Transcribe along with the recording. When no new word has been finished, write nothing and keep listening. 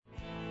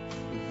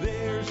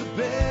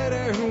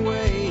better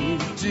way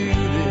to do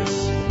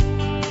this.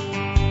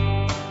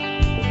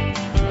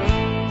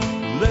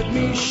 Let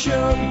me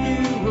show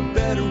you a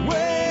better way.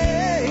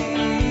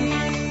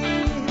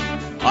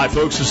 Hi,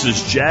 folks. This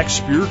is Jack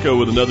Spirko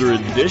with another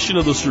edition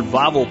of the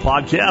Survival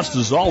Podcast.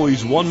 As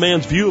always, one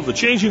man's view of the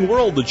changing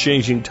world, the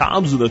changing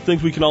times, and the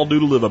things we can all do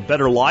to live a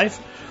better life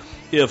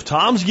if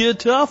times get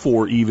tough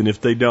or even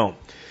if they don't.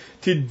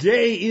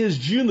 Today is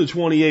June the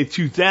 28th,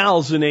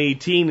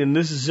 2018, and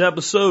this is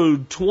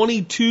episode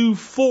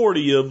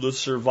 2240 of the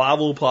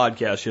Survival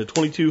Podcast.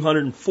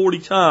 2240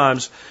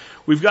 times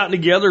we've gotten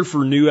together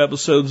for new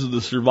episodes of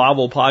the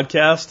Survival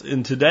Podcast,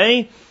 and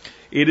today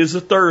it is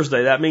a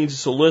Thursday. That means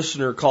it's a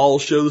listener call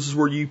show. This is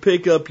where you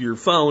pick up your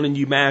phone and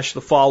you mash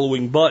the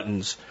following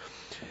buttons.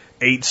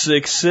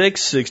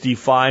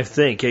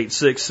 866-65-THINK,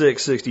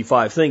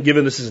 866-65-THINK.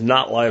 Given this is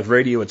not live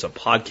radio, it's a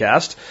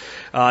podcast.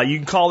 You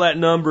can call that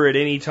number at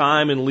any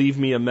time and leave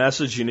me a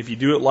message. And if you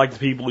do it like the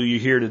people you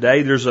hear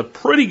today, there's a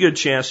pretty good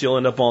chance you'll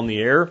end up on the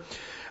air.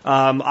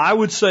 I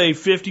would say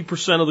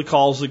 50% of the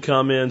calls that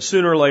come in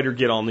sooner or later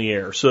get on the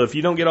air. So if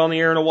you don't get on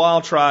the air in a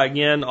while, try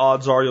again.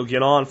 Odds are you'll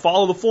get on.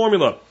 Follow the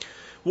formula.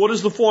 What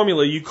is the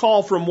formula? You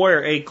call from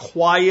where? A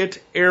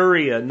quiet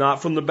area,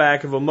 not from the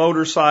back of a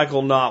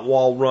motorcycle, not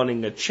while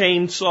running a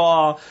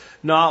chainsaw,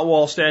 not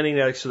while standing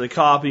next to the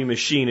copy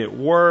machine at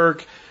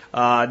work,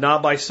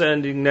 not by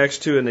standing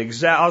next to an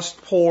exhaust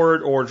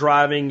port or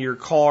driving your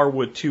car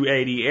with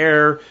 280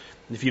 air.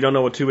 If you don't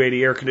know what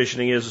 280 air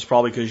conditioning is, it's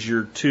probably because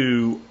you're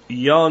too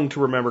young to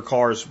remember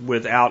cars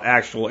without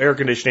actual air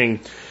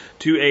conditioning.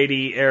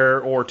 280 air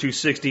or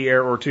 260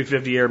 air or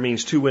 250 air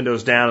means two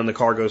windows down and the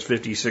car goes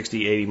 50,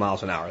 60, 80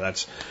 miles an hour.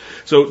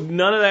 So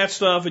none of that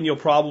stuff, and you'll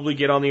probably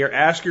get on the air,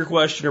 ask your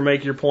question or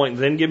make your point,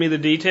 then give me the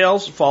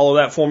details. Follow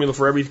that formula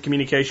for every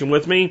communication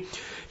with me.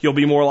 You'll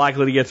be more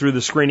likely to get through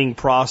the screening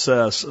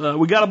process.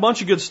 We got a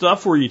bunch of good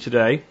stuff for you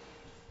today.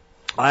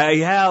 I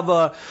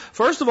have,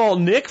 first of all,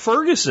 Nick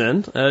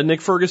Ferguson.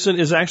 Nick Ferguson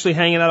is actually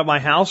hanging out at my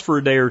house for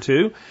a day or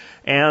two,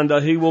 and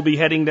he will be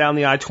heading down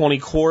the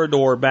I-20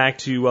 corridor back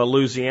to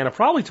Louisiana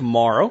probably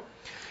tomorrow.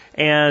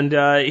 And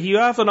you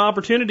have an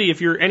opportunity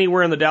if you're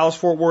anywhere in the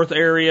Dallas-Fort Worth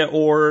area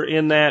or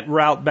in that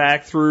route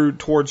back through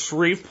towards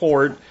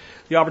Shreveport,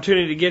 the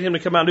opportunity to get him to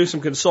come out and do some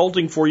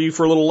consulting for you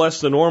for a little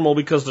less than normal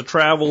because the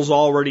travel's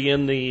already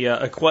in the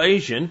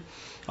equation.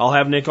 I'll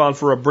have Nick on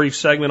for a brief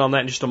segment on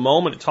that in just a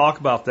moment to talk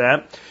about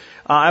that.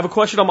 I have a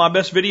question on my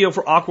best video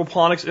for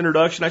aquaponics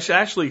introduction.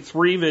 Actually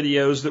 3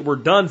 videos that were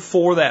done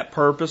for that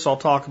purpose. I'll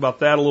talk about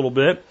that a little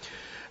bit.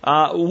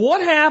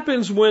 What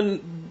happens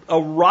when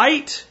a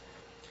right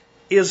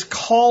is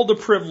called a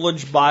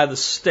privilege by the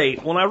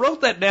state? When I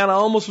wrote that down, I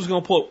almost was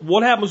going to put,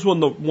 what happens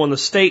when the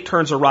state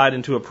turns a right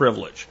into a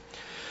privilege?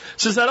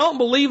 Since I don't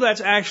believe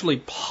that's actually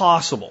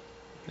possible.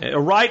 A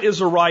right is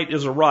a right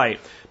is a right.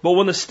 But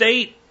when the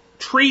state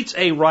treats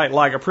a right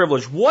like a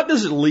privilege, what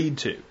does it lead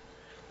to?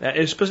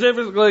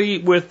 Specifically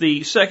with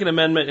the Second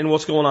Amendment and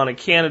what's going on in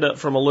Canada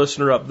from a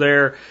listener up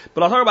there.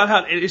 But I'll talk about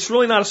how it's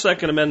really not a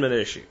Second Amendment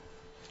issue.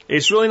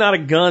 It's really not a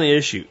gun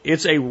issue.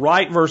 It's a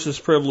right versus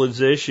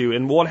privilege issue.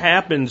 And what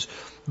happens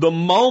the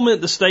moment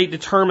the state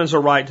determines a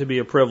right to be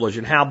a privilege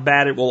and how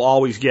bad it will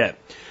always get.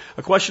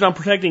 A question on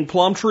protecting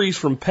plum trees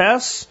from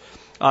pests.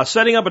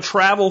 Setting up a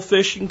travel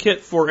fishing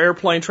kit for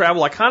airplane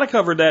travel. I kind of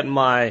covered that in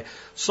my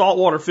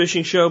saltwater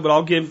fishing show, but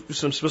I'll give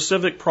some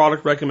specific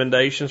product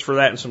recommendations for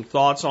that and some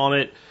thoughts on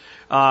it.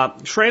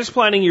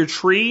 Transplanting your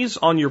trees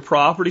on your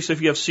property. So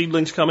if you have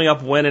seedlings coming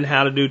up, when and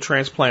how to do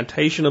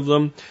transplantation of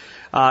them.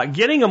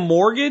 Getting a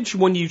mortgage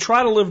when you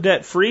try to live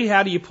debt free.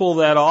 How do you pull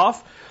that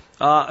off?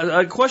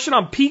 A question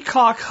on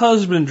peacock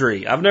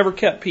husbandry. I've never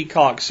kept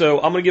peacocks, so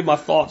I'm going to give my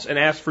thoughts and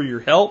ask for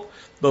your help.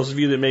 Those of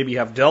you that maybe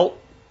have dealt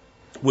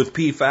with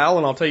peafowl,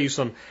 and I'll tell you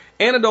some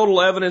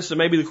anecdotal evidence that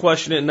maybe the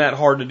question isn't that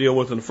hard to deal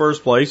with in the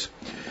first place.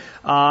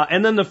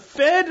 And then the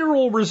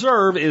Federal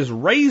Reserve is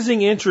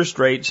raising interest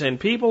rates, and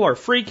people are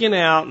freaking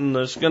out, and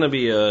there's going to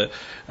be a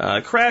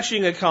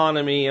crashing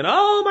economy, and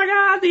oh my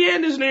God, the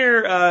end is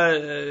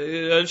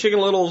near. Chicken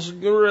Littles,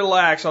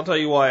 relax. I'll tell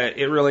you why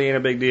it really ain't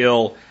a big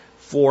deal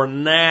for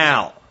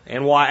now,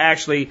 and why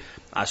actually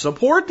I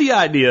support the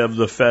idea of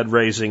the Fed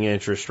raising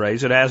interest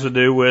rates. It has to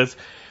do with,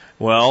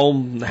 well,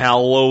 how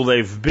low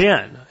they've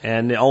been.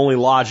 And the only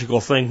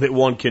logical thing that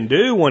one can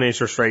do when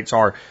interest rates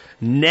are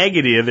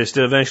negative is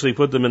to eventually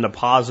put them into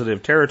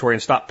positive territory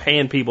and stop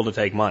paying people to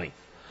take money.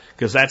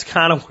 Because that's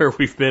kind of where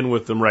we've been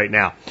with them right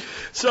now.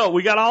 So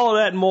we got all of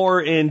that and more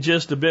in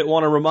just a bit.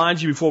 Want to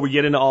remind you before we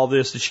get into all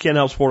this that you can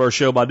help support our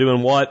show by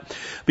doing what?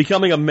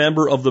 Becoming a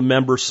member of the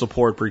Member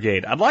Support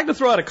Brigade. I'd like to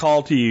throw out a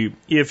call to you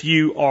if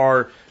you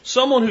are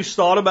someone who's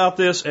thought about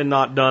this and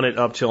not done it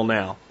up till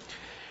now.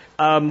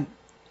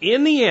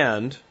 In the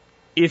end,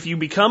 if you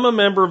become a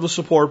member of the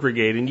Support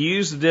Brigade and you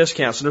use the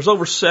discounts, and there's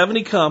over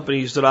 70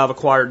 companies that I've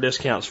acquired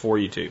discounts for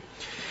you to,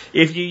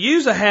 if you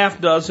use a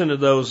half dozen of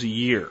those a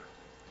year,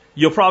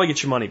 you'll probably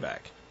get your money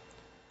back.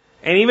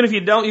 And even if you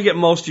don't, you get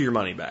most of your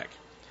money back.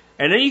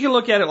 And then you can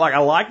look at it like, I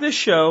like this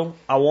show,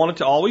 I want it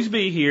to always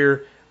be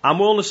here, I'm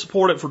willing to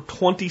support it for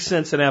 20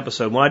 cents an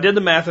episode. When I did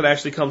the math, it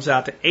actually comes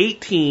out to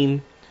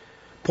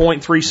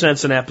 18.3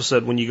 cents an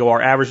episode when you go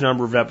our average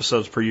number of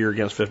episodes per year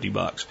against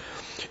 $50.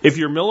 If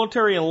you're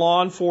military and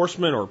law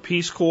enforcement or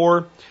Peace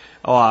Corps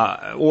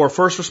or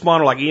first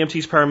responder like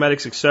EMTs,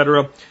 paramedics,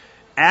 etc.,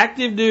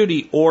 active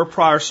duty or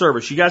prior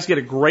service, you guys get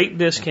a great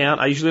discount.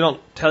 I usually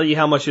don't tell you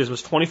how much it is, but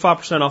it's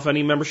 25% off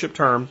any membership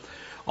term.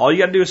 All you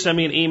got to do is send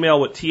me an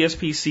email with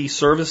TSPC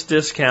service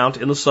discount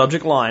in the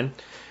subject line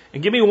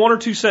and give me 1 or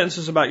 2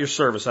 sentences about your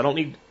service. I don't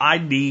need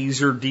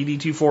IDs or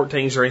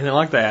DD-214s or anything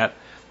like that.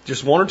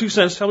 Just 1 or 2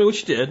 sentences, tell me what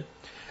you did,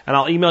 and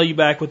I'll email you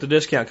back with the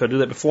discount code. Do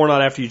that before,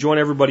 not after you join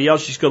everybody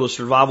else. Just go to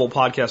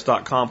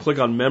survivalpodcast.com, click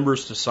on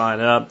members to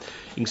sign up.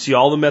 You can see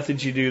all the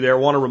methods you do there. I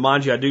want to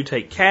remind you, I do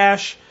take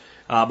cash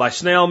by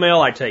snail mail.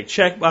 I take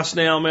check by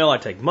snail mail. I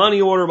take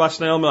money order by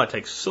snail mail. I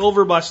take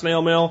silver by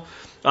snail mail.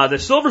 The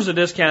silver's a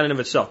discount in of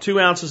itself. 2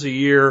 ounces a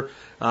year.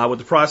 With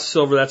the price of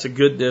silver, that's a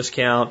good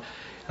discount.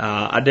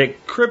 I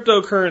take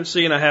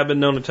cryptocurrency, and I have been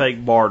known to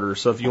take barter.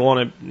 So if you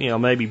want to,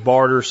 maybe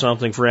barter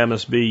something for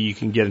MSB, you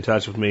can get in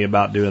touch with me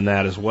about doing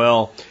that as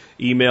well.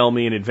 Email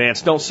me in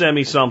advance. Don't send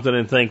me something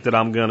and think that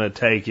I'm going to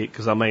take it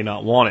because I may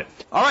not want it.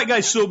 All right,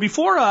 guys. So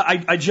before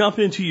I jump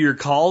into your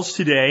calls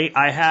today,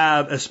 I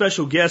have a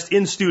special guest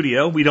in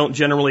studio. We don't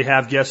generally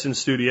have guests in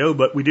studio,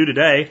 but we do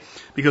today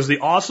because the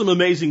awesome,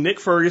 amazing Nick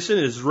Ferguson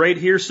is right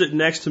here sitting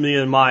next to me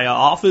in my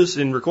office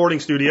and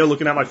recording studio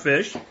looking at my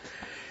fish.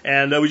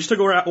 And we just took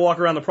a walk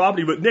around the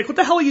property. But, Nick, what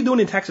the hell are you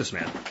doing in Texas,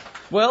 man?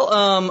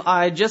 Well,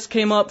 I just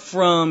came up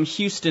from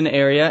Houston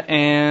area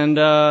and,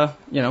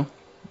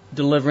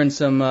 delivering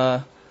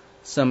some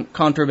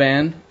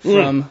contraband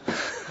from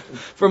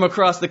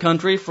across the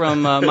country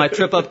from my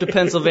trip up to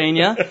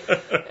Pennsylvania.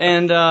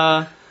 And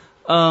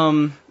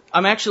I'm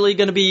actually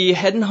going to be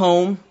heading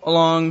home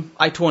along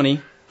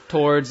I-20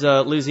 towards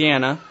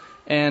Louisiana.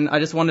 And I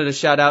just wanted to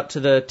shout out to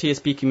the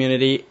TSP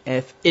community.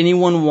 If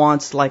anyone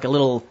wants like a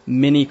little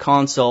mini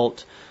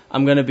consult,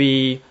 I'm going to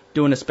be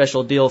doing a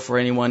special deal for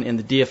anyone in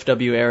the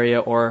DFW area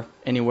or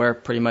anywhere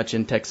pretty much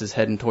in Texas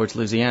heading towards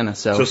Louisiana.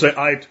 So say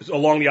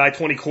along the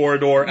I-20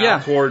 corridor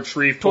out towards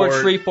Shreveport.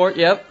 Towards Shreveport,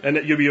 yep. And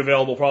you'll be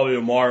available probably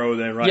tomorrow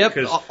then, right? Yep,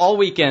 all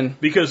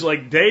weekend. Because,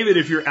 like, David,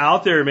 if you're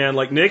out there, man,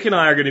 like, Nick and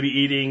I are going to be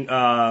eating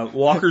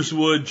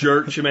Walkerswood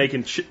jerk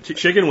Jamaican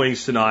chicken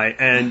wings tonight,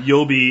 and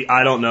you'll be,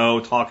 I don't know,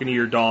 talking to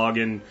your dog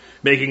and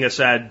making a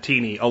sad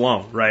teeny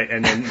alone, right?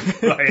 And then,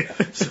 right?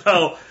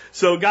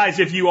 So, guys,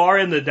 if you are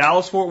in the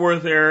Dallas-Fort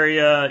Worth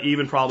area,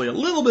 even probably a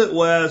little bit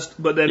west,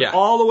 but then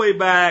all the way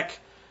back,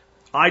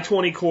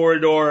 I-20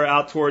 corridor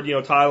out toward,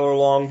 Tyler,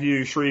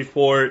 Longview,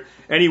 Shreveport,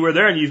 anywhere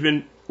there, and you've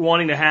been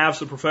wanting to have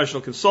some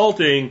professional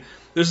consulting,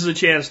 this is a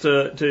chance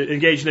to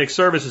engage Nick's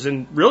services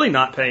and really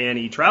not pay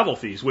any travel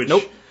fees, which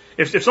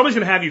if somebody's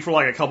going to have you for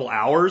like a couple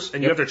hours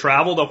and you have to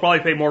travel, they'll probably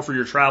pay more for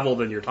your travel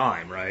than your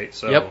time, right?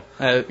 So,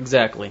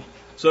 exactly.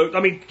 So,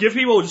 I mean, give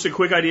people just a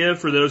quick idea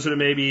for those that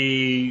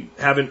maybe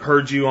haven't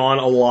heard you on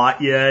a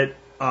lot yet,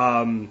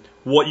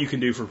 what you can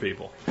do for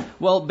people.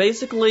 Well,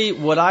 basically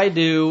what I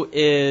do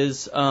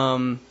is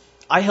I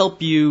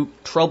help you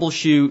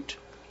troubleshoot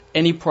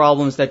any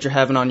problems that you're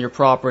having on your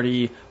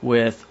property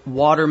with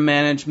water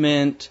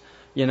management,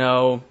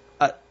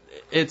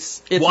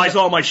 it's why is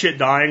all my shit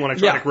dying when I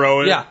try to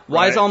grow it? Yeah,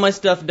 why is all my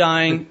stuff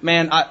dying?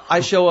 Man, I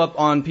show up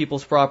on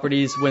people's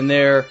properties when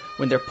they're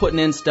putting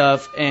in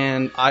stuff,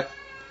 and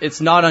it's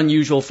not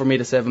unusual for me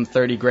to save them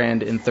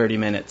 $30,000 in 30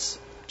 minutes,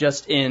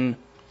 just in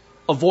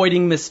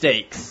avoiding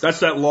mistakes.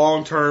 That's that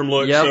long-term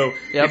look. So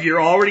if you're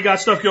already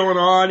got stuff going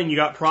on and you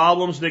got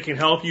problems, Nick can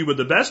help you. But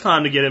the best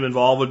time to get him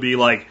involved would be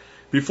like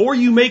before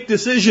you make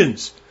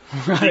decisions,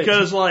 right?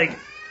 Because and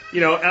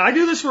I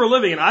do this for a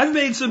living, and I've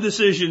made some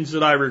decisions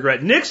that I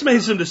regret. Nick's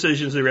made some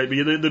decisions that I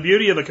regret. The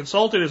beauty of a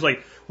consultant is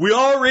like we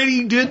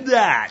already did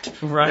that,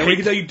 right? And we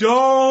can tell you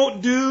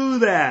don't do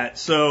that.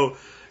 So.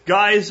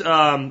 Guys,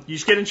 you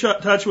just get in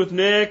touch with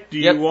Nick. Do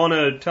you want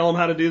to tell him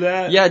how to do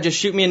that? Yeah, just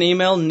shoot me an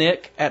email,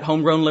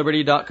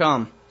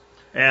 nick@homegrownliberty.com.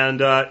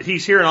 And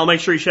he's here, and I'll make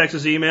sure he checks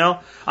his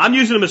email. I'm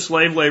using him as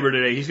slave labor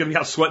today. He's going to be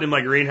out sweating in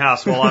my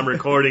greenhouse while I'm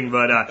recording.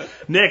 But,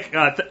 Nick,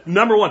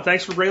 number one,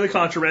 thanks for bringing the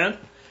contraband.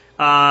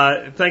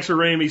 Thanks for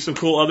bringing me some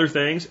cool other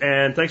things.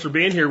 And thanks for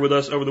being here with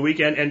us over the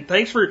weekend. And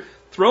thanks for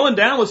throwing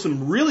down with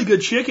some really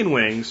good chicken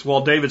wings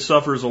while David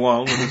suffers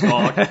alone with his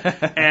dog.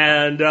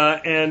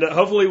 and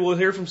hopefully we'll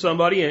hear from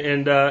somebody.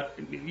 And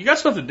you got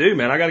stuff to do,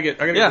 man. I gotta get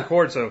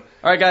record. So, all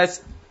right,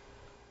 guys.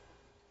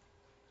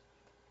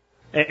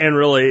 And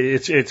really,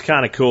 it's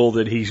kind of cool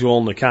that he's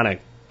willing to kind of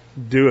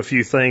do a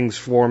few things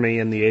for me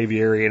in the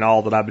aviary and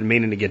all that I've been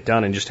meaning to get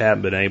done and just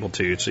haven't been able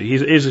to. So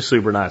he's a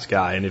super nice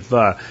guy. And if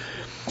I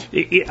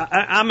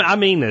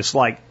mean this,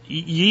 like,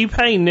 you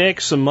pay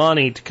Nick some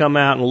money to come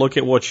out and look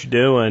at what you're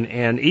doing,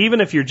 and even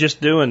if you're just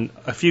doing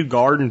a few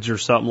gardens or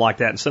something like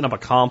that and setting up a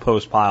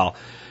compost pile,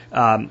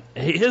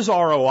 his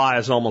ROI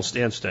is almost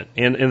instant.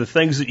 And the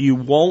things that you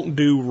won't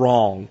do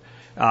wrong,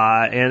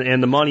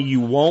 and the money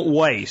you won't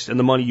waste, and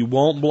the money you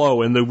won't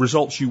blow, and the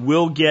results you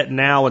will get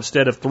now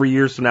instead of 3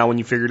 years from now when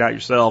you figure it out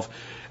yourself,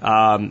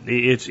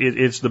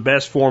 It's the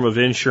best form of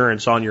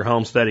insurance on your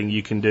homesteading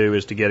you can do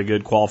is to get a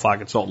good qualified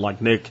consultant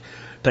like Nick.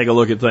 Take a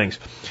look at things.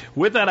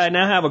 With that, I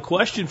now have a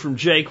question from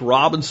Jake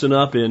Robinson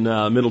up in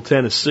Middle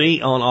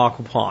Tennessee on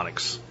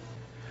aquaponics.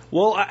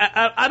 Well,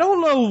 I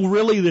don't know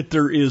really that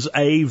there is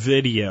a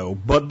video,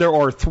 but there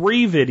are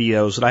 3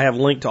 videos that I have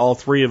linked to all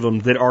 3 of them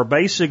that are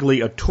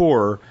basically a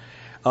tour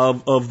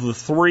of the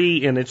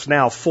 3, and it's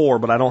now 4,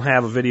 but I don't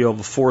have a video of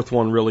the 4th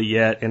one really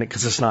yet, and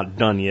because it's not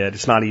done yet.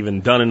 It's not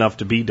even done enough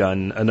to be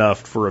done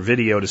enough for a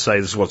video to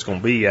say this is what's going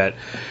to be yet.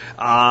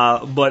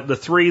 But the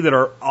 3 that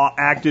are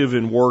active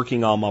and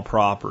working on my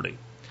property.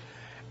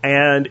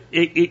 And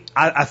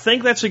I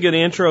think that's a good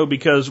intro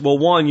because, well,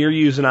 one, you're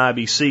using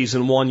IBCs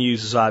and one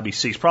uses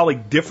IBCs probably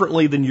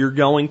differently than you're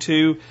going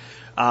to,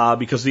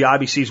 because the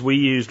IBCs we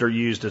used are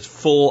used as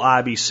full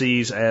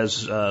IBCs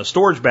as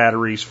storage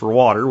batteries for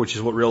water, which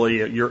is what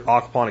really your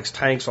aquaponics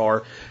tanks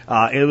are,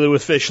 and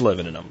with fish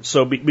living in them.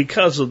 So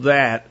because of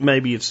that,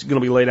 maybe it's going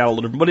to be laid out a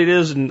little different, but it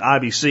is an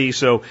IBC,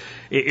 so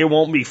it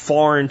won't be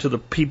foreign to the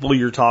people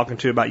you're talking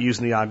to about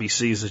using the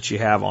IBCs that you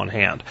have on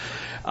hand.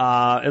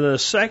 And then the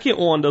second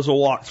one does a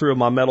walkthrough of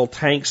my metal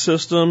tank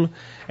system.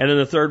 And then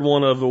the third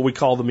one of what we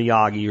call the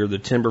Miyagi or the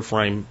timber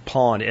frame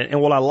pond. And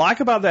what I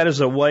like about that as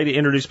a way to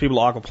introduce people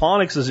to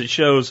aquaponics is it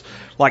shows,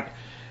 like,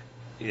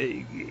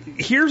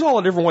 here's all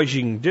the different ways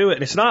you can do it.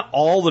 And it's not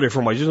all the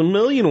different ways. There's a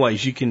million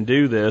ways you can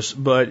do this,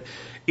 but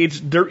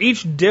they're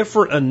each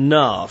different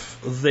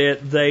enough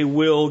that they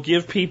will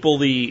give people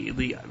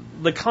the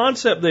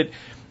concept that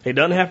it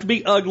doesn't have to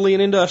be ugly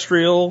and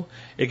industrial.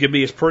 It can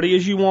be as pretty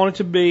as you want it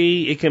to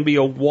be. It can be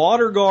a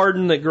water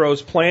garden that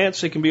grows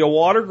plants. It can be a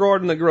water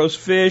garden that grows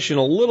fish and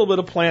a little bit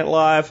of plant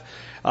life.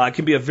 It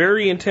can be a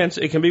very intense,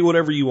 it can be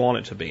whatever you want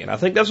it to be. And I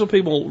think that's what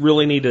people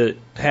really need to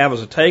have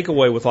as a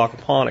takeaway with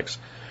aquaponics.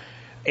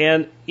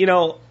 And, you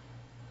know,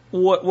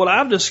 what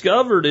I've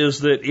discovered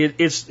is that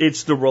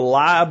it's the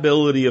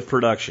reliability of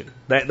production.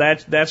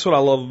 That's what I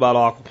love about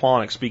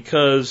aquaponics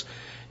because,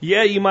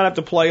 yeah, you might have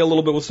to play a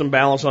little bit with some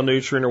balance on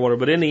nutrient or whatever,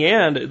 but in the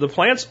end, the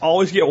plants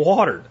always get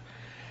watered.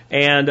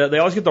 And they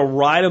always get the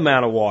right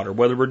amount of water,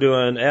 whether we're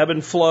doing ebb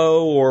and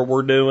flow or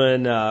we're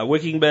doing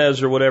wicking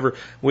beds or whatever.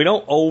 We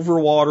don't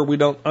overwater, we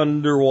don't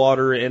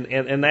underwater,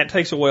 and that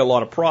takes away a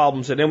lot of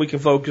problems. And then we can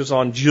focus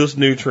on just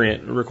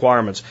nutrient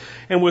requirements.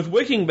 And with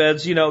wicking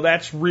beds, you know,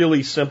 that's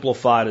really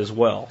simplified as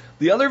well.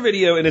 The other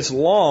video, and it's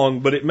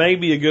long, but it may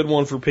be a good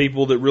one for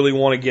people that really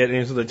want to get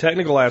into the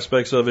technical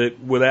aspects of it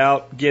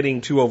without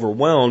getting too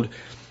overwhelmed,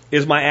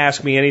 is my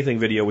Ask Me Anything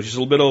video, which is a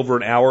little bit over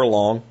an hour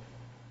long.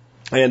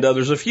 And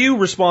there's a few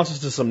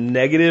responses to some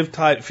negative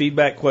type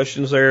feedback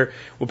questions there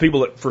with people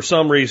that for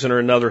some reason or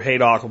another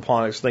hate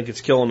aquaponics, think it's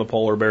killing the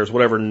polar bears,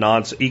 whatever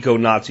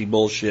eco-Nazi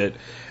bullshit.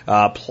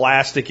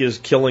 Plastic is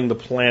killing the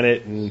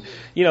planet, and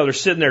you know they're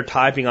sitting there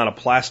typing on a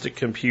plastic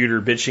computer,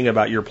 bitching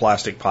about your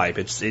plastic pipe.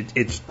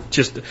 It's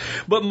just.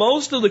 But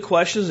most of the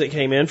questions that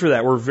came in for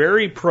that were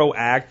very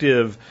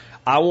proactive.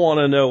 I want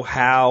to know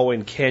how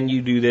and can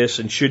you do this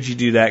and should you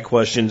do that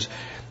questions,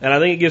 and I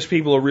think it gives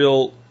people a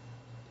real.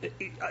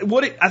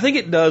 I think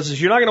it does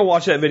is you're not going to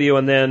watch that video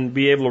and then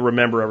be able to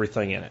remember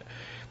everything in it.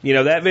 You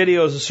know, that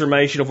video is a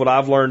summation of what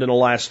I've learned in the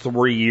last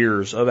 3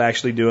 years of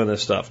actually doing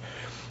this stuff.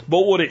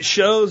 But what it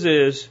shows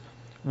is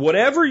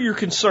whatever your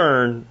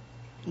concern,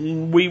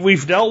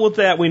 we've dealt with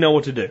that, we know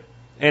what to do.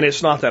 And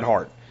it's not that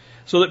hard.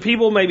 So that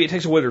people, maybe it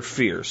takes away their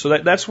fears. So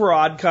that's where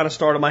I'd kind of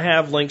start them. I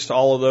have links to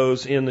all of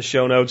those in the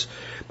show notes.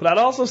 But I'd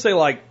also say,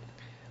 like,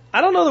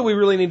 I don't know that we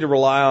really need to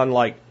rely on,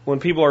 like, when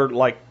people are,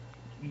 like,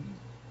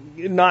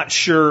 not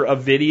sure a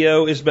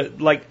video is,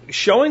 but like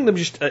showing them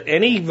just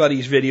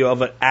anybody's video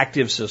of an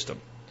active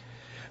system.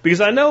 Because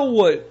I know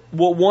what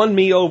won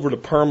me over to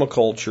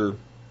permaculture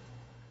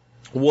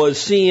was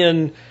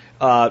seeing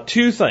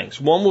 2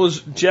 things. One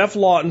was Jeff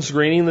Lawton's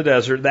Greening the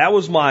Desert. That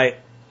was my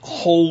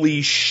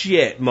holy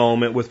shit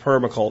moment with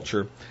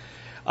permaculture.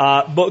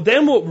 But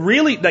then what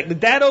really,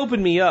 that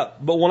opened me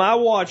up. But when I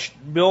watched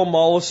Bill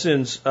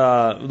Mollison's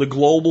The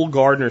Global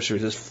Gardener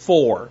series, there's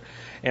 4.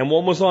 And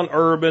one was on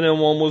urban and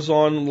one was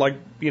on, like,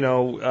 you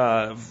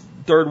know,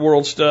 third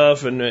world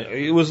stuff. And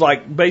it was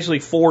like basically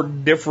 4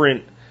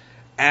 different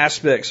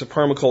aspects of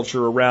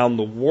permaculture around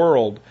the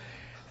world.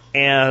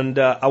 And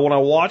when I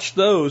watched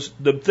those,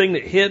 the thing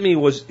that hit me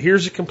was,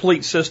 here's a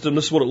complete system.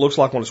 This is what it looks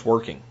like when it's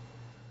working.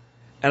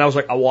 And I was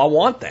like, oh, well, I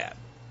want that.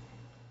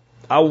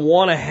 I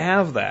want to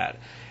have that.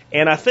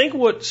 And I think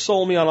what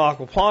sold me on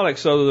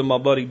aquaponics, other than my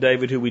buddy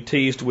David, who we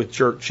teased with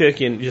jerk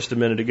chicken just a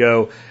minute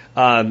ago,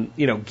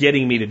 you know,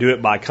 getting me to do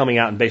it by coming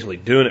out and basically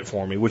doing it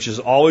for me, which is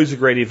always a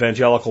great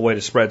evangelical way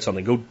to spread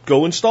something.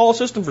 Go install a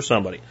system for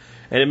somebody,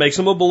 and it makes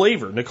them a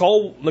believer.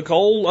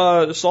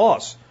 Nicole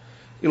Sauce,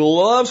 he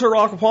loves her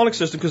aquaponics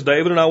system because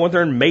David and I went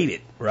there and made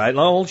it. Right?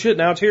 Oh shit,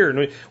 now it's here.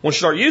 And when she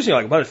started using it,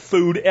 like, there's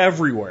food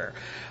everywhere.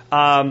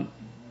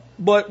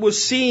 But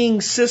was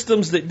seeing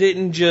systems that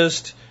didn't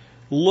just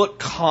look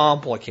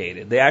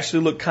complicated. They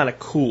actually look kind of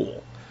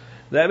cool.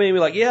 That made me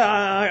like, yeah,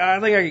 I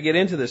think I could get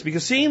into this.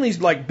 Because seeing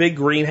these like big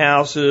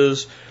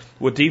greenhouses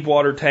with deep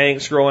water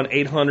tanks growing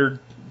 800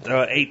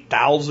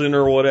 8,000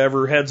 or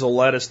whatever heads of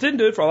lettuce. Didn't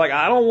do it for, like,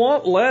 I don't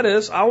want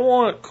lettuce. I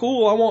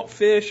want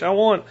fish. I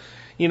want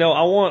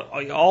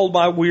all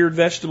my weird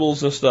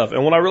vegetables and stuff.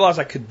 And when I realized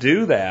I could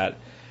do that,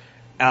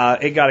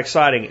 it got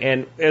exciting.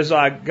 And as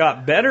I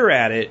got better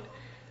at it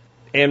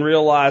and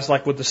realized,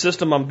 like, with the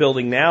system I'm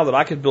building now, that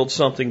I could build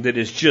something that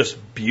is just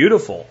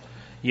beautiful.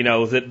 You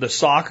know, that the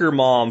soccer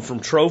mom from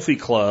Trophy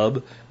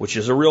Club, which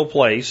is a real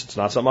place, it's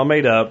not something I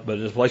made up, but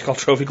it's a place called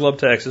Trophy Club,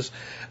 Texas.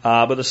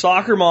 But the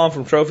soccer mom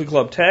from Trophy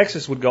Club,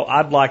 Texas would go,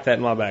 I'd like that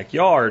in my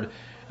backyard.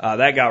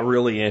 That got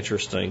really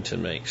interesting to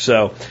me.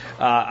 So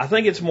I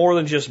think it's more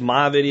than just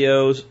my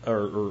videos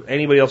or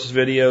anybody else's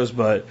videos,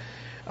 but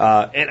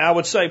and I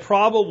would say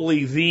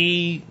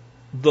probably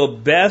the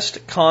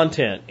best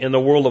content in the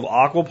world of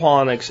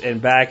aquaponics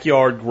and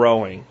backyard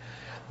growing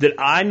that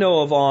I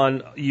know of on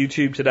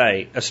YouTube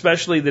today,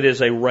 especially that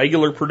is a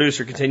regular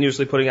producer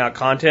continuously putting out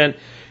content,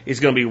 is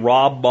going to be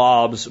Rob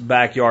Bob's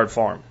Backyard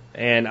Farm.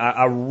 And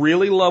I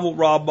really love what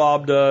Rob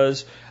Bob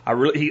does. I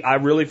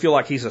really feel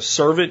like he's a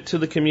servant to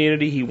the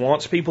community. He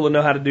wants people to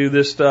know how to do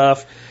this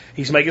stuff.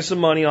 He's making some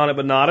money on it,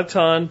 but not a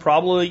ton.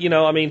 Probably,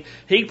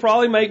 he'd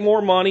probably make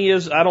more money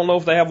as, I don't know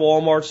if they have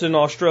Walmarts in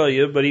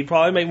Australia, but he'd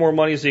probably make more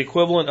money as the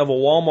equivalent of a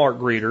Walmart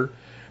greeter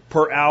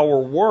per hour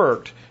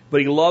worked. But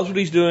he loves what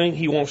he's doing.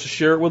 He wants to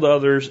share it with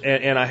others,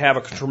 and I have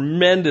a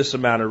tremendous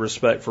amount of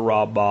respect for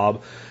Rob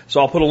Bob. So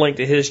I'll put a link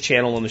to his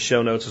channel in the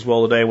show notes as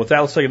well today. And with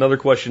that, let's take another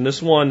question.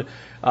 This one,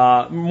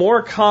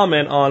 more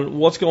comment on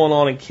what's going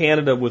on in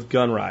Canada with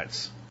gun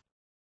rights.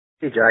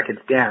 Hey, Jack,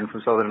 it's Dan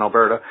from Southern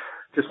Alberta.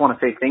 Just want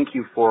to say thank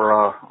you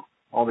for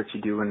all that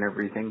you do and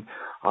everything.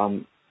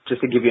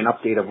 Just to give you an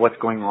update of what's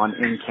going on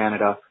in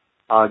Canada.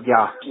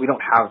 We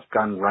don't have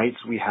gun rights.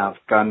 We have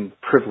gun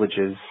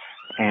privileges,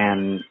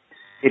 and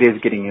it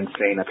is getting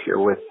insane up here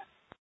with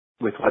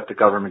what the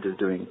government is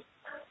doing.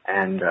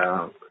 And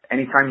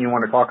anytime you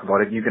want to talk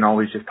about it, you can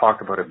always just talk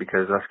about it,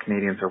 because us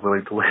Canadians are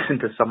willing to listen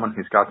to someone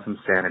who's got some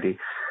sanity.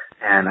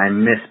 And I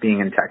miss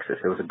being in Texas.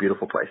 It was a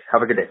beautiful place.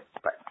 Have a good day.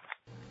 Bye.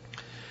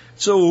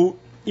 So,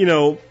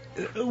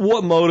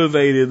 what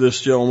motivated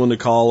this gentleman to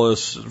call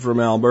us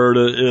from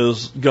Alberta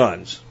is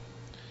guns.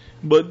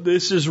 But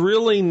this is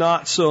really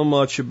not so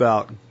much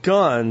about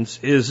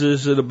guns,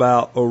 is it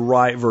about a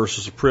right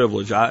versus a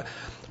privilege? I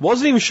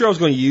wasn't even sure I was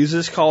going to use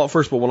this call at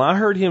first, but when I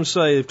heard him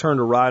say they've turned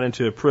a right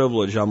into a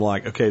privilege, I'm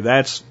like, okay,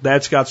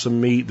 that's got some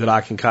meat that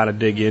I can kind of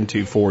dig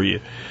into for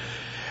you.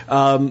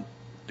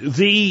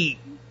 The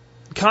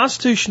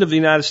Constitution of the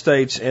United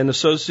States and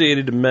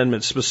associated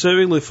amendments,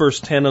 specifically the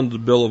first 10 of the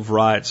Bill of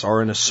Rights,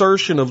 are an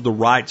assertion of the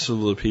rights of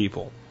the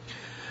people.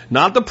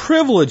 Not the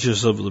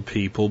privileges of the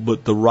people,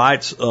 but the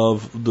rights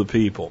of the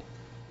people.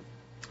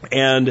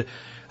 And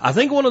I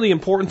think one of the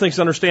important things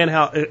to understand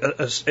how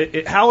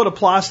it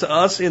applies to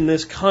us in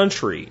this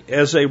country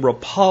as a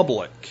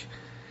republic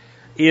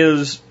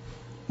is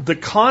the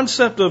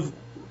concept of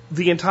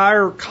the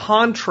entire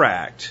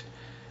contract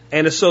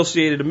and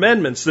associated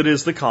amendments that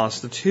is the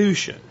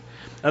Constitution.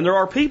 And there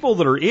are people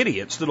that are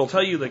idiots that'll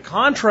tell you the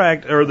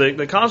contract or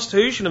the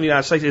Constitution of the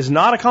United States is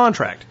not a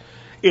contract.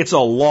 It's a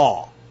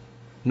law,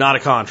 not a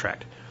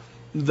contract.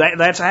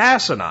 That's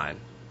asinine.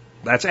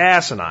 That's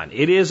asinine.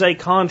 It is a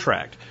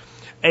contract.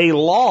 A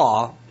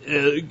law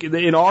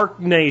in our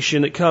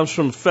nation that comes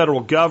from the federal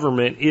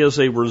government is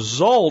a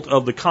result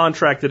of the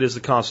contract that is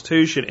the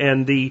Constitution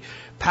and the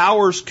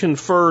powers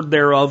conferred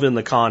thereof in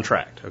the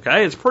contract.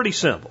 Okay? It's pretty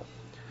simple.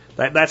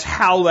 That's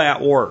how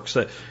that works.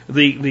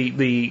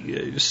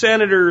 The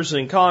senators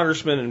and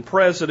congressmen and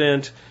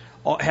president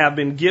have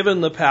been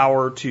given the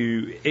power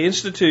to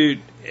institute,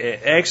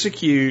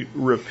 execute,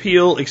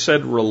 repeal,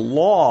 etc.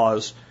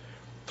 laws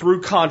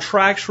through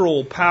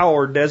contractual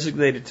power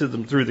designated to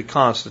them through the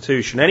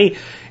Constitution.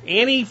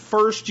 Any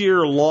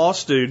first-year law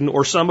student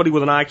or somebody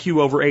with an IQ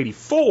over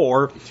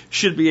 84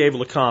 should be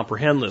able to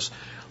comprehend this.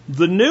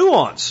 The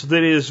nuance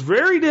that is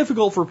very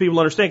difficult for people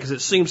to understand because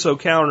it seems so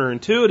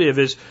counterintuitive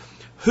is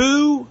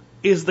who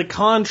is the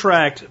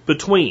contract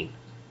between?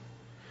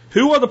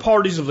 Who are the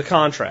parties of the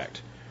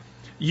contract?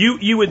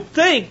 You would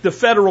think the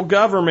federal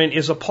government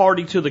is a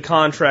party to the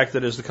contract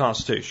that is the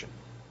Constitution.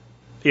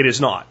 It is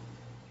not.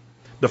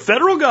 The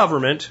federal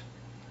government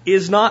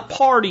is not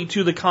party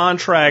to the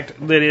contract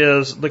that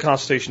is the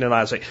Constitution of the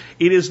United States.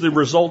 It is the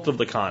result of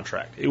the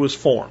contract. It was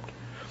formed.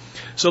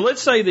 So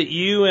let's say that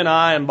you and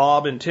I and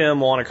Bob and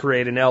Tim want to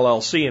create an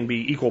LLC and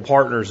be equal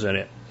partners in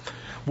it.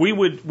 We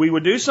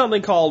would do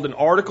something called an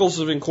Articles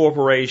of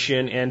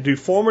Incorporation and do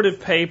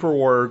formative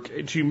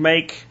paperwork to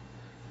make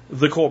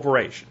the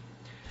corporation.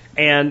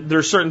 And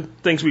there's certain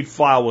things we'd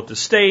file with the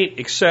state,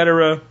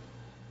 etc.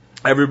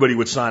 Everybody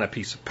would sign a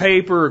piece of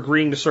paper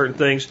agreeing to certain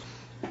things.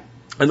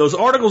 And those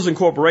articles of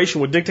incorporation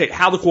would dictate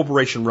how the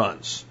corporation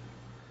runs.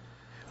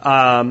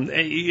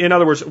 In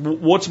other words,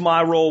 what's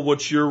my role?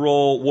 What's your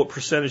role? What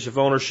percentage of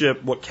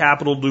ownership? What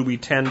capital do we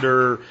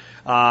tender?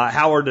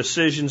 How are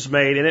decisions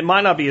made? And it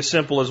might not be as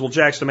simple as, well,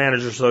 Jack's the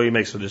manager, so he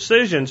makes the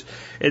decisions.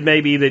 It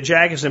may be that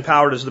Jack is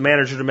empowered as the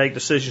manager to make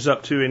decisions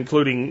up to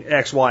including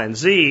X, Y, and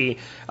Z.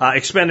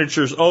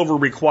 Expenditures over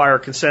require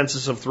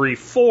consensus of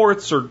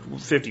 3/4 or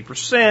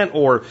 50%,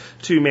 or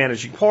two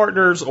managing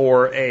partners,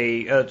 or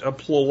a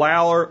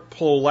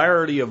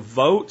plurality of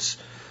votes.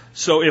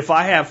 So if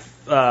I have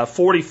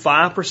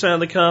 45% of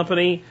the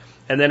company,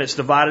 and then it's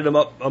divided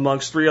up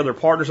amongst three other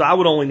partners, I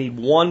would only need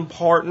one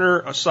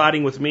partner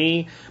siding with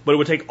me, but it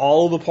would take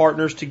all of the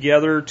partners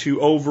together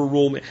to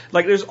overrule me.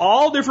 Like, there's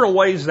all different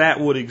ways that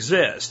would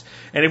exist.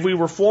 And if we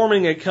were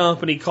forming a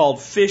company called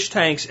Fish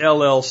Tanks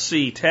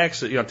LLC,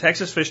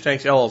 Texas Fish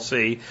Tanks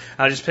LLC,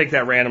 I just picked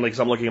that randomly because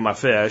I'm looking at my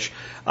fish,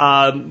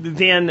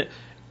 then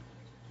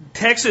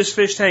Texas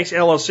Fish Tanks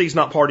LLC is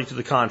not party to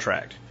the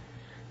contract.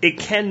 It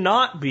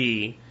cannot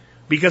be,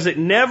 because it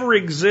never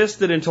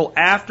existed until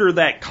after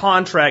that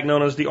contract,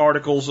 known as the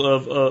Articles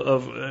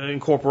of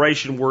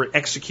Incorporation, were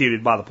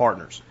executed by the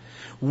partners.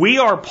 We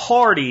are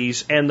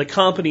parties, and the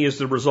company is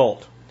the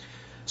result.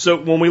 So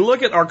when we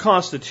look at our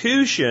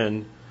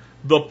Constitution,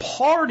 the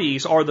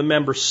parties are the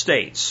member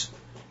states.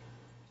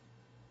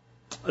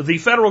 The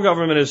federal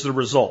government is the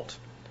result.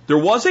 There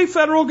was a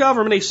federal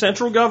government, a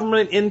central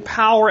government in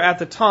power at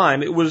the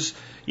time. It was,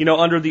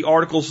 under the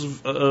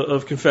Articles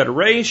of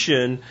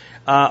Confederation,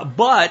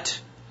 but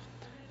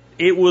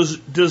it was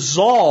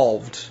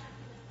dissolved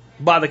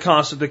by the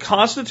Constitution. The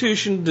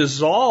Constitution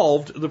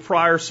dissolved the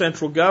prior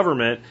central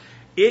government.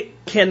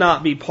 It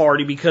cannot be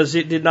party because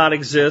it did not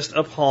exist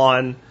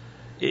upon,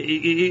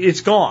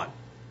 it's gone,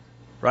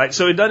 right?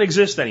 So it doesn't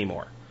exist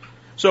anymore.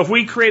 So if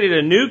we created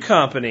a new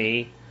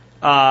company,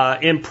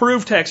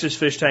 improved Texas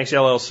Fish Tanks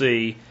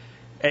LLC,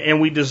 and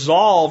we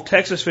dissolved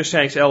Texas Fish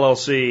Tanks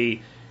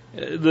LLC,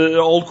 the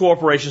old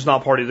corporation is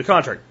not party to the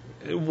contract.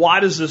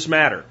 Why does this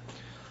matter?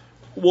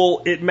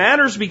 Well, it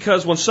matters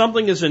because when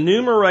something is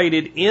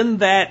enumerated in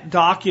that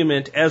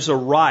document as a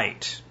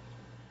right,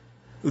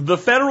 the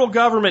federal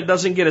government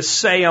doesn't get a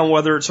say on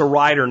whether it's a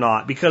right or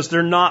not, because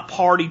they're not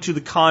party to the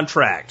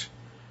contract.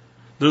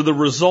 They're the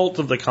result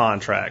of the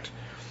contract.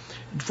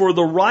 For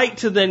the right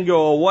to then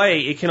go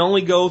away, it can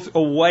only go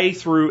away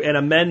through an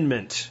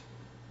amendment,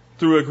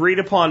 through agreed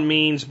upon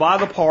means by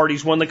the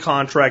parties when the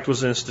contract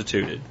was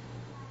instituted.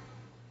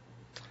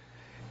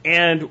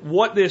 And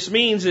what this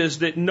means is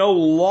that no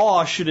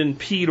law should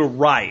impede a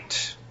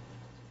right.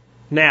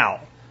 Now,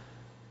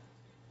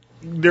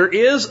 there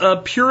is a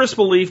purist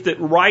belief that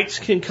rights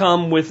can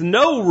come with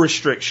no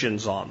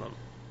restrictions on them.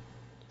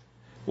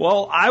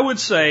 Well, I would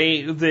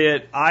say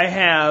that I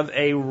have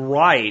a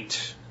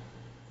right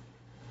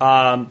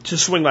to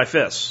swing my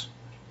fists,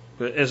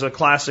 as a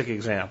classic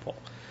example,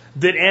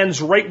 that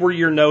ends right where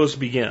your nose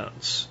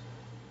begins.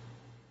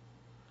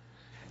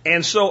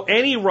 And so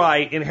any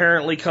right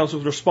inherently comes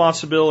with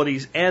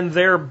responsibilities, and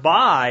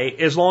thereby,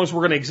 as long as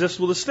we're going to exist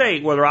with a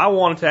state, whether I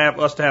want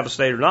us to have a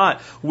state or not,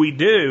 we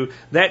do,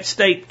 that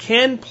state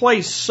can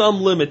place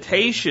some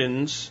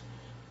limitations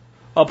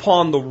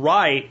upon the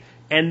right,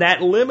 and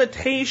that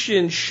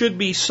limitation should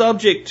be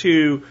subject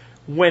to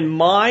when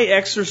my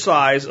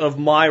exercise of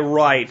my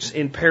rights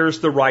impairs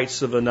the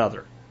rights of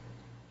another.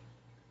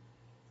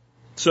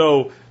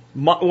 So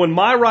when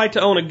my right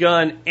to own a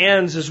gun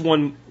ends is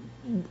when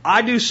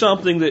I do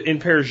something that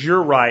impairs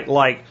your right,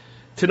 like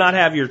to not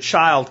have your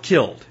child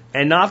killed,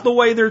 and not the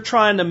way they're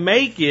trying to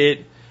make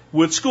it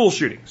with school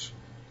shootings,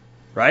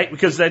 right?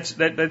 Because that's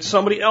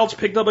somebody else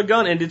picked up a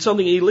gun and did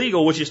something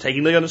illegal, which is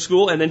taking the gun to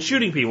school and then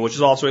shooting people, which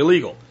is also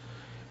illegal.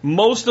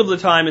 Most of the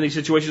time in these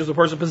situations, the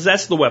person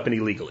possessed the weapon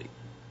illegally.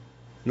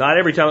 Not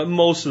every time, but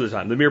most of the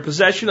time. The mere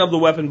possession of the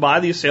weapon by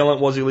the assailant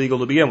was illegal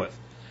to begin with.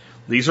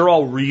 These are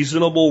all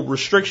reasonable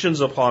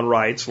restrictions upon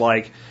rights,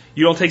 like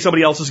you don't take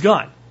somebody else's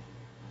gun,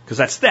 because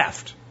that's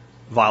theft.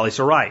 Violates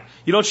a right.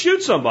 You don't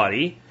shoot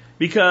somebody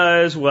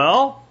because,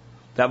 well,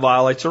 that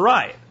violates a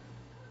right.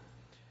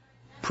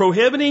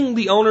 Prohibiting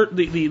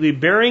the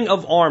bearing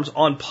of arms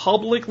on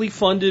publicly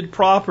funded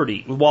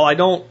property, while I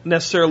don't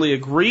necessarily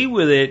agree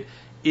with it,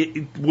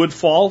 it would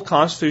fall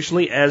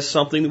constitutionally as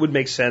something that would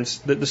make sense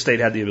that the state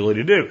had the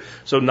ability to do.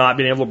 So not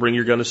being able to bring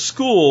your gun to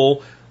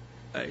school,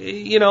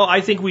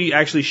 I think we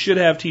actually should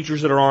have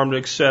teachers that are armed,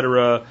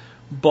 etc.,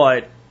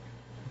 but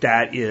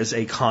that is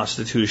a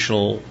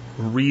constitutional,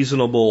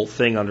 reasonable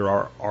thing under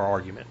our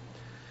argument.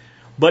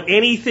 But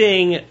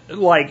anything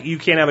like you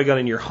can't have a gun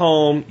in your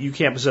home, you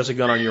can't possess a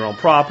gun on your own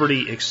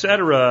property,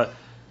 etc.,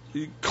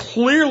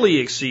 clearly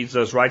exceeds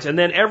those rights. And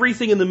then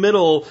everything in the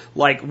middle,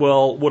 like,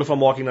 well, what if I'm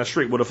walking down the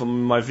street? What if I'm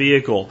in my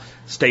vehicle?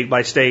 State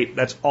by state,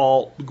 that's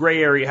all.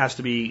 Gray area has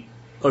to be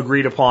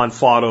agreed upon,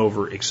 fought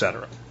over,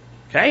 etc.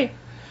 Okay?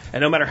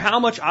 And no matter how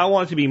much I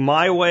want it to be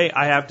my way,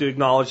 I have to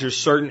acknowledge there's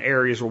certain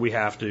areas where we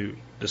have to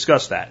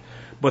discuss that.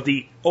 But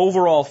the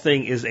overall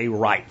thing is a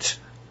right.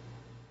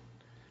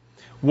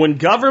 When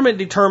government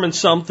determines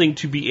something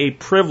to be a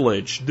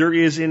privilege, there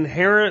is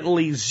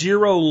inherently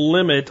zero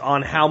limit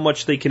on how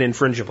much they can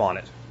infringe upon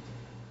it.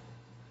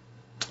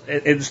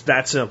 It's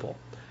that simple.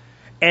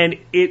 And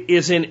it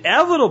is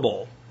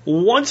inevitable,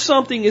 once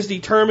something is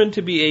determined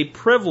to be a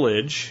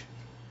privilege,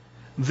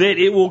 that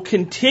it will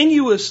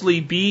continuously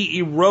be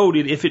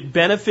eroded if it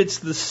benefits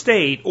the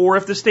state or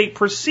if the state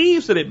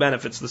perceives that it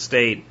benefits the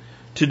state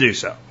to do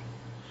so.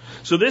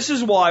 So this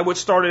is why what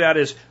started out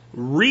as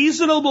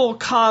reasonable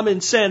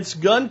common sense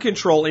gun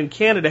control in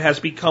Canada has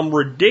become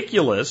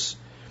ridiculous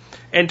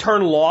and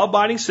turned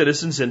law-abiding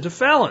citizens into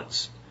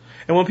felons.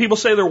 And when people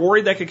say they're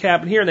worried that could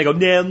happen here, and they go,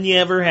 no,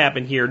 never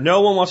happen here.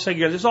 No one wants to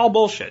take it. It's all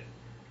bullshit.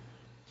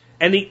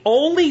 And the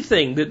only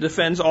thing that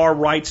defends our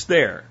rights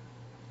there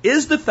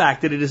is the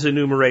fact that it is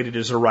enumerated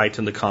as a right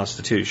in the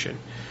Constitution.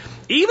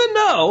 Even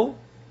though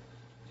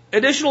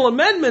additional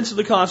amendments of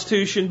the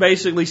Constitution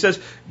basically says,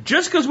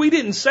 just because we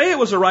didn't say it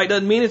was a right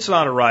doesn't mean it's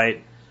not a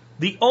right.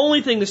 The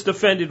only thing that's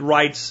defended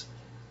rights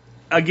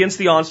against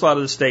the onslaught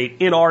of the state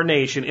in our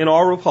nation, in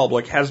our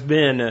republic, has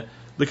been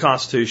the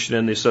Constitution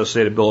and the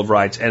associated Bill of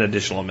Rights and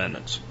additional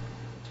amendments.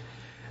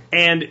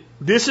 And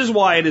this is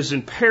why it is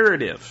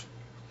imperative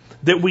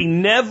that we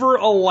never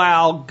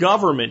allow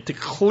government to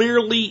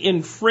clearly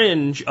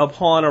infringe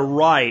upon a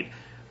right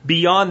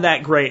beyond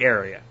that gray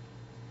area.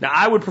 Now,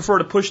 I would prefer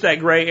to push that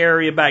gray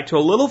area back to a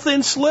little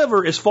thin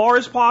sliver as far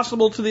as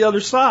possible to the other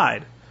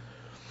side.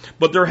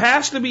 But there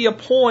has to be a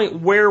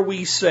point where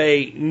we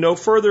say, no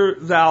further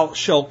thou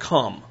shalt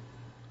come.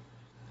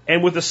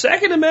 And with the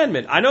Second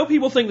Amendment, I know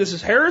people think this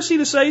is heresy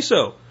to say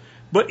so,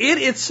 but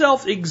it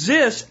itself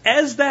exists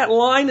as that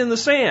line in the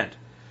sand.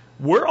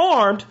 We're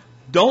armed,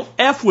 don't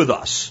F with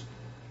us.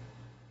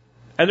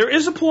 And there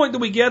is a point that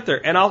we get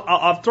there, and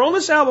I've thrown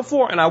this out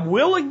before, and I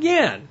will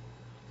again.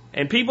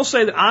 And people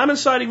say that I'm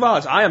inciting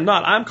violence. I am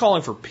not. I'm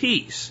calling for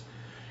peace.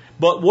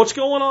 But what's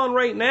going on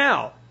right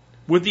now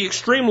with the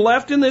extreme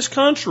left in this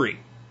country,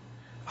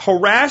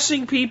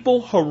 harassing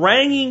people,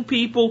 haranguing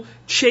people,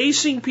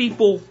 chasing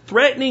people,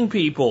 threatening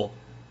people,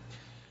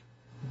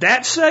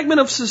 that segment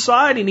of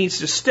society needs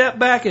to step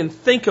back and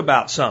think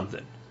about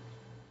something.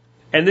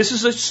 And this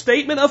is a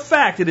statement of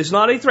fact. It is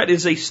not a threat. It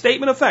is a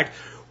statement of fact.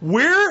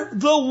 We're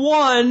the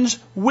ones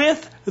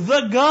with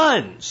the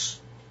guns.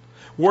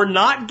 We're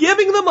not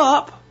giving them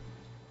up.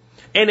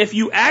 And if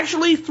you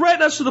actually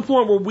threaten us to the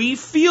point where we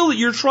feel that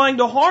you're trying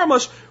to harm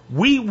us,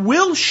 we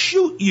will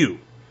shoot you.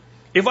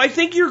 If I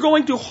think you're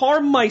going to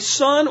harm my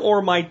son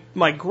or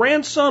my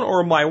grandson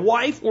or my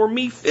wife or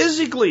me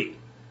physically,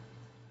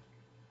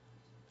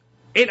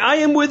 and I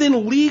am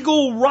within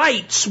legal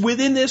rights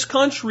within this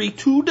country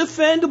to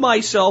defend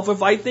myself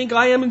if I think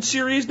I am in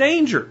serious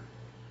danger.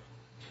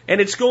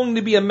 And it's going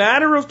to be a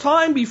matter of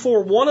time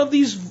before one of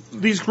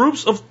these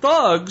groups of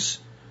thugs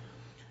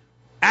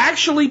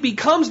actually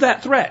becomes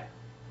that threat.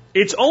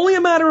 It's only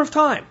a matter of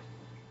time.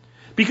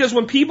 Because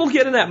when people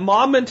get in that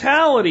mob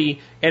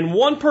mentality and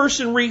one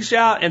person reaches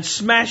out and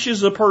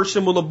smashes a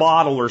person with a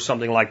bottle or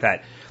something like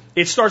that,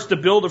 it starts to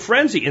build a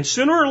frenzy. And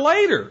sooner or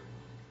later,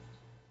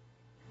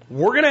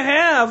 we're going to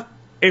have,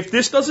 if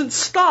this doesn't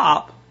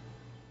stop,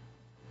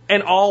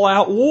 an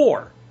all-out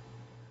war.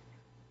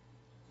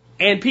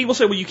 And people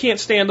say, well, you can't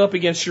stand up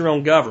against your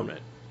own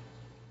government.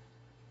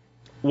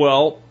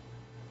 Well,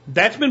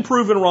 that's been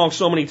proven wrong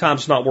so many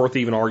times it's not worth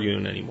even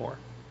arguing anymore.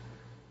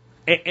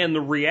 And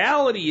the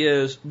reality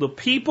is, the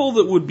people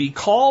that would be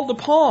called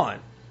upon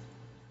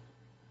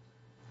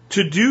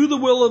to do the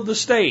will of the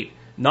state,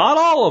 not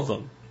all of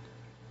them,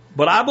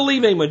 but I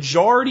believe a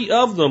majority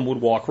of them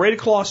would walk right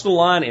across the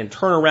line and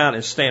turn around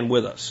and stand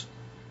with us.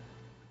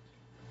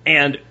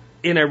 And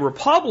in a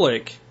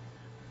republic,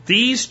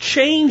 these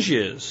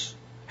changes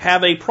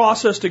have a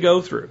process to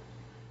go through.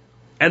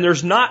 And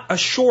there's not a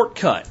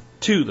shortcut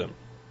to them.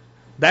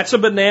 That's a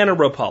banana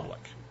republic.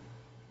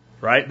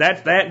 Right?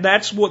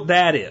 That's what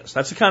that is.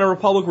 That's the kind of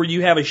republic where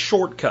you have a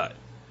shortcut.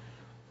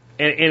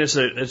 And it's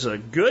a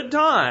good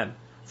time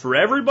for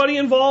everybody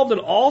involved on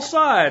all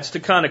sides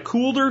to kind of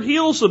cool their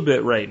heels a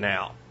bit right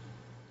now.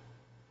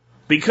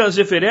 Because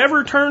if it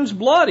ever turns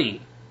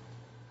bloody,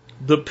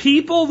 the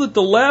people that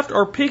the left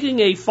are picking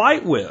a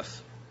fight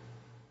with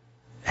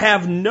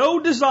have no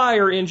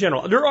desire in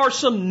general. There are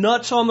some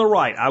nuts on the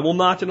right. I will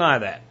not deny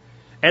that.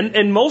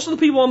 And most of the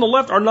people on the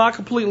left are not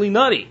completely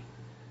nutty.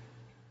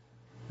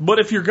 But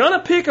if you're going to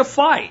pick a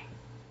fight,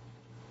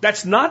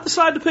 that's not the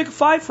side to pick a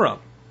fight from.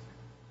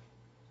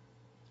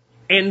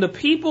 And the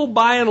people,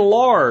 by and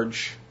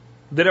large,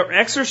 that are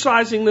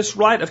exercising this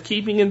right of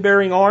keeping and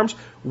bearing arms,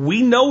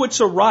 we know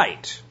it's a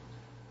right.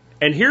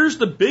 And here's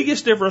the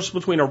biggest difference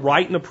between a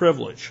right and a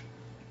privilege.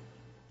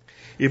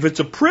 If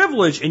it's a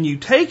privilege and you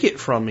take it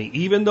from me,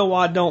 even though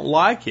I don't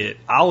like it,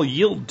 I'll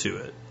yield to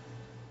it.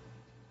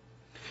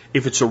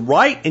 If it's a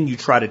right and you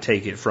try to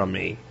take it from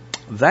me,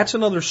 that's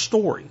another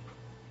story.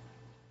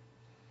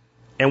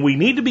 And we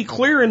need to be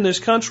clear in this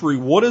country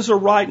what is a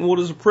right and what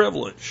is a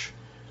privilege.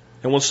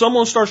 And when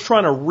someone starts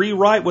trying to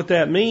rewrite what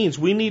that means,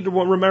 we need to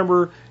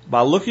remember,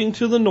 by looking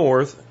to the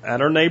north, at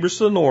our neighbors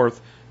to the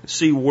north,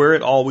 see where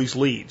it always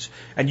leads.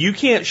 And you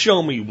can't show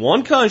me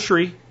one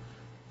country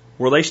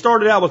where they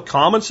started out with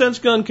common sense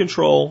gun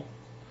control,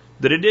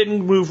 that it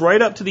didn't move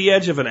right up to the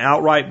edge of an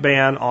outright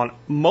ban on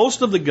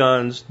most of the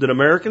guns that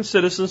American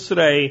citizens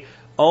today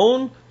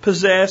own,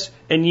 possess,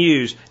 and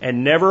use,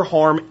 and never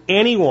harm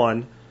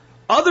anyone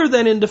other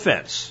than in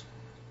defense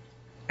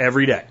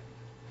every day.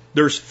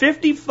 There's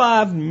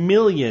 55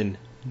 million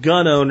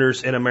gun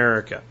owners in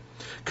America.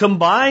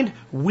 Combined,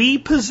 we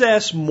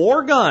possess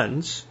more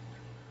guns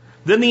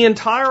than the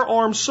entire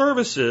armed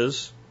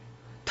services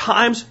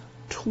times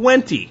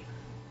 20.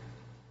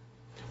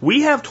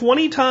 We have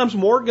 20 times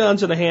more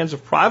guns in the hands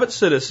of private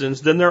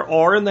citizens than there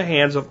are in the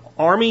hands of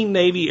Army,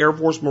 Navy, Air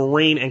Force,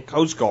 Marine, and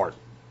Coast Guard.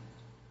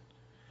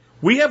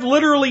 We have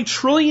literally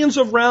trillions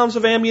of rounds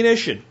of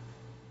ammunition.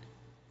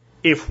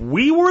 If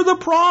we were the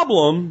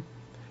problem,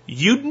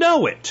 you'd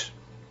know it.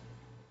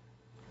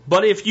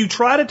 But if you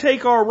try to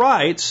take our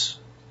rights,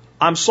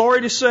 I'm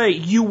sorry to say,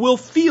 you will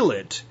feel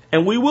it,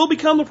 and we will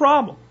become the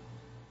problem.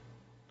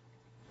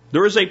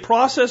 There is a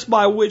process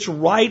by which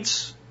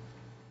rights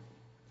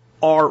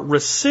are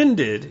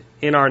rescinded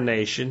in our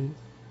nation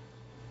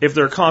if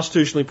they're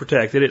constitutionally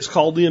protected. It's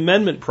called the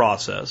amendment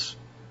process.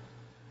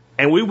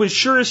 And we would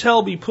sure as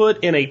hell be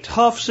put in a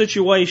tough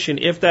situation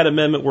if that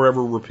amendment were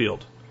ever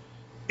repealed,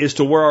 as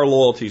to where our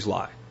loyalties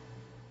lie.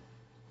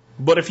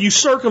 But if you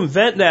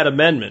circumvent that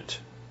amendment,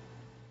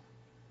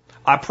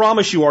 I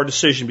promise you our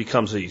decision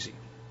becomes easy.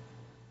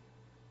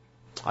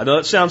 I know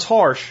it sounds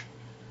harsh,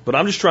 but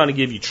I'm just trying to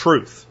give you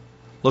truth.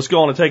 Let's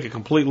go on and take a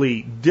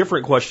completely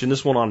different question,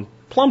 this one on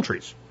plum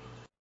trees.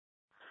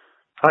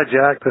 Hi,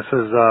 Jack. This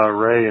is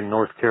Ray in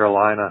North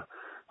Carolina.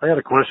 I got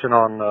a question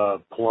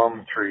on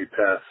plum tree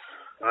pests.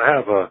 I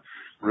have a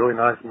really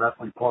nice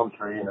Nestle plum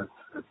tree, and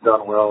it's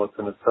done well. It's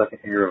in its second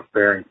year of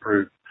bearing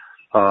fruit.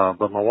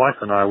 But my wife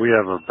and I, we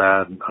have a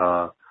bad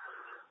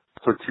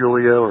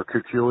Cerculio or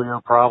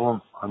Cuculio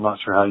problem. I'm not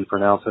sure how you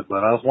pronounce it,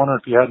 but I was wondering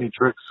if you had any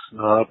tricks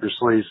up your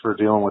sleeves for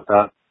dealing with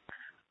that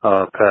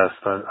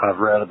pest. I've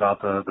read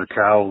about the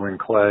cowling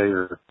clay,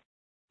 or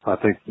I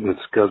think it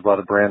goes by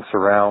the brand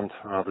Surround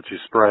that you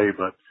spray,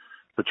 but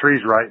the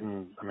tree's right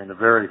in, the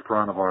very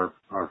front of our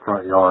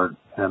front yard,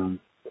 and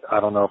I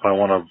don't know if I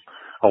want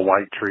a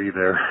white tree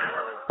there,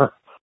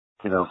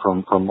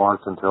 from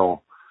March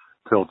until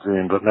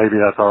June, but maybe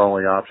that's our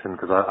only option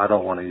because I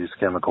don't want to use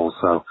chemicals.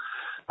 So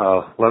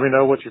let me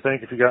know what you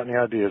think if you got any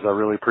ideas. I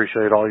really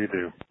appreciate all you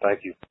do.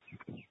 Thank you.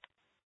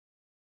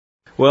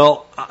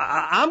 Well,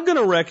 I'm going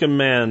to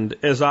recommend,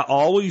 as I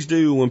always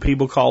do when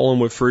people call in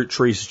with fruit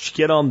trees,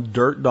 get on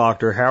Dirt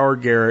Doctor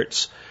Howard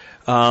Garrett's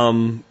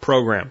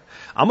program.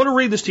 I'm going to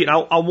read this to you.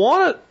 I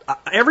want to,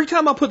 every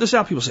time I put this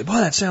out, people say, boy,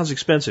 that sounds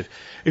expensive.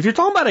 If you're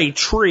talking about a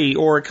tree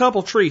or a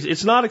couple trees,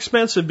 it's not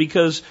expensive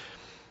because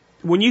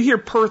when you hear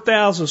per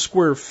 1,000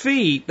 square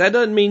feet, that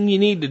doesn't mean you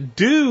need to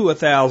do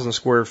 1,000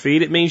 square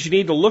feet. It means you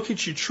need to look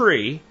at your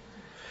tree,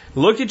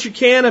 look at your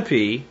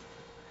canopy,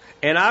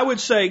 and I would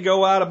say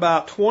go out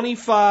about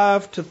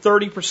 25 to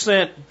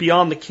 30%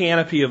 beyond the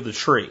canopy of the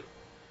tree.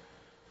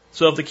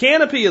 So if the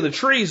canopy of the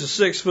tree is a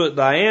 6 foot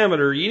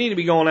diameter, you need to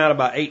be going out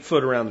about 8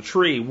 foot around the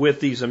tree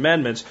with these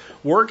amendments.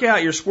 Work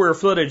out your square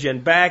footage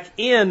and back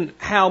in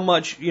how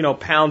much,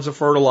 pounds of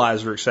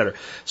fertilizer, et cetera.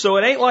 So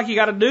it ain't like you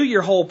got to do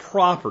your whole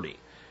property,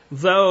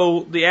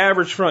 though the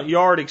average front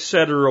yard, et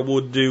cetera,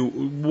 would do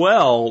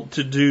well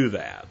to do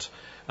that.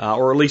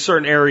 Or at least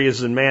certain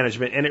areas in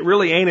management. And it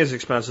really ain't as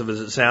expensive as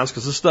it sounds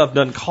because this stuff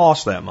doesn't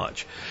cost that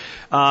much.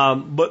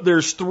 But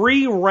there's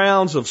 3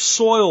 rounds of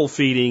soil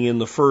feeding in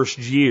the first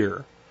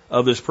year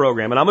of this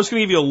program. And I'm just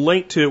going to give you a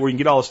link to it where you can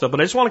get all this stuff. But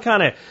I just want to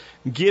kind of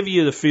give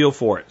you the feel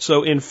for it.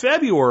 So in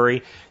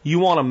February, you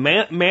want to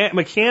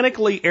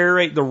mechanically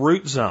aerate the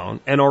root zone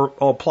and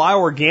apply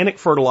organic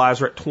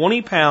fertilizer at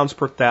 20 pounds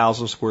per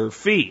 1,000 square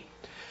feet.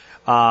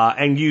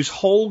 And use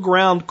whole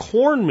ground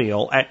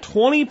cornmeal at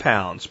 20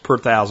 pounds per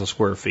 1,000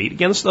 square feet.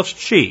 Again, this stuff's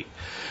cheap.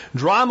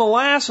 Dry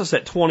molasses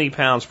at 20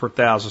 pounds per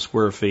 1,000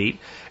 square feet.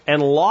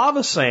 And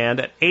lava sand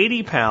at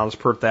 80 pounds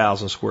per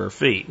 1,000 square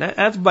feet.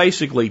 That's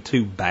basically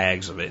 2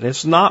 bags of it. And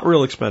it's not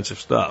real expensive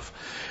stuff.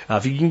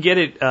 If you can get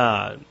it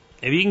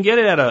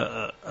at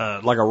a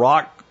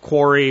rock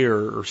quarry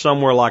or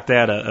somewhere like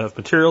that, a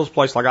materials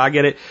place like I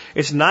get it,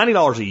 it's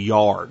 $90 a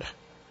yard.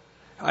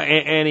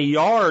 And a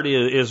yard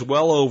is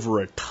well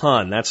over a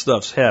ton. That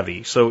stuff's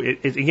heavy. So,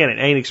 it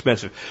ain't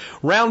expensive.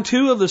 Round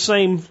 2 of the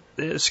same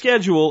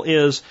schedule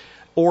is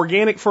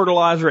organic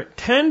fertilizer at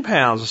 10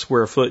 pounds a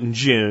square foot in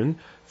June,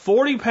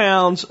 40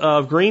 pounds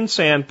of green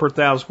sand per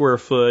 1,000 square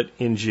foot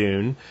in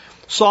June,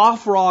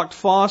 soft rock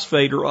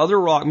phosphate or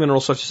other rock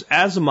minerals such as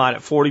azomite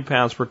at 40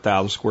 pounds per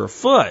 1,000 square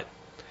foot.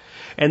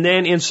 And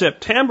then in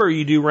September,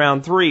 you do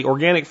round 3,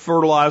 organic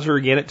fertilizer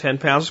again at 10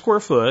 pounds a square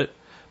foot,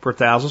 per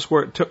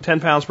 10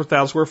 pounds per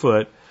 1,000 square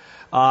foot,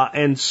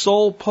 and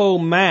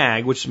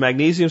Solpo-Mag, which is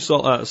magnesium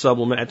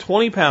supplement, at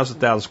 20 pounds per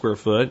 1,000 square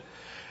foot,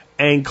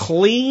 and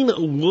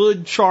clean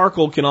wood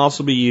charcoal can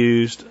also be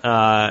used.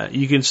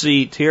 You can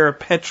see Terra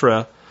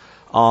Petra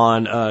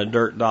on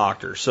Dirt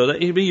Doctor. So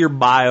that would be your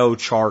bio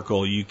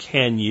charcoal you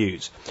can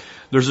use.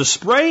 There's a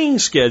spraying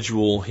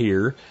schedule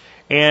here,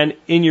 And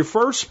in your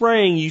first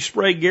spraying, you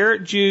spray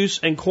Garrett juice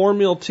and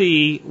cornmeal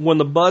tea when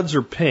the buds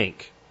are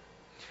pink.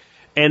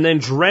 And then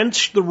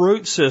drench the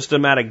root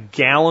system at 1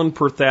 gallon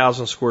per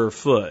 1,000 square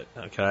foot,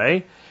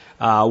 okay,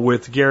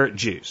 with Garrett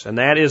juice. And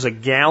that is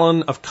 1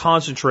 gallon of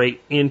concentrate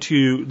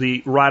into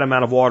the right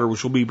amount of water,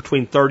 which will be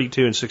between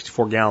 32 and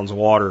 64 gallons of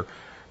water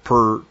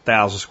per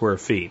 1,000 square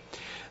feet.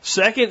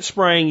 Second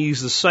spraying,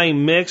 use the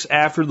same mix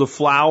after the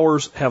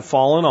flowers have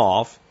fallen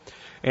off.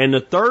 And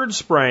the third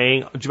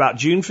spraying, about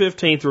June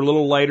 15th or a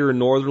little later in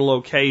northern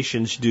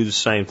locations, do the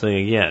same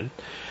thing again.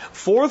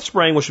 Fourth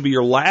spraying, which will be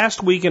your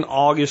last week in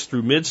August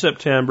through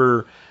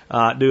mid-September,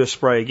 do a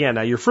spray again.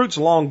 Now, your fruit's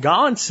long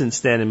gone since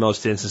then in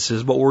most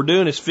instances, but what we're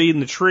doing is feeding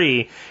the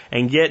tree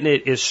and getting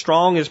it as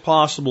strong as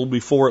possible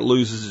before it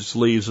loses its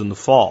leaves in the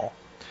fall.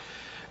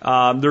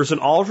 There's an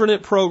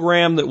alternate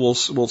program that will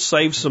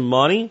save some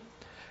money.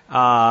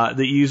 That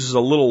uses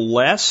a little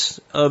less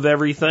of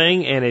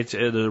everything, and it's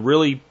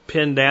really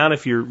pinned down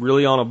if you're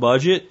really on a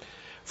budget.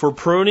 For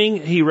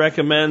pruning, he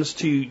recommends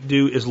to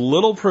do as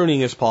little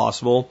pruning as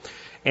possible.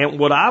 And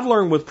what I've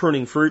learned with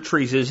pruning fruit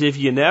trees is if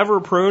you never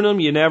prune them,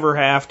 you never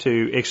have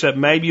to, except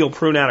maybe you'll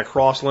prune out a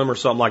cross limb or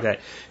something like that.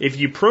 If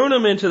you prune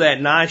them into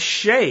that nice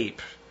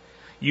shape,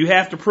 you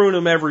have to prune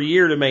them every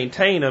year to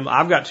maintain them.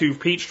 I've got 2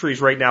 peach trees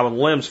right now with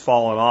limbs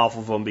falling off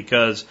of them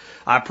because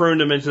I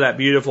pruned them into that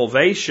beautiful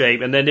vase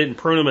shape and then didn't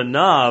prune them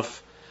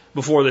enough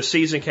before the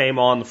season came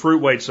on. The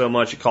fruit weighed so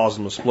much it caused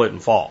them to split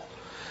and fall.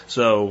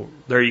 So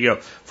there you go.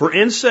 For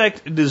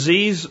insect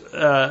disease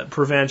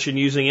prevention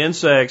using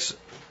insects,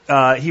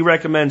 he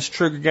recommends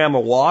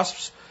trichogramma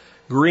wasps,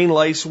 green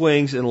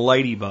lacewings, and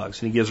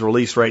ladybugs, and he gives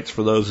release rates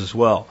for those as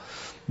well.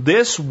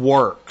 This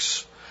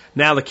works.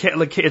 Now,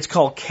 it's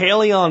called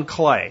Kalion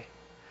clay,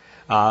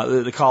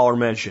 the caller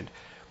mentioned.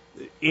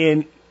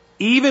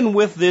 Even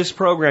with this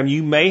program,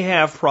 you may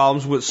have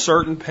problems with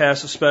certain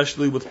pests,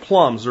 especially with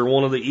plums. They're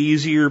one of the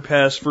easier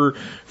pests for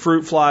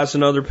fruit flies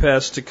and other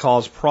pests to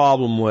cause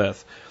problem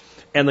with.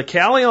 And the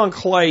Kalion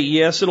clay,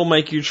 yes, it'll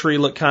make your tree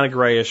look kind of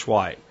grayish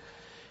white,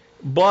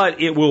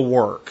 but it will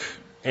work.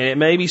 And it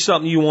may be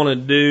something you want to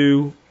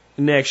do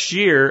next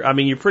year. I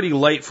mean, you're pretty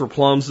late for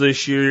plums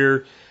this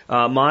year.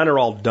 Mine are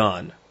all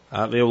done.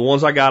 The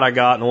ones I got,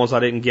 and the ones I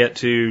didn't get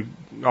to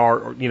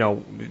are,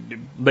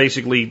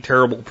 basically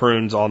terrible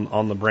prunes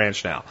on the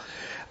branch now.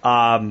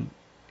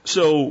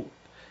 So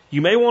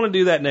you may want to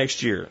do that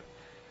next year.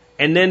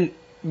 And then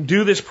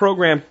do this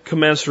program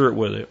commensurate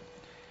with it.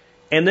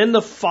 And then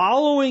the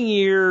following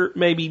year,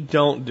 maybe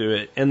don't do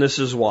it. And this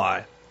is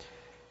why.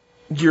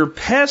 Your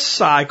pest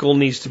cycle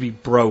needs to be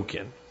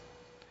broken.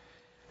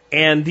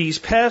 And these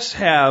pests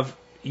have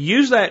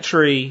used that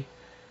tree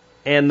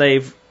and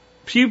they've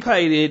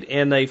pupated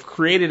and they've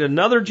created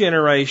another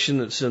generation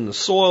that's in the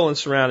soil and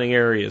surrounding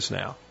areas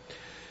now.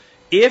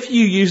 If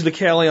you use the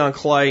Kalion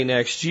clay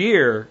next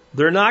year,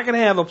 they're not going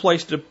to have a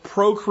place to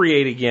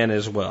procreate again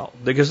as well,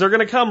 because they're going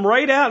to come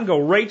right out and go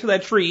right to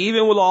that tree,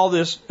 even with all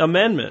this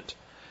amendment.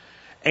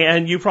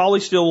 And you probably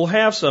still will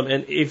have some.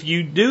 And if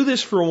you do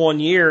this for 1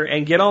 year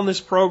and get on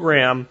this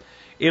program,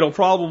 it'll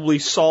probably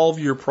solve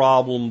your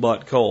problem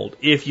but cold.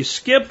 If you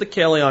skip the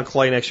Kalion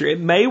clay next year, it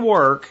may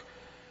work.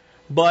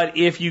 But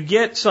if you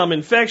get some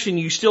infection,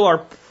 you still are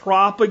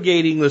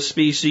propagating the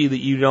species that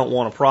you don't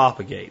want to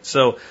propagate.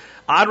 So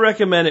I'd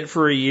recommend it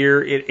for a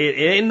year. It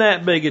ain't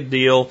that big a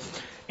deal.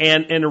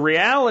 And the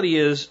reality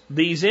is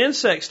these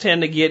insects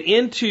tend to get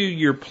into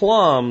your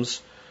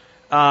plums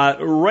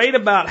right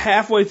about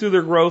halfway through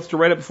their growth to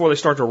right up before they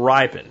start to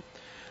ripen.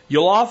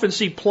 You'll often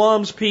see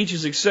plums,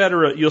 peaches,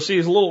 etc. You'll see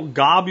these little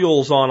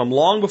globules on them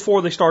long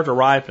before they start to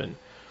ripen.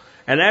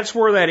 And that's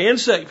where that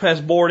insect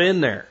pest bored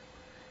in there.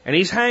 And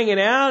he's hanging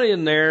out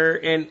in there,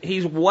 and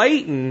he's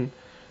waiting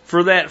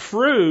for that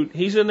fruit.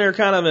 He's in there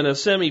kind of in a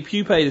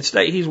semi-pupated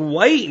state. He's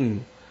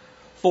waiting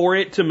for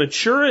it to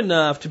mature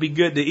enough to be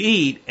good to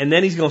eat, and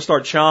then he's going to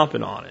start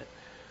chomping on it.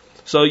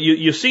 So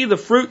you see the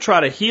fruit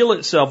try to heal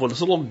itself with this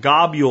little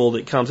globule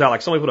that comes out,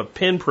 like somebody put a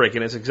pinprick,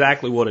 and it's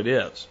exactly what it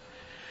is.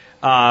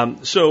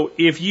 So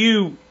if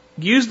you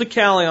use the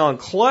Kalion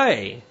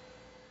clay,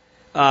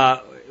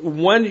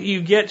 when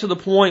you get to the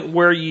point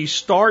where you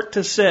start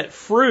to set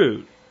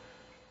fruit,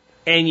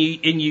 and you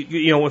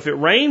if it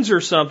rains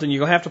or something, you're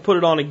going to have to put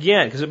it on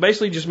again, because it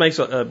basically just makes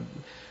a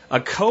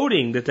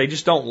coating that they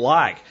just don't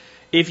like.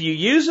 If you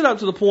use it up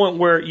to the point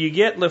where you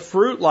get the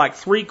fruit like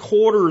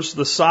 3/4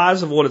 the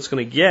size of what it's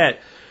going to get,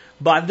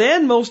 by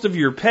then most of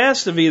your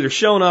pests have either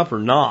shown up or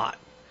not.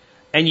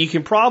 And you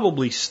can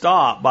probably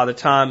stop by the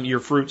time your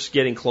fruit's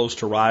getting close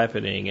to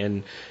ripening.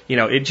 And,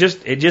 it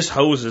just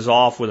hoses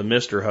off with a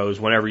mister hose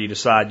whenever you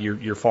decide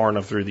you're far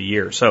enough through the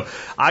year. So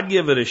I'd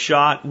give it a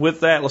shot.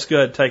 With that, let's go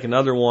ahead and take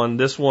another one.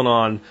 This one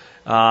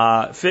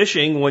on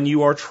fishing when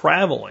you are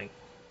traveling.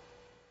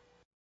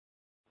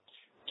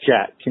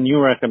 Jack, can you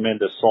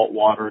recommend a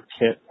saltwater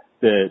tip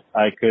that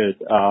I could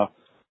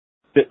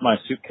fit my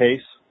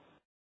suitcase?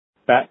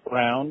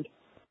 Background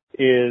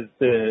is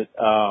that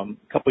a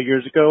couple of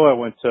years ago I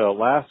went to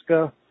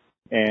Alaska,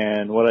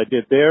 and what I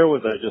did there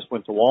was I just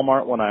went to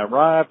Walmart when I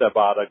arrived. I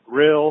bought a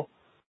grill,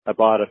 I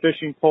bought a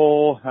fishing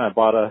pole, I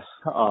bought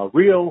a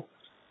reel,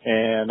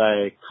 and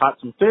I caught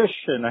some fish,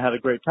 and I had a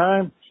great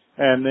time.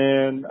 And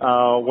then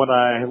when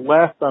I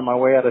left on my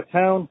way out of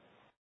town,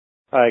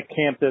 I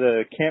camped at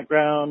a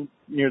campground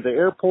near the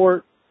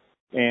airport,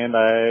 and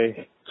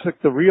I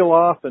took the reel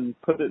off and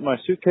put it in my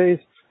suitcase,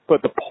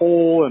 put the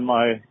pole and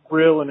my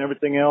reel and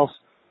everything else,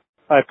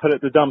 I put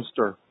it in the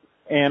dumpster.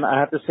 And I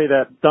have to say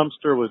that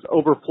dumpster was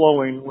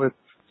overflowing with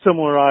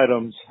similar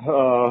items,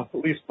 at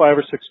least 5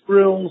 or 6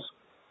 grills,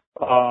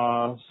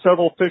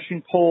 several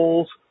fishing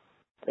poles,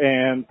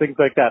 and things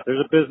like that.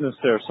 There's a business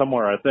there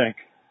somewhere, I think.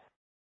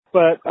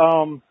 But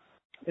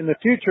in the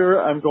future,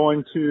 I'm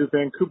going to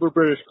Vancouver,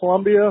 British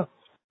Columbia,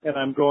 and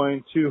I'm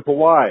going to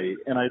Hawaii,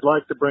 and I'd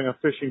like to bring a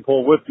fishing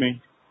pole with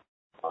me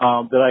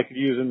that I could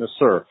use in the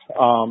surf.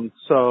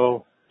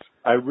 So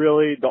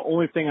the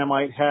only thing I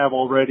might have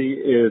already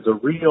is a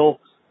reel,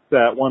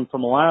 that one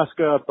from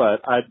Alaska,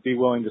 but I'd be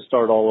willing to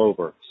start all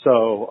over.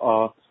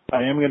 So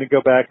I am going to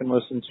go back and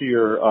listen to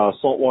your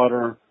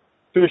saltwater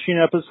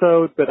fishing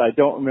episode, but I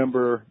don't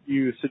remember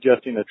you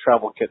suggesting a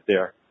travel kit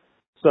there.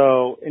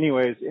 So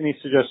anyways, any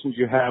suggestions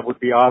you have would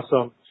be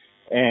awesome,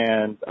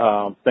 and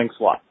thanks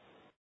a lot.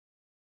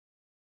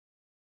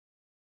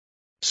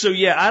 So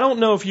yeah, I don't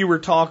know if you were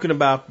talking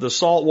about the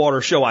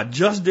saltwater show I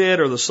just did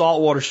or the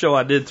saltwater show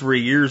I did 3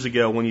 years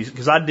ago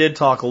because I did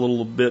talk a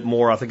little bit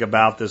more, I think,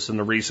 about this in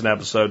the recent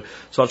episode.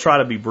 So I'll try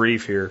to be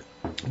brief here.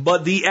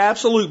 But the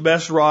absolute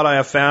best rod I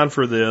have found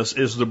for this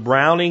is the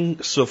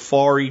Browning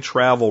Safari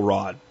Travel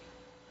Rod.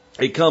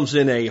 It comes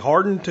in a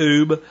hardened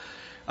tube.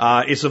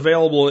 It's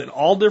available in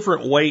all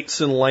different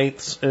weights and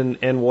lengths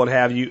and what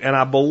have you. And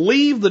I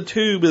believe the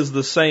tube is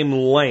the same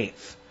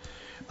length.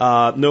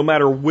 No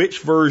matter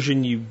which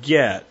version you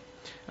get,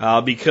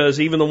 because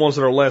even the ones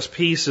that are less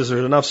pieces,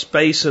 there's enough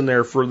space in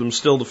there for them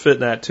still to fit in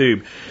that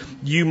tube.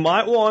 You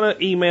might want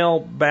to email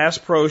Bass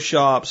Pro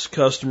Shops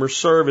customer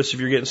service if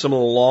you're getting some of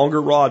the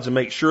longer rods and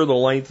make sure the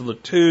length of the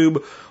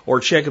tube or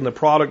checking the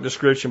product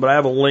description, but I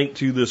have a link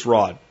to this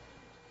rod.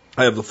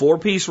 I have the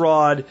 4-piece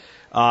rod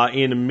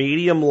in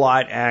medium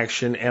light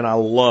action, and I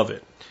love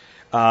it.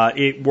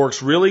 It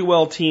works really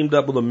well teamed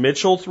up with a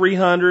Mitchell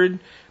 300,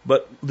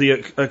 but the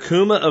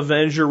Akuma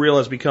Avenger reel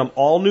has become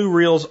all new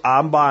reels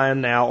I'm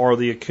buying now are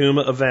the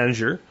Akuma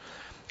Avenger.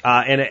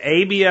 And an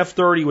ABF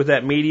 30 with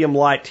that medium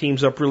light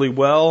teams up really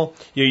well.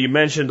 You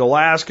mentioned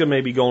Alaska,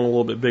 maybe going a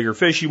little bit bigger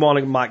fish. You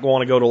might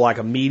want to go to like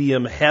a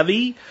medium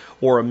heavy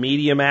or a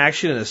medium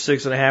action and a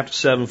 6.5 to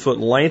 7 foot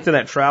length in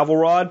that travel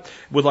rod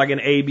with like an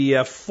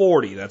ABF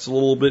 40. That's a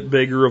little bit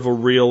bigger of a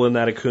reel in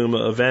that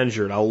Akuma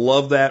Avenger. And I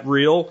love that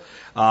reel.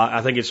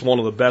 I think it's one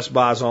of the best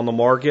buys on the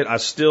market. I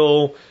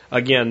still,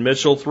 again,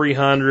 Mitchell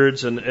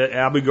 300s and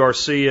Abu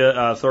Garcia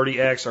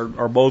 30X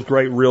are both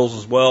great reels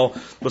as well.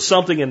 But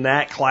something in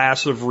that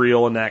class of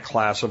reel and that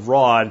class of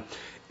rod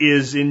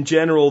is in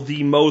general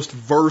the most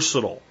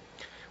versatile.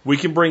 We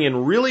can bring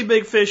in really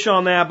big fish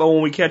on that, but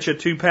when we catch a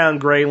 2-pound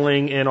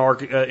grayling in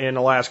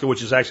Alaska,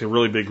 which is actually a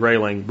really big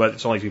grayling, but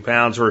it's only 2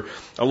 pounds, or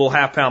a little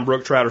half-pound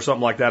brook trout or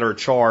something like that, or a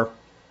char,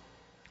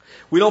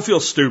 we don't feel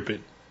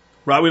stupid.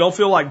 Right, we don't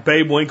feel like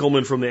Babe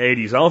Winkleman from the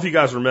 80s. I don't know if you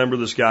guys remember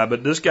this guy,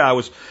 but this guy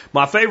was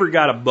my favorite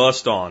guy to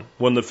bust on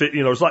when there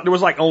was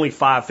like only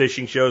 5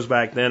 fishing shows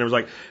back then. There was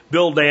like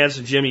Bill Dance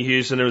and Jimmy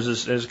Houston.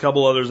 There's a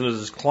couple others, and there's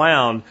this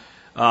clown,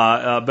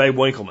 Babe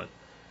Winkleman.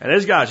 And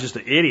this guy's just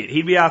an idiot.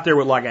 He'd be out there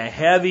with like a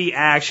heavy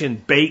action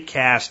bait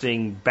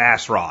casting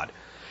bass rod.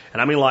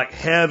 And I mean like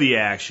heavy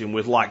action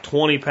with like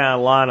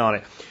 20-pound line on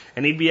it.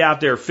 And he'd be out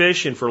there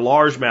fishing for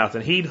largemouth,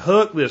 and he'd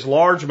hook this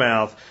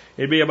largemouth.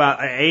 It'd be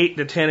about an 8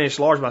 to 10-inch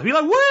largemouth. He'd be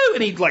like, woo!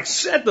 And he'd like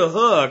set the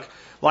hook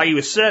like he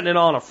was setting it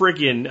on a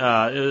freaking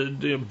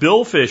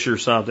billfish or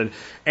something.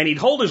 And he'd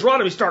hold his rod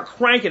and he'd start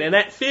cranking, and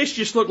that fish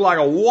just looked like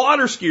a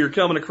water skier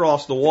coming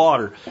across the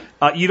water.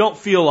 You don't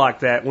feel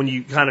like that when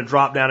you kind of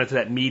drop down into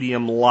that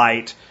medium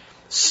light,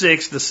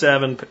 6 to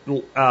 7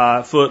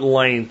 foot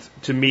length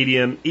to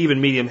medium,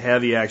 even medium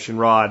heavy action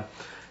rod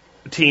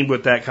teamed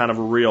with that kind of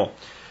a reel.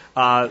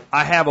 I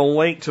have a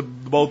link to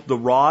both the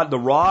rod.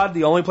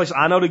 The only place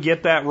I know to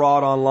get that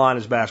rod online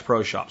is Bass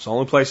Pro Shops. The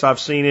only place I've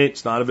seen it.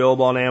 It's not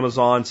available on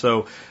Amazon,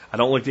 so I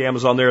don't link to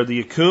Amazon there.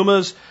 The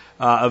Akumas,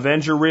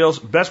 Avenger reels,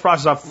 best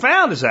prices I've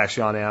found is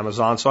actually on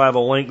Amazon, so I have a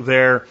link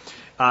there.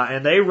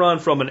 And they run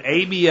from an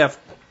ABF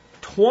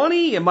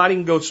 20, it might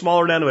even go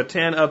smaller down to a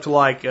 10, up to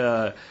like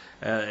an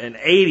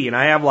 80, and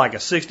I have like a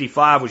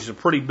 65, which is a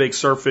pretty big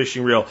surf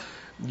fishing reel.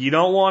 You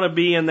don't want to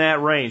be in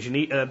that range.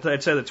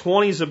 I'd say the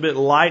 20 is a bit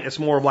light. It's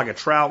more of like a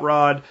trout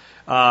rod.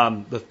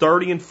 The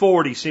 30 and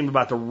 40 seem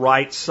about the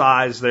right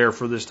size there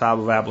for this type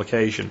of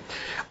application.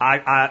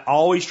 I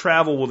always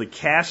travel with a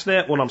cast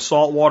net when I'm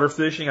saltwater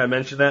fishing. I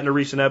mentioned that in a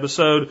recent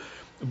episode.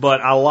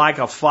 But I like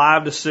a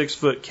 5 to 6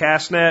 foot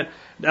cast net.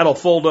 That'll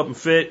fold up and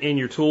fit in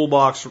your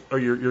toolbox or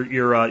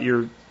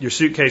your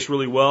suitcase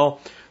really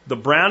well. The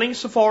Browning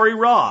Safari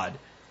rod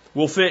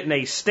will fit in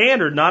a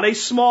standard, not a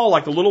small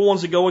like the little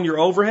ones that go in your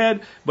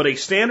overhead, but a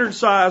standard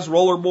size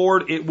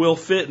rollerboard. It will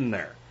fit in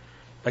there.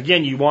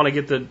 Again, you want to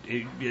get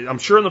I'm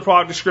sure in the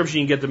product description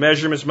you can get the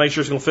measurements, make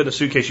sure it's going to fit in the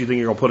suitcase you think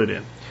you're going to put it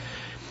in.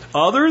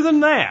 Other than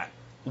that,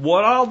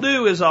 what I'll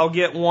do is I'll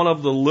get one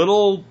of the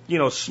little,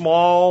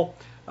 small,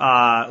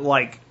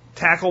 like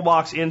tackle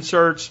box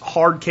inserts,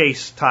 hard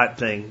case type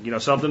thing,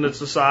 something that's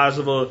the size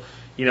of a,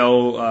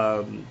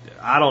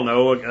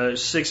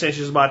 6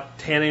 inches by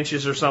 10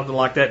 inches or something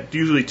like that,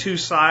 usually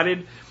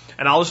two-sided.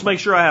 And I'll just make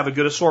sure I have a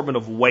good assortment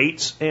of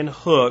weights and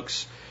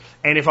hooks.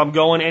 And if I'm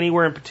going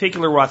anywhere in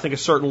particular where I think a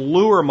certain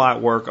lure might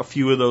work, a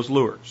few of those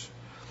lures.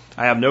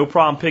 I have no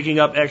problem picking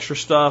up extra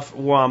stuff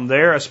while I'm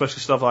there,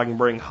 especially stuff I can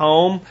bring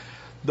home.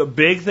 The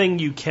big thing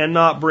you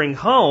cannot bring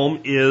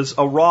home is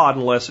a rod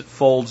unless it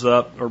folds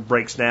up or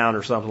breaks down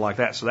or something like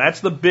that. So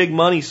that's the big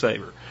money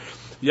saver.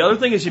 The other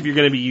thing is if you're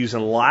going to be using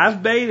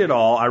live bait at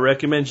all, I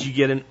recommend you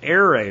get an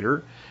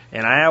aerator.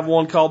 And I have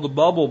one called the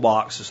Bubble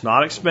Box. It's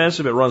not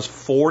expensive. It runs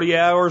 40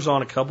 hours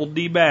on a couple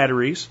D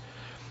batteries.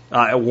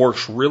 It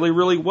works really,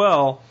 really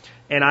well.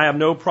 And I have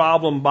no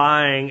problem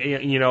buying,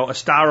 a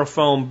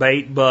styrofoam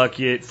bait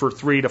bucket for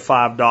 $3 to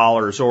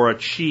 $5 or a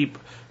cheap,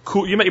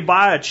 you may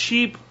buy a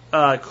cheap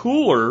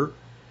cooler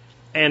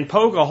and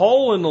poke a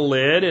hole in the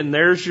lid, and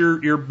there's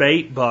your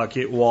bait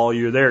bucket while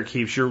you're there. It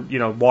keeps your,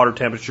 water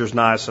temperatures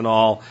nice and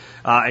all.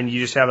 And you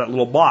just have that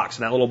little box,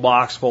 and that little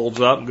box folds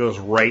up and goes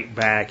right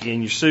back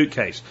in your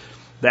suitcase.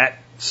 That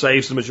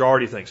saves the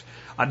majority of things.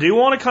 I do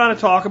want to kind of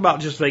talk about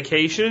just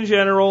vacation in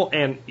general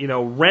and,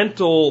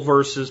 rental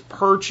versus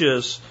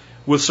purchase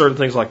with certain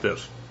things like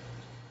this.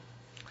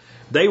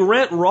 They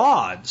rent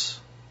rods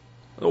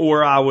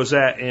where I was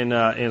at in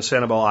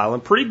Sanibel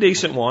Island, pretty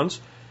decent ones,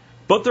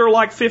 but they're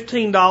like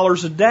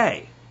 $15 a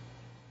day.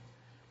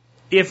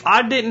 If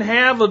I didn't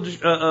have a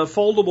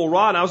foldable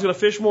rod and I was going to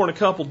fish more in a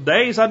couple of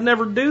days, I'd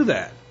never do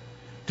that.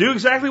 Do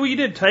exactly what you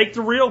did. Take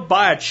the reel,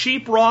 buy a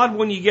cheap rod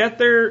when you get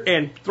there,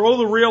 and throw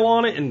the reel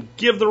on it and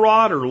give the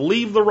rod or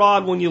leave the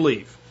rod when you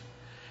leave.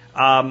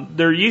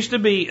 There used to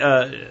be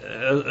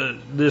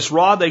this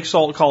rod they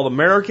sold called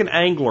American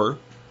Angler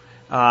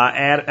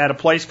at a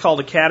place called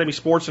Academy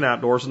Sports and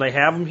Outdoors, and they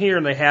have them here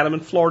and they had them in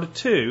Florida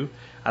too.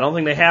 I don't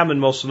think they have them in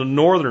most of the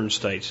northern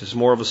states. It's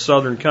more of a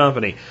southern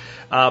company.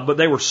 But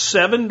they were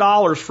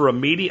 $7 for a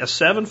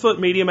 7-foot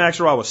medium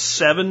action rod was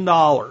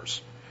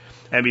 $7.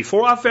 And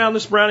before I found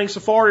this Browning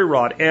Safari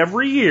rod,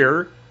 every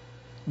year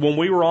when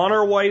we were on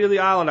our way to the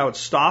island, I would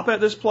stop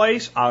at this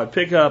place. I would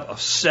pick up a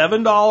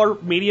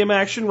 $7 medium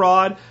action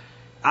rod.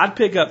 I'd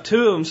pick up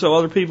 2 of them so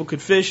other people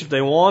could fish if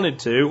they wanted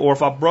to, or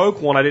if I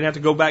broke one, I didn't have to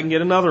go back and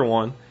get another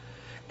one.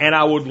 And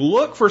I would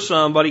look for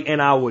somebody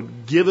and I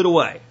would give it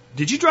away.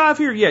 Did you drive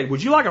here? Yeah.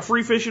 Would you like a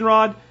free fishing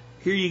rod?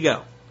 Here you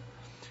go.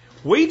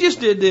 We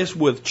just did this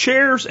with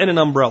chairs and an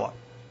umbrella.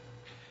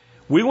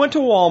 We went to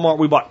Walmart,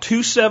 we bought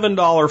 2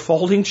 $7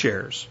 folding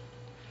chairs,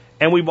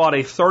 and we bought a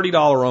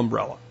 $30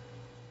 umbrella.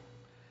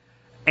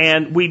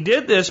 And we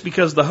did this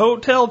because the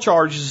hotel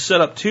charges to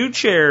set up 2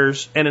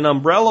 chairs and an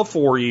umbrella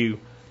for you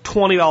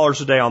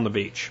 $20 a day on the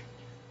beach.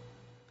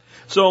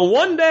 So in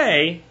one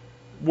day,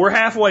 we're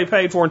halfway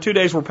paid for, in 2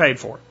 days we're paid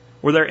for.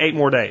 We're there 8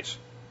 more days.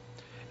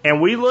 And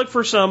we looked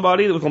for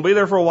somebody that was going to be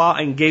there for a while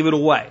and gave it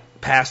away,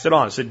 passed it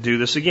on, said, do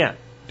this again,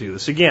 do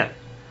this again.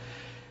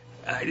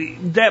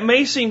 That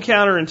may seem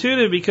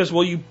counterintuitive because,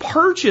 well, you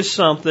purchased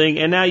something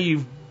and now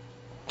you've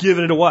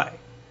given it away.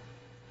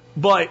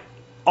 But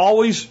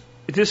always,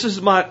 this is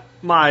my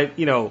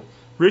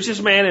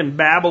richest man in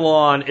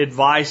Babylon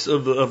advice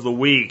of the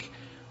week.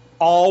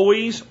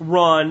 Always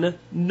run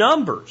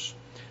numbers.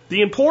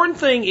 The important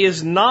thing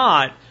is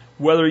not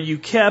whether you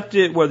kept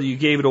it, whether you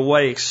gave it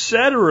away,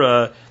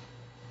 etc.,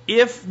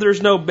 if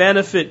there's no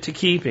benefit to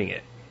keeping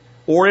it,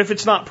 or if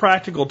it's not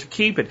practical to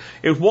keep it.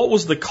 What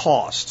was the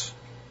cost?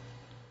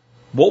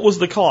 What was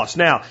the cost?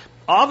 Now,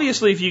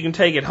 obviously, if you can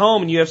take it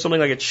home and you have something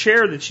like a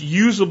chair that's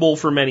usable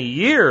for many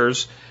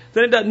years,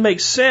 then it doesn't make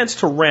sense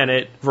to rent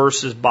it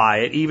versus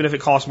buy it, even if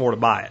it costs more to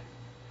buy it.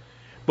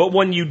 But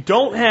when you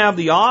don't have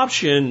the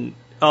option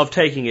of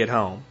taking it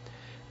home,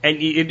 and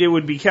it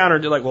would be counter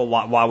to like, well,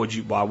 why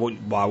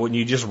wouldn't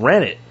you just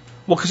rent it?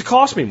 Well, because it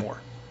costs me more.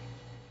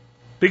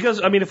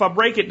 Because, I mean, if I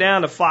break it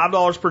down to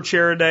 $5 per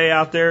chair a day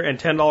out there and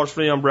 $10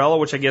 for the umbrella,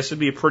 which I guess would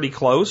be pretty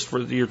close for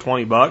your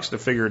 $20 to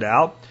figure it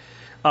out,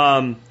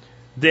 then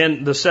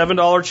the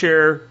 $7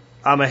 chair,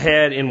 I'm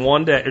ahead in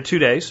 1 day or 2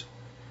 days,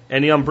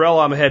 and the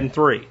umbrella, I'm ahead in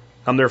 3.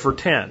 I'm there for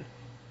 10.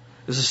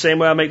 It's the same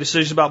way I make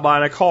decisions about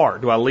buying a car.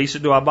 Do I lease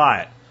it? Do I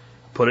buy it?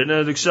 Put it in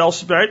an Excel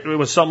spreadsheet.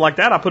 With something like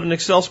that, I put it in an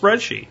Excel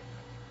spreadsheet.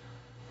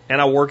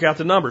 And I work out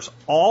the numbers.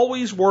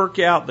 Always work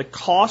out the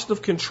cost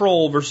of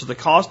control versus the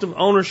cost of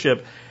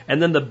ownership,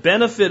 and then the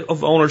benefit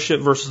of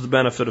ownership versus the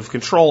benefit of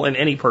control in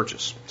any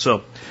purchase.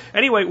 So,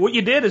 anyway, what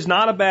you did is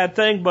not a bad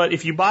thing, but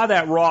if you buy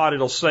that rod,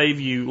 it'll save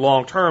you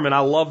long term, and I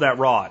love that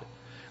rod.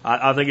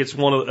 I think it's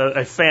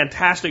a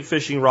fantastic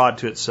fishing rod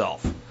to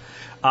itself.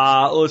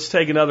 Let's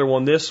take another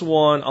one. This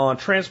one on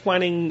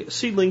transplanting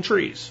seedling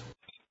trees.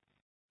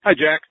 Hi,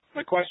 Jack.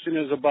 My question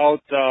is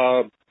about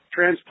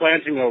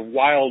transplanting of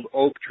wild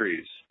oak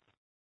trees.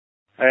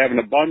 I have an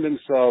abundance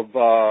of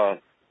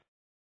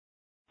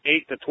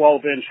 8 to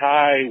 12 inch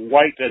high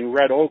white and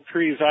red oak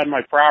trees on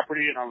my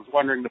property, and I was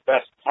wondering the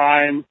best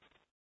time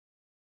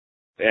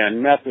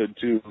and method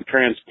to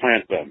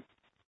transplant them.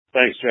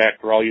 Thanks, Jack,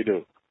 for all you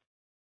do.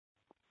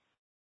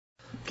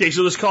 Okay,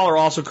 so this caller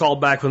also called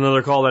back with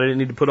another call that I didn't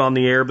need to put on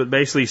the air, but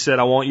basically said,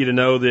 I want you to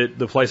know that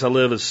the place I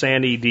live is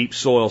sandy, deep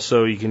soil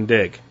so you can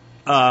dig.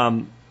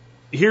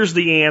 Here's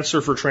the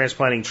answer for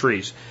transplanting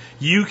trees.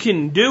 You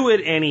can do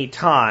it any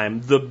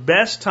time. The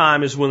best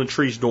time is when the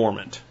tree's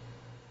dormant.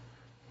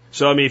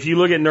 So, I mean, if you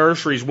look at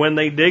nurseries, when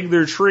they dig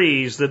their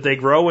trees that they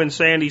grow in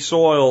sandy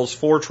soils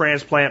for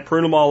transplant,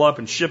 prune them all up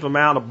and ship them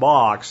out in a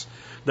box,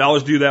 they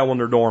always do that when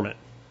they're dormant.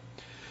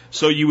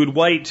 So you would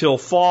wait till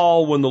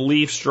fall when the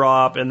leaves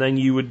drop, and then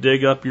you would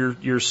dig up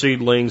your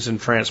seedlings and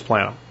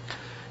transplant them.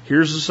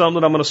 Here's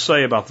something I'm going to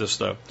say about this,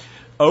 though.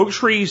 Oak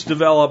trees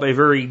develop a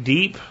very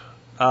deep,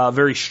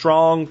 very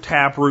strong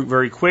taproot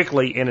very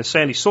quickly, and in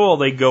sandy soil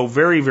they go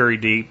very, very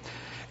deep.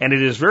 And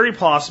it is very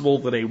possible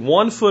that a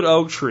 1-foot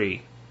oak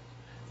tree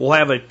will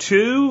have a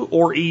 2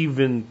 or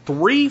even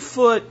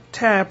 3-foot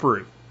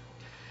taproot.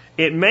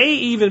 It may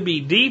even be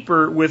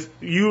deeper with,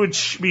 you would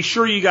be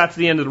sure you got to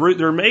the end of the root.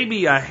 There may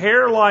be a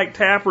hair-like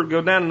taproot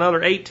go down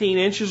another 18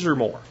 inches or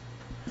more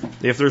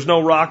if there's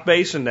no rock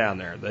basin down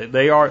there.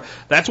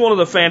 That's one of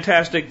the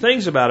fantastic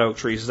things about oak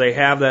trees, is they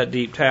have that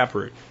deep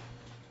taproot.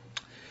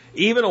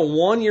 Even a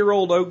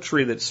 1-year-old oak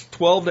tree that's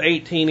 12 to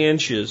 18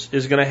 inches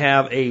is going to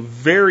have a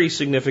very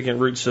significant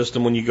root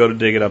system when you go to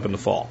dig it up in the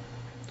fall.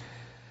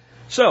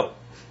 So,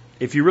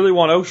 if you really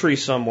want oak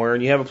trees somewhere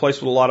and you have a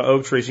place with a lot of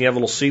oak trees and you have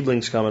little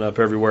seedlings coming up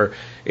everywhere,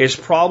 it's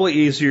probably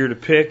easier to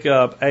pick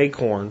up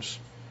acorns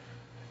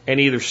and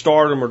either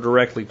start them or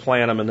directly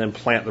plant them and then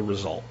plant the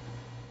result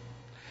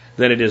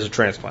than it is to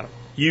transplant them.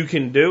 You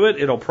can do it.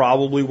 It'll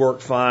probably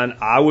work fine.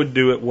 I would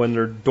do it when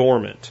they're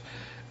dormant.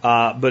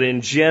 But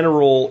in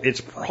general,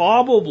 it's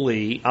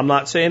probably, I'm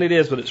not saying it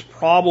is, but it's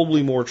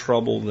probably more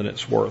trouble than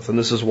it's worth. And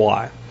this is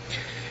why.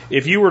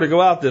 If you were to go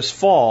out this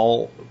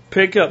fall,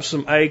 pick up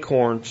some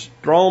acorns,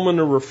 throw them in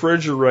the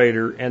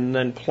refrigerator, and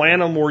then plant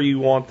them where you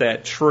want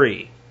that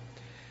tree.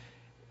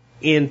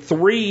 In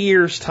 3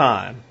 years'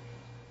 time,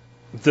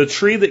 the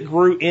tree that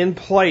grew in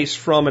place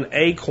from an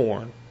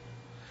acorn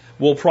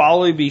will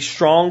probably be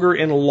stronger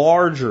and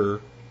larger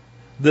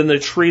than the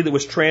tree that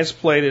was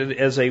transplanted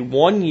as a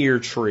 1-year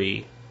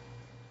tree,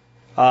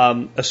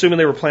 assuming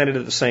they were planted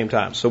at the same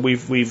time. So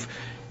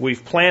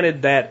we've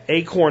planted that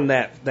acorn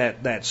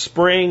that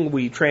spring.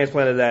 We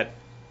transplanted that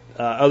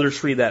other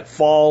tree that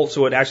fall,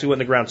 so it actually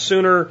went in the ground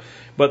sooner,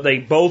 but they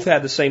both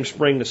had the same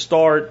spring to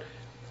start.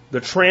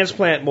 The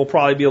transplant will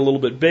probably be a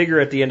little bit bigger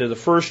at the end of the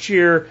first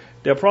year.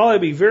 They'll probably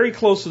be very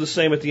close to the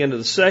same at the end of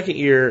the second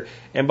year,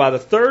 and by the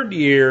third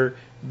year,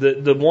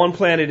 the one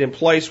planted in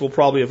place will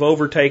probably have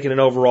overtaken and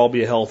overall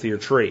be a healthier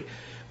tree,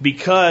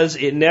 because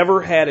it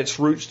never had its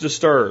roots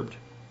disturbed,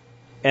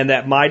 and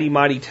that mighty,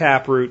 mighty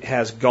taproot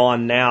has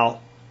gone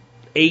now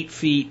 8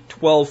 feet,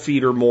 12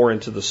 feet or more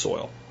into the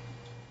soil.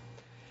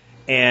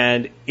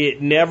 And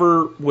it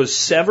never was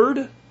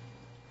severed,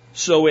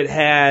 so it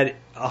had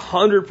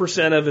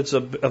 100% of its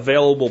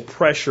available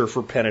pressure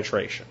for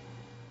penetration.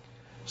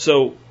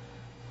 So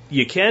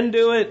you can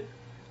do it.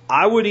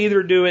 I would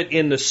either do it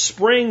in the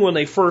spring when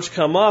they first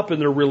come up and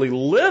they're really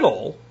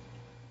little,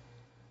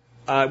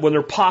 when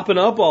they're popping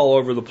up all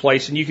over the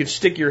place, and you can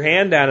stick your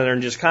hand down in there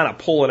and just kind of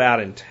pull it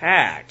out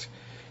intact.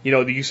 You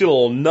know, you see a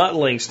little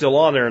nutling still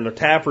on there and the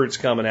taproot's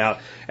coming out,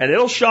 and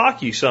it'll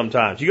shock you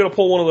sometimes. You got to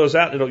pull one of those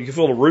out and you can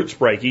feel the roots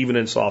break even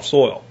in soft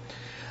soil.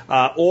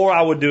 Or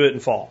I would do it in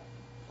fall.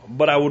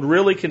 But I would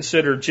really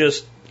consider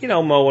just,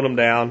 mowing them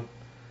down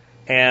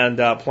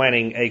and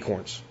planting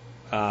acorns.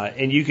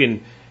 And you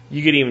can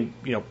even,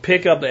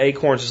 pick up the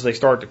acorns as they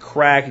start to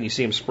crack and you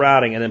see them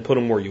sprouting and then put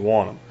them where you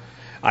want them.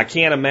 I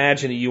can't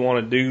imagine that you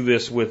want to do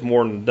this with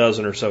more than a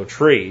dozen or so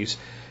trees.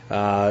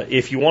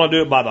 If you want to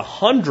do it by the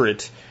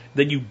 100,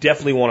 then you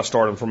definitely want to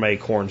start them from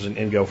acorns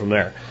and go from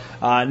there.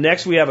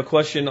 Next, we have a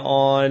question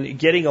on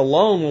getting a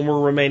loan when we're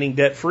remaining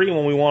debt-free and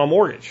when we want a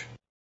mortgage.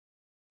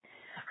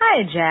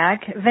 Hi,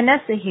 Jack.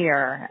 Vanessa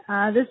here.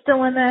 This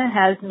dilemma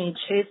has me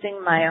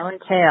chasing my own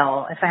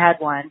tail, if I had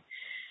one.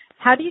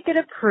 How do you get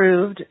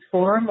approved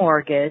for a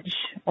mortgage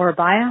or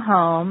buy a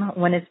home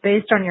when it's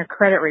based on your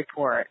credit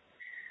report?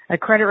 A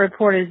credit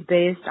report is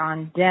based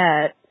on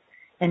debt,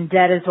 and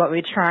debt is what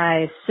we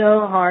try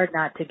so hard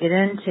not to get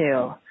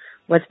into.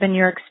 What's been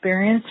your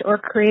experience or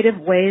creative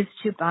ways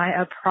to buy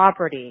a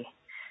property?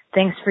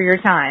 Thanks for your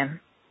time.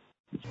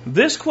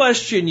 This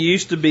question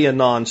used to be a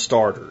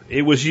non-starter.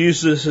 It was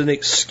used as an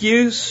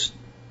excuse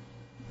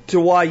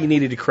to why you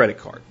needed a credit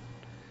card,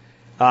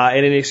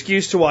 and an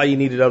excuse to why you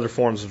needed other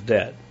forms of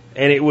debt.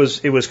 And it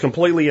was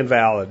completely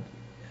invalid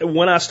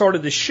when I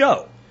started the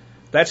show.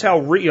 That's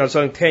how, it's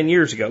only 10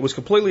 years ago. It was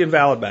completely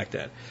invalid back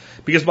then.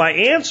 Because my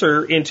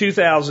answer in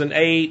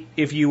 2008,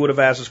 if you would have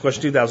asked this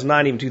question,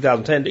 2009, even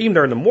 2010, even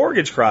during the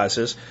mortgage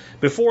crisis,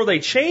 before they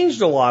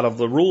changed a lot of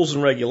the rules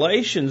and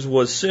regulations,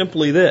 was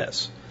simply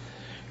this.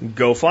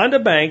 Go find a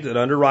bank that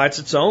underwrites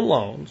its own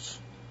loans,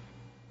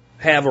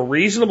 have a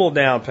reasonable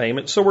down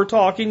payment. So we're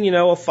talking, a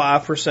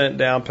 5%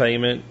 down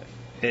payment,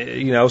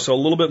 so a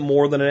little bit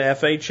more than an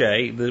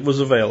FHA that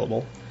was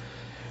available.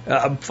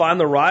 Find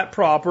the right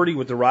property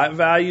with the right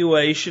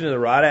valuation and the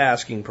right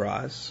asking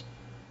price.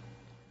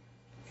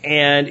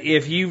 And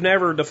if you've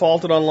never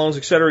defaulted on loans,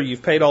 et cetera,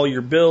 you've paid all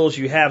your bills,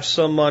 you have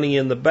some money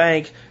in the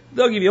bank,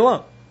 they'll give you a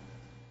loan.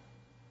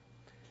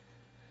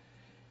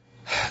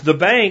 The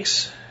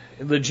banks,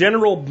 the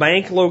general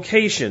bank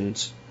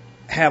locations,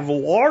 have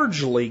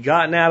largely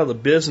gotten out of the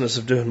business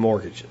of doing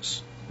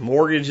mortgages.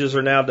 Mortgages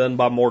are now done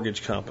by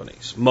mortgage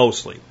companies,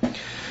 mostly.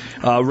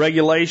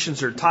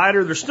 Regulations are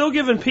tighter. They're still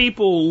giving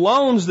people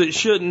loans that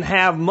shouldn't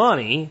have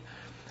money,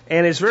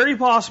 and it's very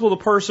possible the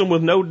person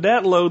with no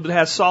debt load that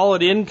has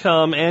solid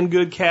income and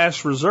good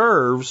cash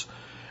reserves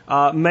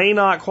may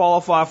not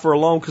qualify for a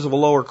loan because of a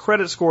lower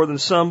credit score than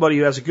somebody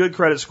who has a good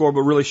credit score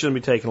but really shouldn't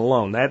be taking a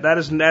loan. That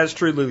is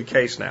truly the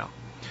case now.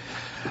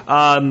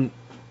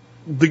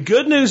 The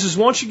good news is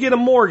once you get a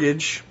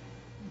mortgage,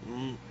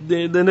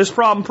 then this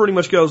problem pretty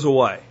much goes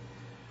away.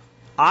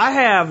 I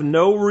have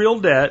no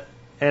real debt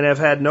and have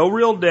had no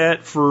real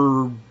debt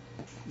for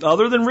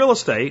other than real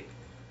estate.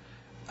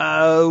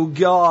 Oh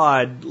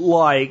God,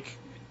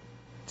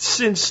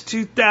 since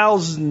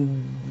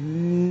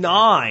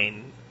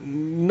 2009,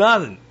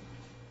 nothing.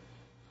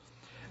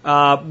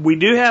 We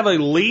do have a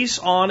lease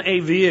on a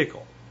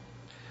vehicle.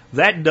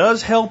 That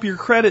does help your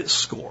credit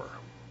score.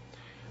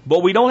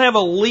 But we don't have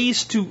a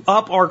lease to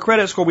up our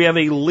credit score. We have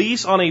a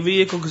lease on a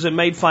vehicle because it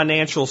made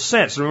financial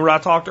sense. Remember I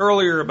talked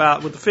earlier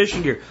about with the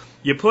fishing gear.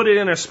 You put it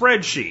in a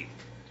spreadsheet.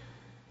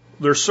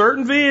 There are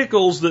certain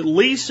vehicles that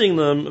leasing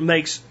them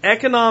makes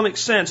economic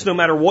sense no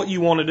matter what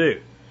you want to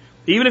do.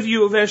 Even if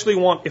you eventually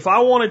if I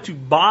wanted to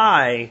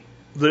buy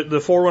the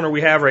 4Runner we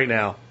have right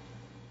now,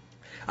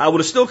 I would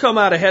have still come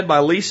out ahead by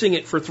leasing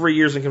it for 3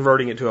 years and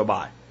converting it to a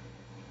buy.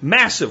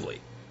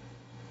 Massively.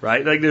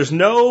 Right?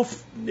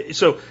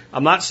 So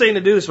I'm not saying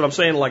to do this, but I'm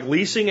saying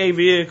leasing a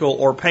vehicle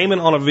or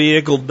payment on a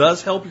vehicle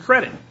does help your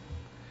credit.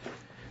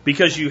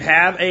 Because you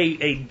have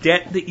a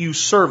debt that you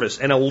service,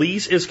 and a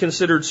lease is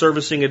considered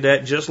servicing a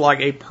debt just like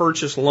a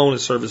purchase loan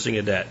is servicing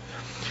a debt.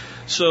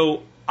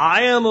 So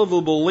I am of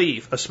the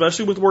belief,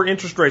 especially with where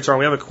interest rates are, and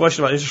we have a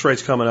question about interest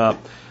rates coming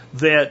up,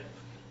 that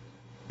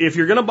if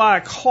you're going to buy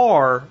a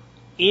car,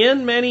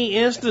 in many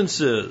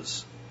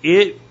instances,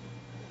 it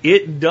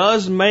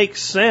does make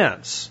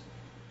sense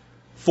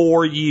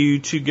for you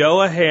to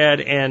go ahead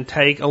and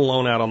take a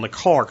loan out on the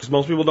car, because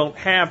most people don't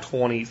have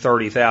 $20,000,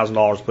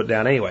 $30,000 put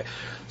down anyway.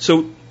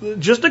 So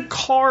just a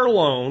car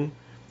loan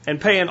and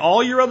paying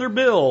all your other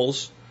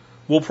bills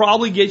will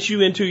probably get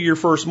you into your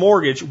first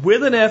mortgage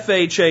with an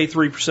FHA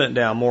 3%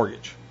 down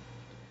mortgage.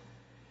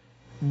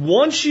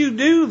 Once you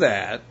do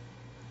that,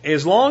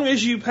 as long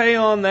as you pay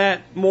on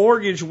that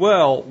mortgage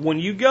well, when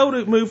you go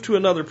to move to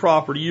another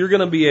property, you're going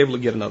to be able to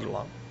get another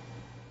loan.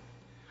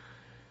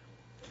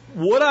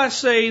 Would I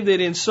say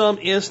that in some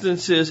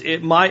instances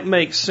it might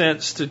make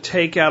sense to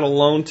take out a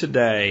loan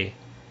today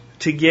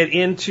to get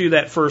into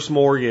that first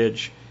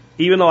mortgage,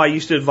 even though I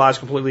used to advise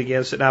completely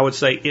against it, and I would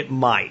say it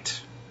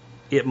might.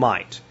 It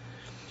might.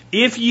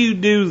 If you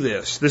do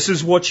this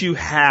is what you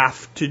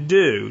have to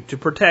do to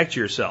protect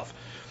yourself.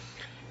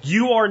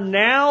 You are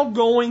now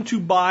going to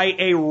buy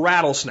a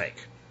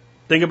rattlesnake.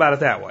 Think about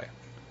it that way.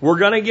 We're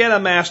going to get a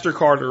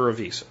MasterCard or a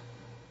Visa.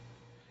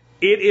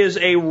 It is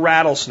a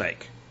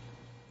rattlesnake.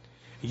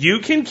 You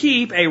can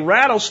keep a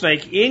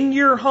rattlesnake in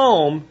your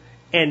home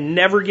and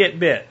never get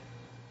bit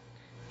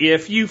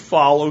if you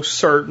follow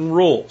certain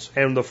rules.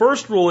 And the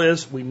first rule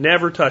is we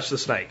never touch the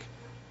snake.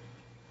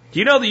 Do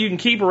you know that you can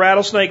keep a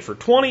rattlesnake for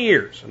 20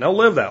 years and they'll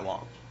live that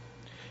long?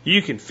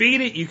 You can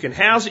feed it, you can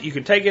house it, you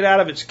can take it out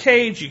of its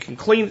cage, you can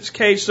clean its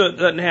cage so it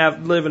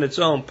doesn't live in its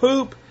own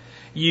poop.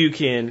 You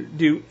can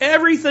do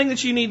everything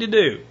that you need to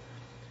do.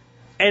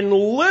 And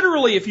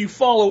literally, if you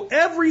follow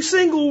every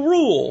single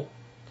rule,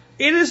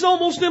 it is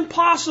almost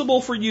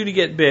impossible for you to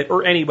get bit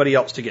or anybody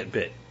else to get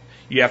bit.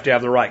 You have to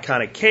have the right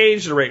kind of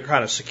cage, the right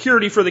kind of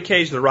security for the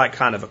cage, the right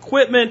kind of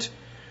equipment.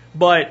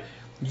 But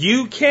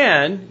you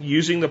can,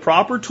 using the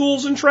proper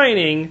tools and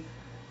training,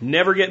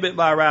 never get bit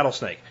by a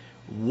rattlesnake.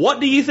 What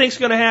do you think is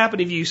going to happen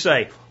if you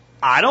say,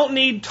 I don't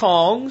need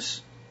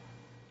tongs.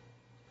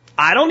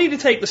 I don't need to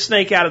take the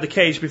snake out of the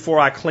cage before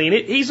I clean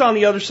it. He's on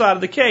the other side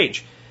of the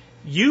cage.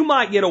 You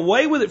might get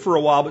away with it for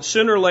a while, but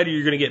sooner or later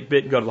you're going to get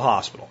bit and go to the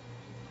hospital.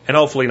 And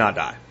hopefully not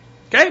die.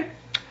 Okay?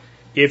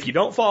 If you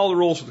don't follow the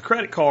rules with the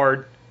credit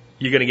card,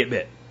 you're going to get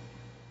bit.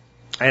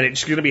 And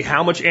it's going to be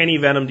how much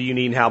anti-venom do you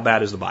need and how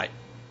bad is the bite.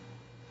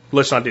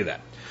 Let's not do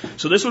that.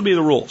 So this would be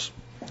the rules.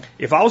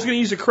 If I was going to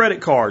use a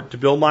credit card to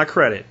build my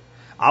credit,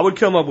 I would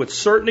come up with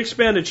certain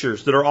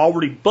expenditures that are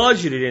already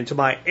budgeted into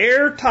my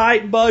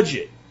airtight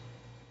budget.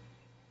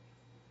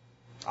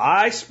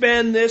 I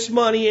spend this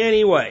money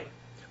anyway.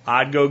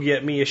 I'd go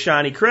get me a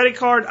shiny credit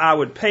card, I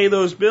would pay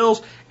those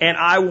bills, and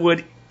I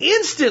would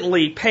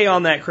instantly pay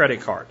on that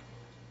credit card.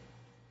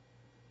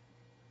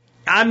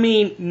 I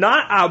mean,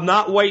 I'm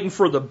not waiting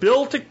for the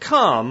bill to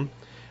come.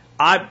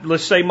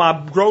 let's say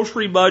my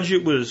grocery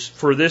budget was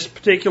for this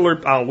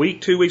particular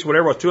week, 2 weeks,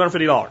 whatever it was,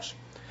 $250.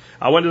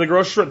 I went to the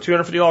grocery store,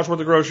 $250 worth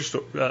of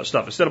grocery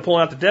stuff. Instead of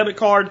pulling out the debit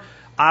card,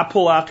 I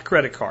pull out the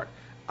credit card.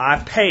 I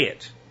pay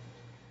it.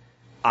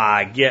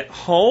 I get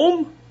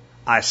home,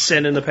 I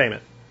send in the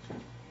payment.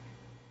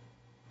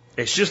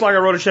 It's just like I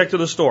wrote a check to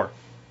the store,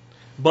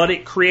 but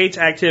it creates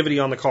activity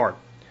on the card.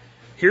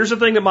 Here's the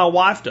thing that my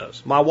wife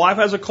does. My wife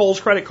has a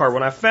Kohl's credit card.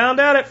 When I found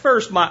out at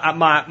first,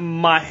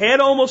 my head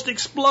almost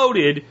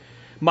exploded.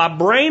 My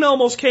brain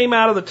almost came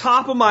out of the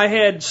top of my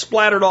head,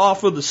 splattered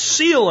off of the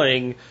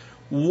ceiling.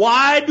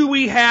 Why do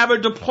we have a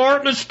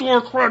department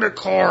store credit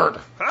card?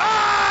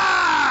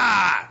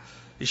 Ah!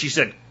 And she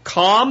said,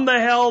 calm the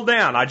hell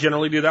down. I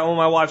generally do that when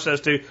my wife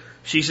says to.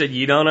 She said,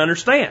 you don't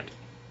understand.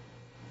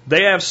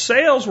 They have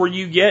sales where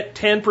you get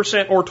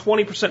 10% or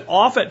 20%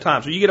 off at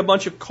times. So you get a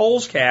bunch of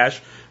Kohl's cash,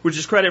 which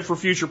is credit for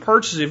future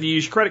purchases if you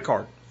use your credit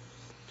card.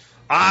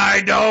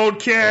 I don't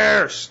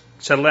care.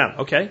 Settle down.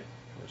 Okay.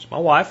 It's my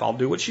wife. I'll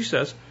do what she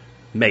says.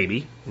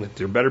 Maybe.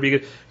 There better be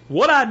good.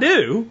 What I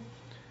do,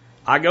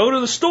 I go to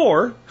the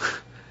store,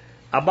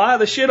 I buy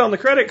the shit on the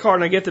credit card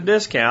and I get the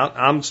discount.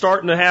 I'm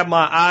starting to have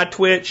my eye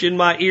twitch and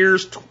my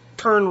ears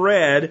turn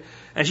red.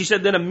 And she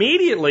said, then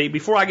immediately,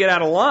 before I get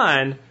out of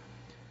line,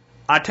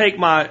 I take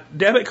my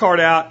debit card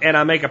out and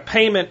I make a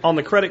payment on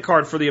the credit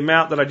card for the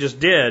amount that I just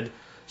did,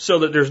 so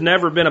that there's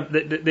never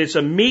been it's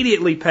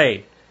immediately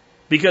paid,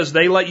 because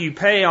they let you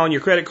pay on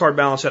your credit card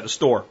balance at the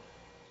store.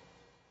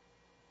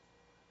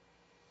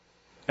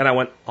 And I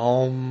went,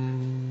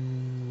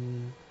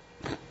 I'm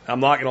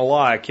not going to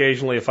lie.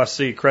 Occasionally, if I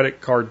see a credit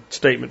card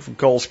statement from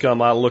Kohl's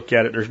come, I look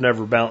at it. There's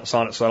never a balance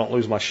on it, so I don't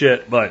lose my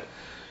shit. But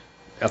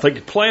I think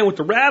you're playing with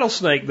the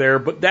rattlesnake there.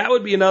 But that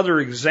would be another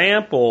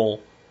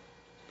example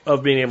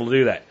of being able to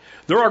do that.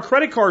 There are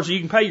credit cards that you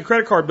can pay your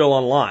credit card bill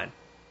online.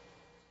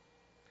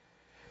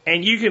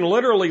 And you can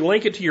literally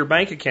link it to your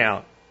bank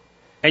account.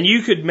 And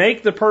you could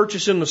make the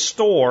purchase in the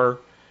store,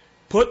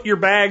 put your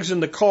bags in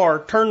the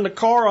car, turn the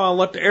car on,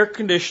 let the air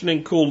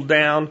conditioning cool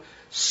down,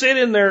 sit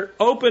in there,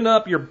 open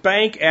up your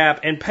bank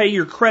app, and pay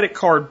your credit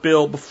card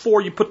bill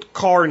before you put the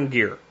car in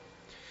gear.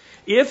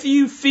 If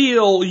you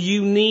feel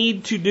you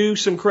need to do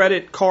some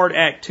credit card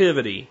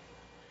activity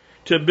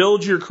to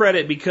build your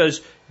credit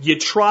because you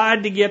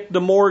tried to get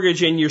the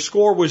mortgage and your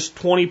score was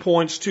 20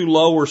 points too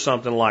low or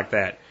something like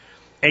that,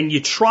 and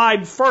you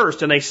tried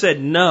first and they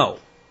said no,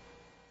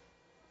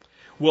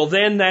 well,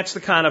 then that's the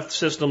kind of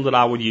system that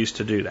I would use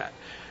to do that.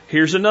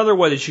 Here's another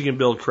way that you can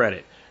build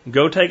credit.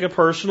 Go take a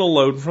personal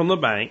loan from the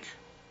bank,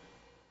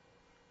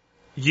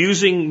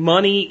 using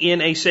money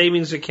in a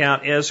savings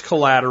account as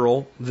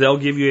collateral. They'll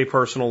give you a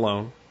personal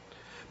loan.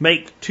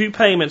 Make 2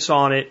 payments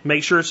on it.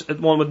 Make sure it's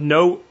one with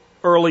no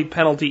early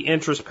penalty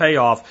interest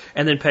payoff,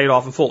 and then pay it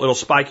off in full. It'll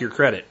spike your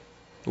credit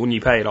when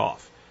you pay it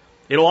off.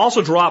 It'll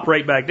also drop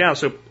right back down.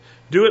 So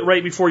do it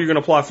right before you're going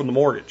to apply for the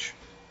mortgage.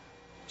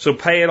 So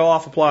pay it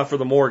off, apply for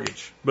the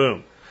mortgage.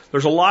 Boom.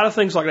 There's a lot of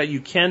things like that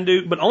you can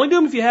do, but only do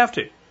them if you have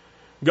to.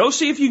 Go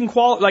see if you can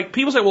qualify. Like,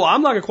 people say, well,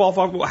 I'm not going to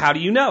qualify. Well, how do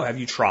you know? Have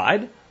you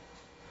tried?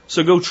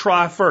 So go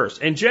try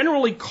first. And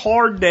generally,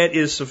 card debt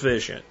is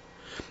sufficient.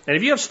 And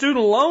if you have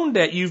student loan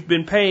debt you've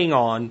been paying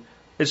on,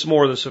 it's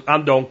more than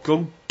sufficient. Don't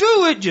go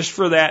do it just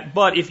for that.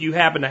 But if you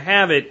happen to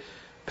have it,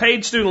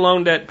 paid student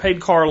loan debt,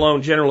 paid car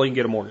loan, generally you can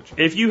get a mortgage.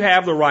 If you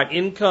have the right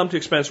income to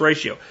expense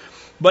ratio.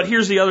 But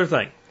here's the other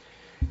thing.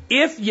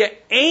 If you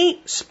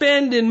ain't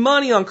spending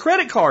money on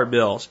credit card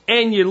bills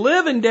and you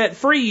live in debt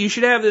free, you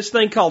should have this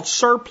thing called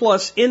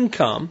surplus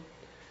income.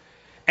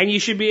 And you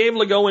should be able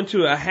to go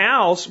into a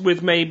house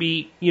with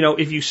maybe,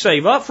 if you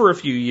save up for a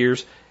few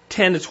years,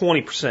 10 to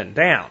 20%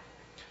 down.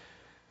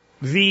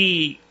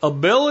 The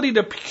ability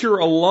to procure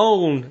a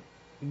loan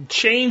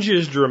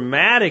changes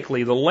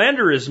dramatically. The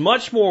lender is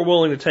much more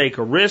willing to take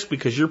a risk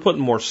because you're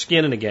putting more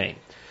skin in the game.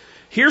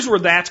 Here's where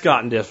that's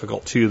gotten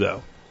difficult too,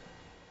 though.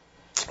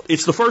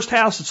 It's the first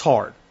house that's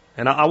hard.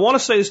 And I want to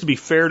say this to be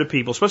fair to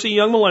people, especially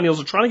young millennials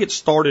that are trying to get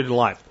started in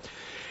life.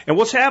 And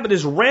what's happened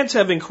is rents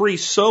have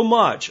increased so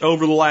much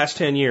over the last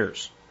 10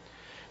 years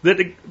that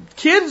the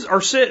kids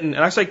are sitting,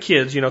 and I say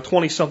kids,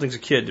 20-something's a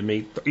kid to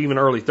me, even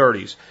early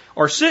 30s,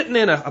 are sitting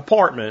in an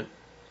apartment,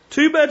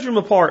 2-bedroom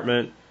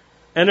apartment,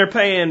 and they're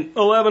paying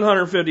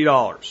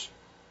 $1,150.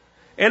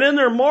 And in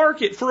their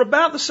market, for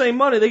about the same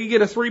money, they could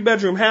get a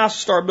 3-bedroom house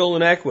and start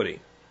building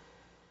equity.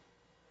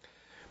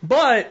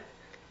 But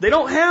they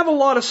don't have a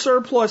lot of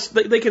surplus.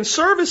 They can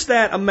service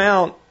that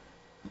amount,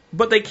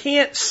 but they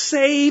can't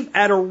save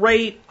at a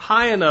rate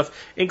high enough,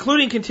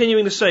 including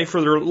continuing to save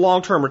for their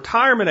long-term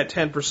retirement at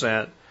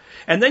 10%.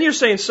 And then you're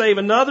saying save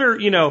another,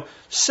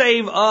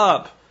 save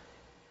up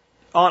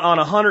on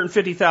a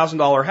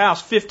 $150,000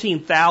 house,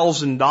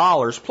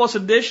 $15,000, plus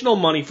additional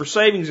money for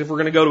savings if we're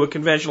going to go to a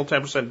conventional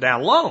 10%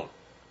 down loan.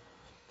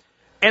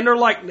 And they're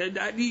like,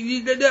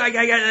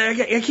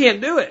 I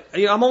can't do it.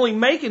 I'm only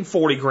making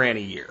 $40,000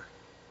 a year.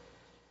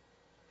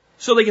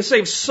 So they can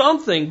save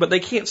something, but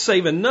they can't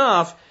save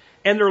enough.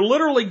 And they're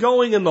literally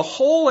going in the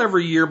hole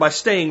every year by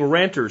staying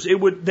renters.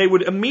 They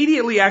would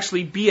immediately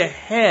actually be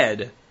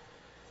ahead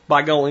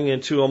by going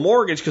into a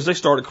mortgage because they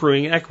start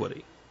accruing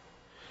equity.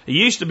 It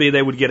used to be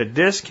they would get a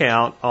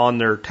discount on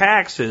their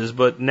taxes,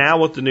 but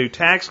now with the new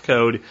tax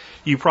code,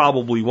 you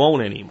probably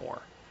won't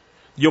anymore.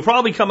 You'll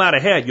probably come out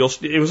ahead.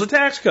 It was a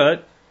tax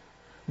cut,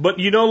 but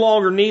you no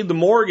longer need the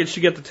mortgage to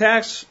get the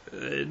tax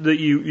that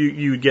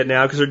you get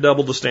now because they're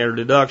double the standard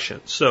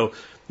deduction. So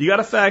you got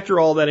to factor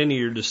all that into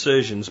your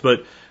decisions.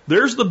 But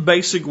there's the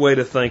basic way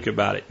to think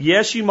about it.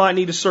 Yes, you might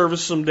need to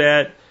service some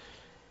debt.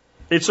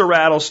 It's a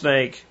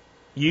rattlesnake.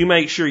 You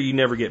make sure you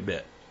never get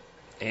bit.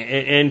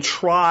 And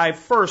try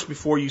first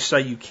before you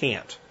say you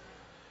can't.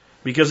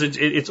 Because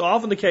it's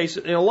often the case,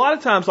 and a lot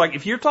of times, like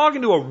if you're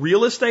talking to a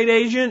real estate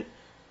agent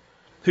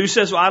who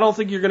says, well, I don't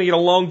think you're going to get a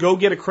loan, go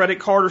get a credit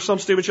card or some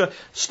stupid shit.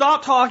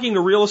 Stop talking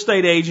to real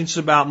estate agents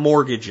about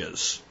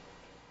mortgages.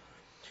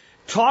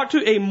 Talk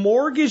to a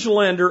mortgage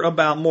lender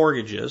about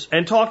mortgages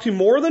and talk to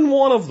more than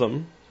one of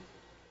them.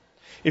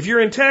 If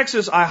you're in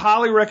Texas, I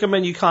highly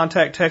recommend you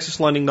contact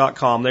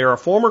TexasLending.com. They are a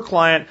former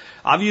client.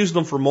 I've used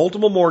them for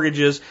multiple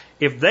mortgages.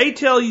 If they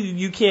tell you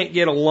you can't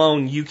get a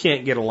loan, you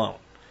can't get a loan.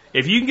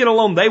 If you can get a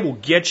loan, they will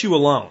get you a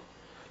loan.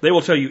 They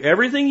will tell you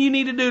everything you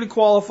need to do to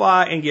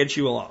qualify and get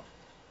you a loan.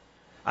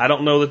 I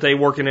don't know that they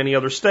work in any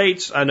other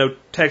states. I know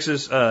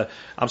Texas,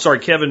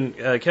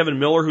 Kevin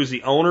Miller, who's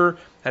the owner,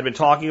 had been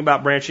talking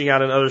about branching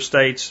out in other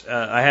states.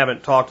 I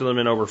haven't talked to them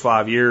in over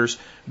 5 years,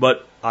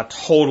 but I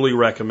totally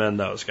recommend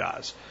those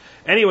guys.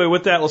 Anyway,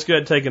 with that, let's go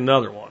ahead and take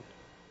another one.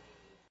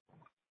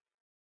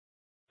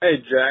 Hey,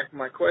 Jack,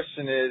 my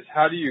question is,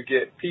 how do you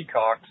get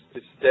peacocks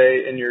to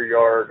stay in your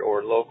yard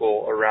or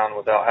local around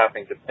without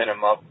having to pin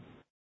them up?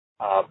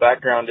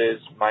 Background is,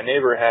 my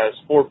neighbor has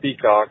 4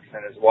 peacocks,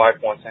 and his wife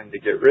wants him to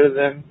get rid of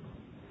them,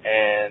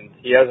 and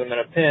he has them in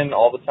a pen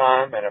all the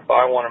time, and if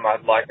I want them,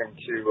 I'd like them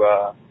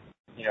to,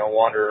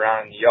 wander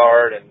around in the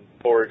yard and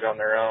forage on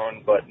their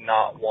own, but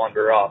not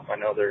wander off. I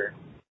know they're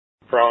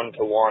prone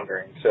to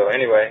wandering. So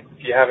anyway,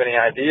 if you have any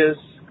ideas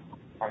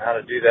on how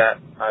to do that,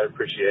 I'd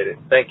appreciate it.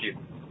 Thank you.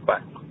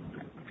 Bye.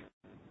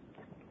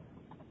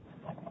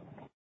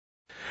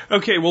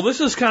 Okay, well, this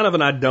is kind of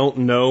an I don't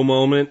know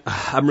moment.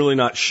 I'm really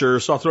not sure,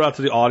 so I'll throw out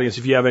to the audience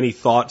if you have any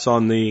thoughts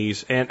on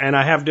these. And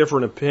I have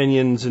different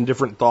opinions and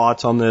different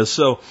thoughts on this.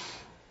 So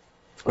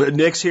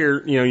Nick's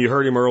here, you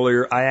heard him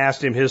earlier. I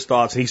asked him his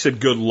thoughts, and he said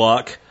good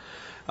luck.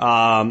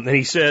 And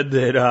he said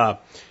that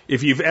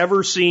if you've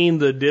ever seen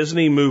the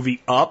Disney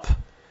movie Up,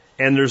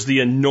 and there's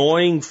the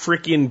annoying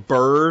freaking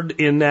bird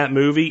in that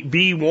movie,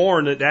 be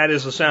warned that that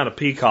is the sound a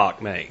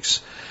peacock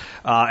makes.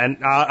 And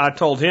I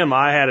told him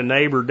I had a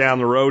neighbor down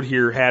the road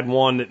here had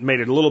one that made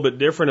it a little bit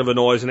different of a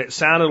noise, and it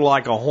sounded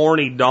like a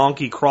horny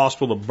donkey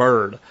crossed with a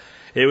bird.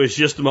 It was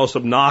just the most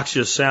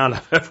obnoxious sound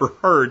I've ever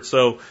heard.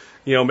 So,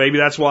 maybe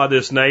that's why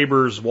this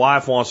neighbor's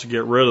wife wants to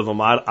get rid of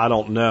them. I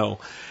don't know.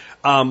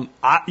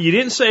 You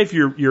didn't say if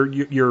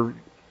your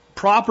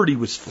property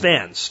was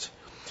fenced.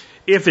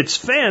 If it's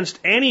fenced,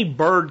 any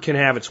bird can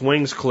have its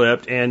wings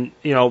clipped, and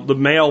the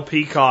male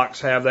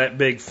peacocks have that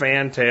big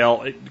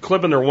fantail.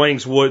 Clipping their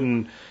wings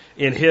wouldn't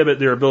inhibit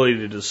their ability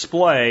to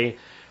display.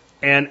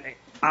 And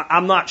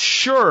I'm not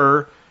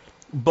sure,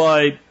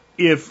 but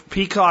if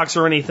peacocks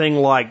are anything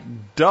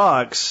like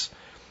ducks,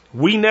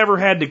 we never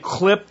had to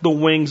clip the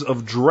wings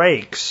of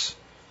drakes,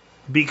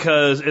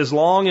 because as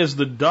long as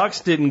the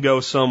ducks didn't go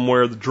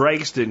somewhere, the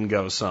drakes didn't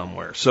go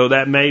somewhere. So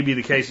that may be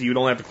the case that you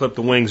don't have to clip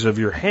the wings of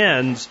your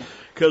hens,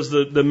 because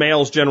the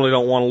males generally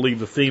don't want to leave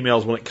the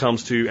females when it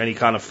comes to any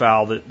kind of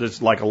fowl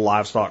that's like a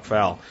livestock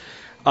fowl.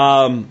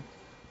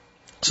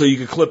 So you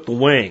could clip the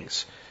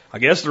wings. I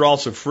guess they're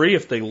also free.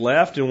 If they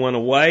left and went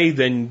away,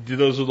 then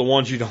those are the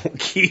ones you don't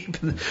keep.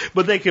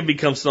 But they could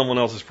become someone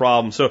else's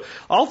problem. So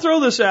I'll throw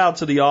this out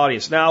to the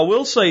audience. Now, I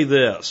will say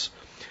this.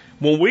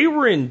 When we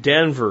were in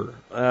Denver,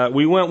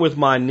 we went with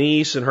my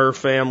niece and her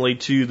family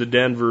to the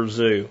Denver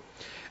Zoo.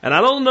 And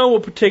I don't know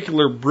what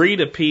particular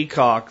breed of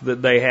peacock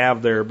that they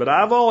have there, but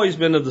I've always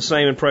been of the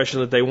same impression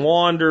that they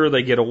wander,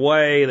 they get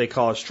away, they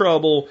cause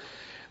trouble.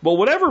 But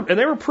whatever, and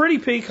they were pretty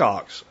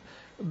peacocks.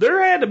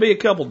 There had to be a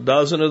couple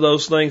dozen of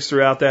those things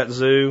throughout that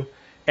zoo,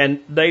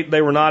 and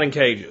they were not in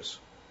cages.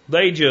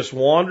 They just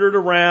wandered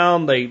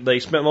around. They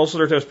spent most of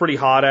their time, it was pretty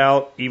hot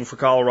out, even for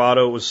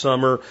Colorado, it was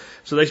summer.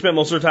 So they spent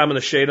most of their time in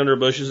the shade under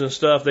bushes and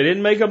stuff. They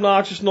didn't make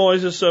obnoxious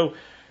noises, so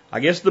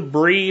I guess the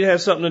breed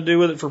has something to do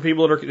with it for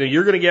people that are,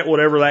 you're going to get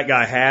whatever that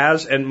guy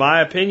has. And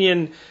my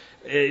opinion,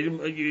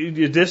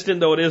 distant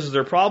though it is,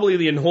 they're probably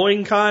the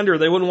annoying kind, or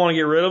they wouldn't want to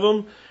get rid of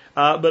them.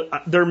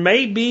 But there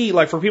may be,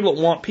 like for people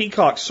that want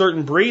peacocks,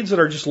 certain breeds that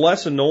are just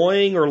less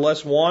annoying or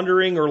less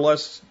wandering or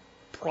less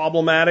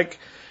problematic.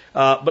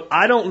 But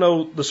I don't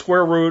know the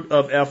square root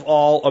of F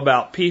all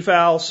about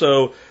peafowl,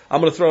 so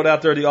I'm going to throw it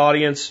out there to the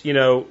audience.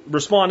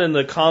 Respond in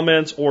the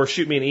comments or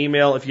shoot me an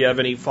email if you have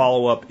any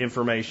follow-up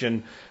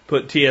information.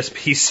 Put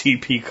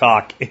TSPC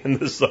peacock in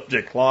the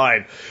subject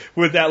line.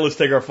 With that, let's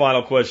take our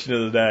final question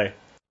of the day.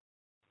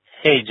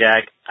 Hey,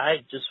 Jack. I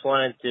just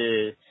wanted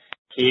to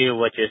hear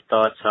what your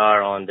thoughts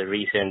are on the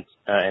recent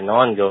and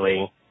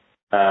ongoing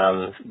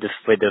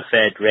with the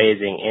Fed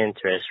raising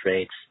interest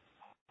rates.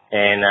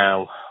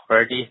 And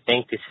where do you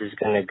think this is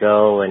going to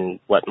go and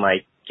what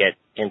might get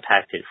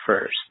impacted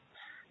first?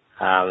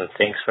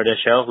 Thanks for the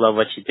show. Love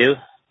what you do.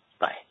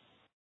 Bye.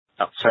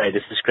 Oh, sorry.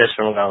 This is Chris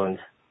from Garland.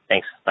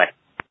 Thanks. Bye.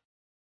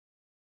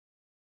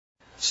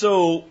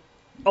 So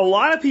a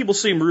lot of people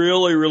seem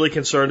really, really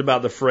concerned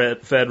about the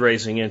Fed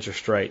raising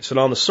interest rates. And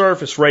on the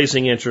surface,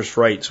 raising interest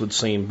rates would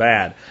seem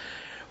bad.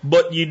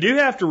 But you do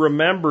have to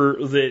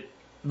remember that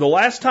the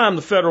last time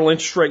the federal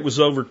interest rate was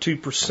over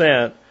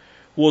 2%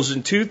 was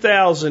in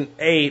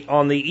 2008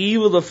 on the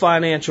eve of the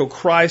financial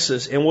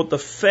crisis. And what the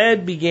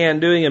Fed began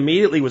doing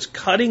immediately was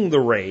cutting the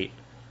rate.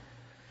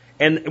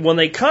 And when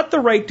they cut the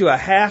rate to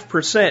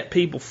 0.5%,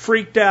 people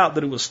freaked out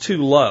that it was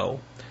too low.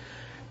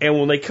 And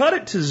when they cut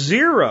it to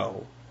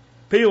 0,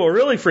 people were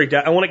really freaked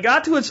out. And when it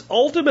got to its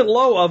ultimate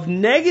low of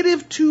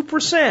negative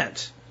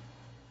 2%,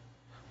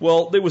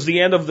 well, it was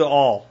the end of the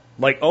all.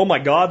 Like, oh my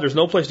God, there's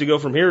no place to go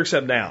from here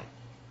except down.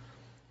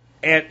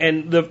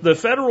 And the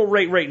federal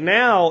rate right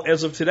now,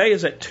 as of today,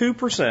 is at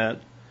 2%.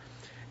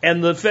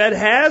 And the Fed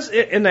has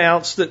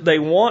announced that they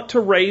want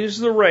to raise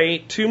the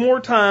rate 2 more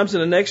times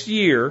in the next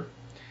year.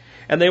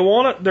 And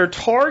their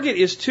target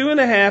is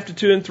 2.5%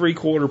 to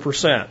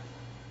 2.75%.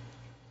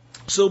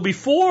 So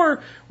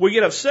before we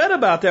get upset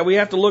about that, we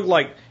have to look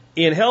like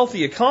in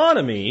healthy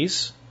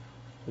economies,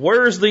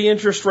 where's the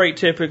interest rate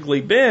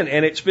typically been?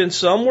 And it's been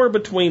somewhere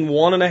between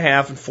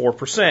 1.5% and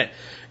 4%.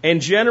 And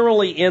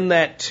generally in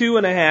that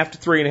 2.5% to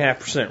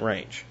 3.5%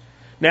 range.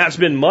 Now it's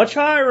been much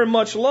higher and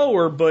much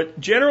lower, but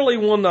generally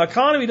when the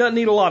economy doesn't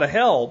need a lot of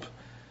help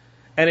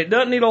and it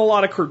doesn't need a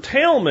lot of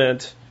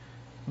curtailment,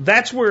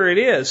 that's where it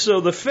is.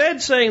 So the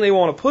Fed saying they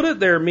want to put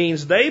it there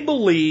means they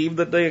believe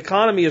that the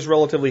economy is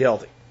relatively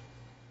healthy.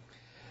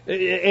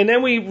 And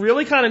then we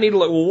really kind of need to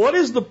look, well, what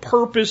is the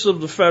purpose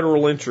of the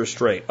federal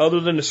interest rate other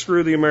than to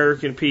screw the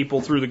American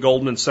people through the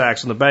Goldman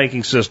Sachs and the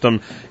banking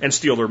system and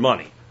steal their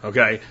money?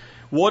 Okay.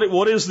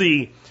 What is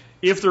the,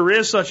 if there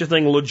is such a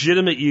thing,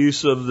 legitimate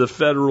use of the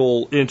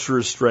federal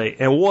interest rate?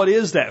 And what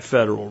is that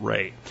federal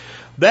rate?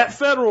 That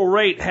federal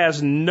rate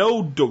has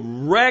no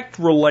direct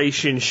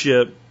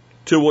relationship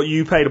to what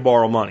you pay to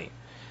borrow money.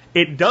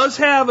 It does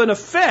have an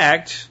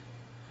effect,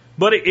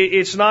 but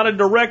it's not a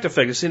direct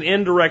effect. It's an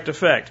indirect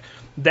effect.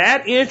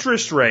 That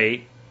interest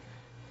rate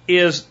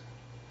is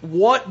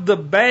what the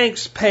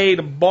banks pay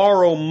to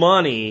borrow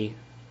money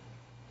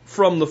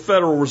from the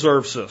Federal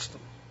Reserve System.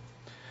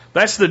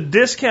 That's the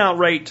discount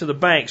rate to the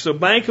bank. So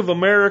Bank of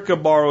America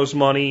borrows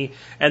money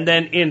and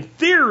then in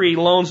theory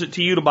loans it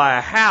to you to buy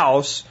a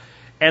house,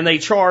 and they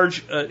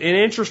charge an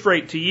interest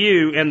rate to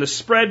you, and the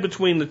spread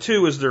between the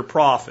two is their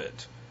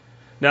profit.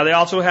 Now they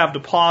also have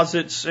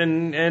deposits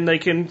and they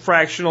can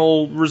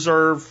fractional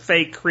reserve,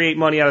 fake, create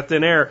money out of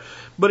thin air.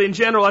 But in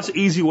general, that's an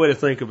easy way to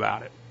think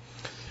about it.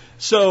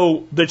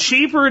 So the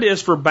cheaper it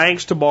is for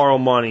banks to borrow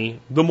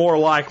money, the more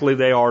likely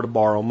they are to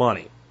borrow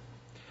money.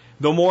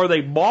 The more they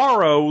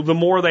borrow, the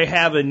more they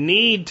have a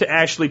need to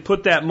actually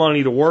put that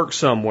money to work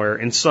somewhere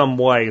in some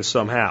way and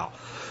somehow.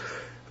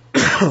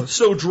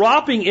 So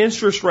dropping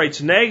interest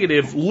rates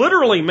negative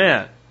literally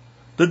meant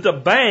that the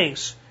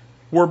banks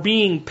were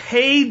being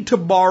paid to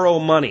borrow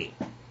money.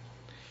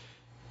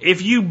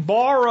 If you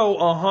borrow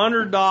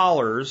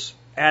 $100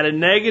 at a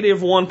negative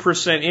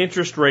 1%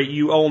 interest rate,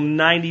 you owe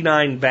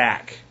 99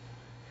 back.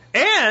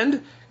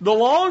 And the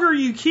longer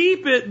you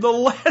keep it, the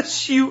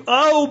less you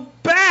owe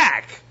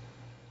back.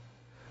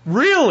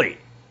 Really?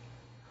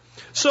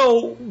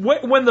 So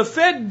when the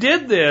Fed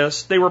did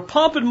this, they were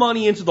pumping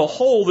money into the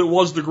hole that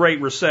was the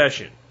Great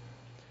Recession.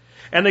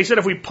 And they said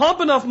if we pump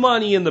enough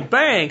money in the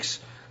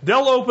banks,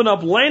 they'll open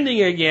up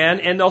lending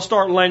again, and they'll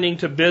start lending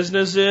to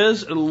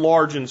businesses,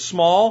 large and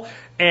small,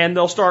 and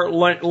they'll start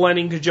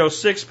lending to Joe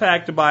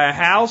Sixpack to buy a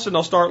house, and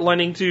they'll start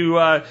lending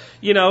to,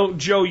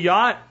 Joe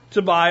Yacht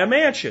to buy a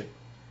mansion.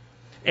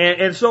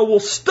 And so we'll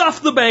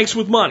stuff the banks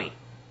with money.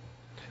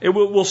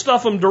 We'll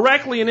stuff them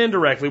directly and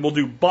indirectly. We'll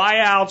do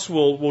buyouts.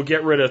 We'll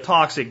get rid of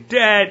toxic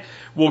debt.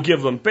 We'll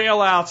give them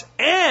bailouts.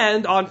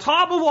 And on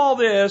top of all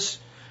this,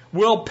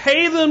 we'll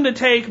pay them to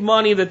take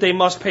money that they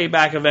must pay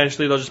back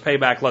eventually. They'll just pay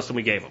back less than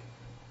we gave them.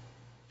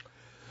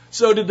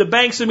 So did the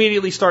banks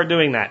immediately start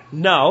doing that?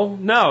 No.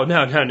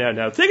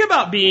 Think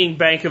about being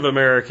Bank of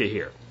America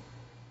here.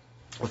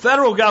 The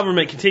federal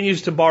government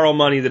continues to borrow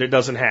money that it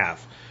doesn't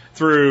have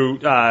through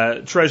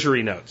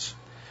treasury notes.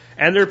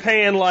 And they're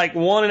paying like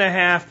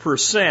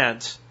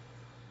 1.5%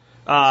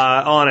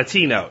 on a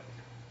T-note.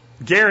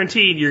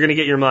 Guaranteed you're going to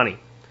get your money.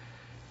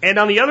 And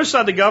on the other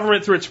side, the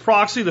government, through its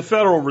proxy, the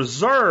Federal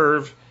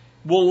Reserve,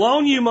 will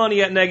loan you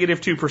money at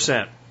negative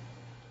 2%.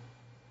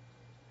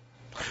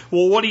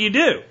 Well, what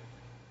do?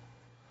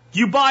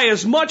 You buy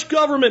as much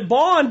government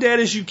bond debt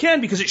as you can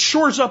because it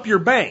shores up your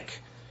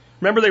bank.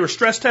 Remember they were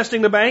stress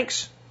testing the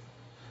banks?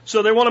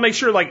 So they want to make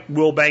sure, like,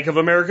 will Bank of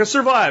America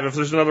survive if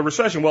there's another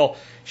recession? Well,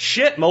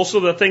 shit, most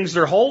of the things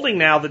they're holding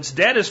now that's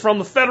debt is from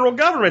the federal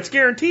government. It's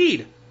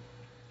guaranteed.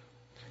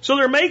 So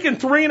they're making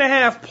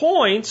 3.5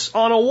 points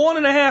on a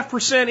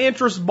 1.5%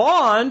 interest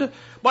bond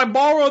by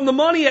borrowing the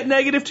money at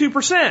negative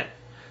 2%.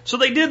 So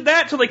they did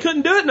that till they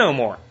couldn't do it no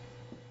more.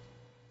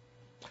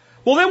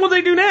 Well, then what do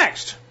they do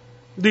next?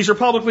 These are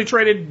publicly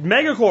traded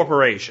mega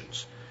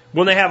corporations.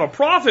 When they have a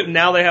profit,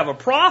 now they have a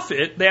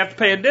profit, they have to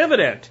pay a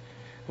dividend.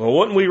 Well,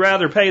 wouldn't we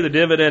rather pay the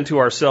dividend to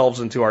ourselves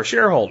and to our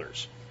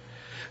shareholders?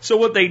 So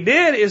what they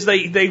did is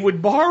they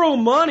would borrow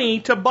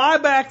money to buy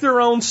back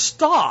their own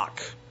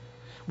stock,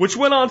 which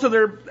went onto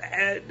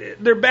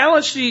their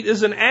balance sheet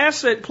as an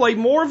asset, played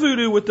more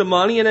voodoo with the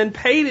money, and then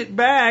paid it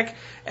back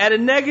at a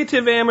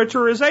negative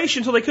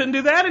amortization, so they couldn't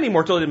do that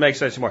anymore, until it didn't make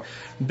sense anymore.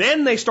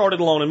 Then they started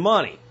loaning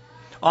money.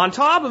 On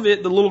top of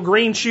it, the little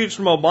green shoots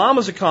from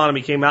Obama's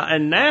economy came out,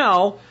 and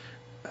now,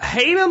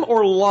 hate them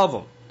or love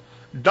them,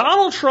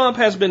 Donald Trump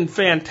has been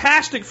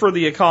fantastic for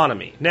the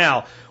economy.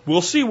 Now,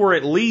 we'll see where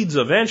it leads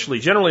eventually.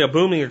 Generally, a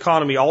booming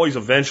economy always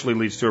eventually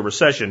leads to a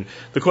recession.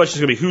 The question is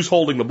going to be who's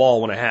holding the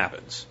ball when it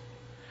happens.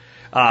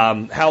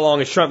 How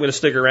long is Trump going to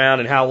stick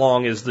around, and how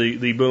long is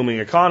the booming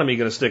economy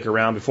going to stick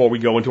around before we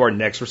go into our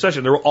next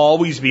recession? There will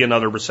always be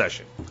another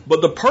recession.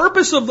 But the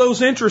purpose of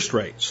those interest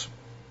rates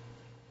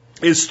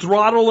is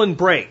throttle and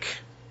brake.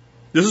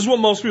 This is what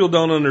most people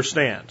don't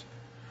understand,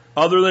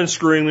 other than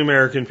screwing the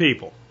American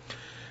people.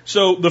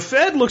 So the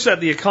Fed looks at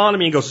the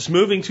economy and goes, it's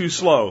moving too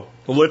slow.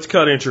 Well, let's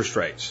cut interest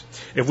rates.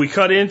 If we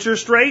cut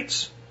interest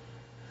rates,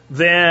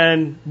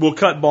 then we'll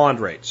cut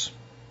bond rates.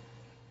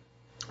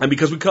 And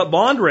because we cut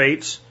bond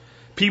rates,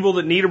 people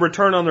that need a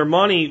return on their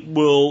money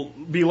will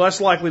be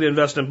less likely to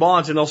invest in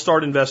bonds, and they'll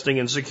start investing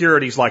in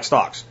securities like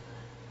stocks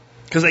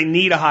because they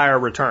need a higher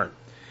return.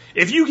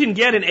 If you can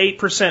get an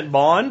 8%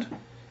 bond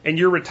and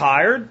you're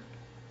retired,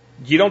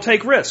 you don't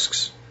take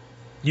risks.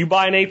 You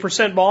buy an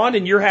 8% bond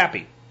and you're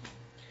happy.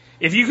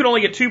 If you can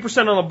only get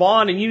 2% on a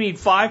bond and you need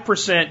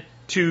 5%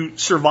 to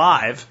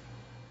survive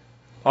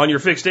on your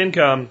fixed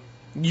income,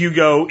 you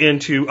go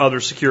into other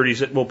securities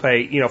that will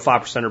pay,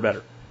 5% or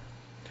better.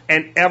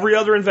 And every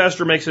other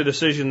investor makes a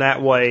decision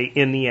that way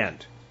in the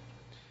end.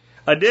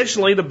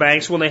 Additionally, the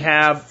banks, when they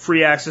have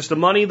free access to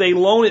money, they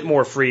loan it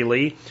more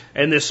freely,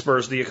 and this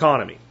spurs the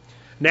economy.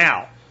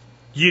 Now,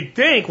 you'd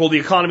think, well, the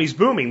economy's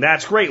booming.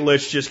 That's great.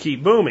 Let's just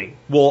keep booming.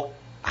 Well,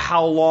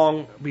 how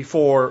long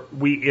before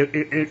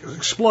it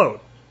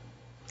explode?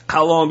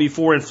 How long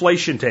before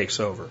inflation takes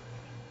over?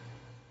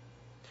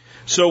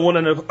 So when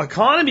an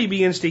economy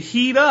begins to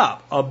heat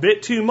up a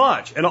bit too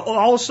much, and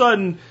all of a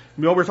sudden,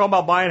 we were talking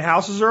about buying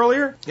houses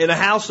earlier. In a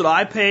house that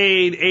I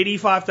paid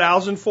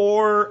 $85,000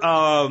 for,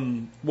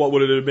 what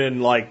would it have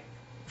been, like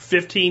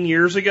 15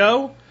 years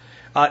ago?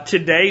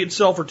 Today it'd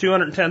sell for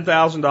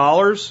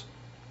 $210,000.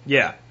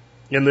 Yeah,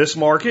 in this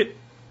market.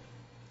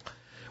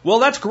 Well,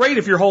 that's great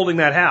if you're holding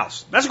that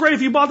house. That's great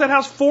if you bought that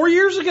house 4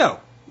 years ago.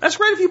 That's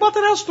great if you bought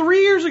that house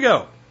 3 years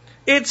ago.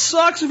 It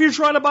sucks if you're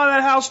trying to buy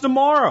that house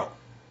tomorrow.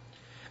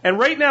 And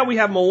right now we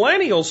have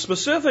millennials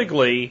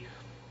specifically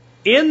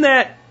in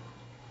that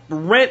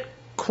rent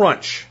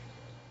crunch.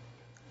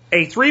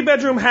 A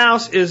 3-bedroom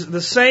house is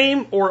the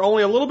same or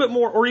only a little bit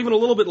more or even a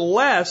little bit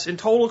less in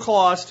total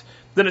cost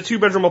than a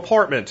 2-bedroom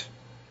apartment.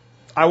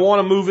 I want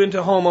to move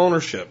into home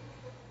ownership.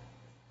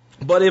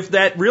 But if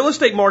that real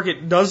estate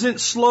market doesn't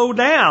slow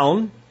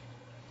down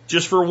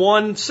just for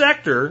one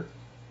sector,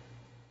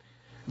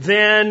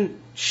 then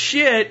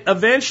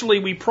eventually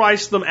we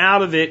price them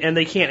out of it and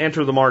they can't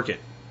enter the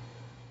market.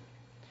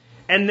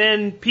 And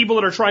then people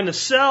that are trying to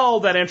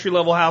sell that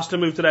entry-level house to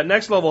move to that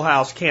next-level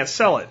house can't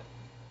sell it.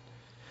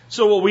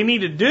 So what we need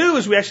to do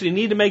is we actually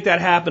need to make that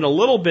happen a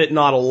little bit,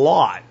 not a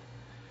lot.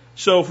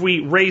 So if we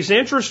raise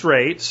interest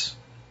rates,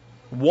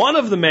 one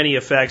of the many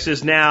effects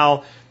is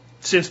now,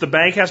 since the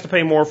bank has to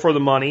pay more for the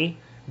money,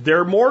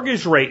 their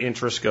mortgage rate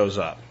interest goes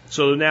up.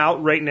 So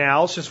right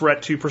now, since we're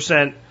at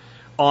 2%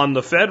 on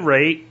the Fed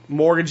rate,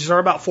 mortgages are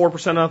about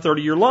 4% on a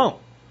 30-year loan.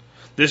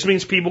 This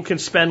means people can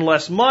spend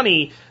less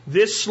money.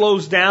 This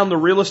slows down the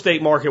real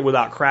estate market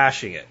without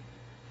crashing it.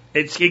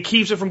 It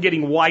keeps it from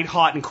getting white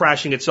hot and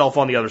crashing itself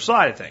on the other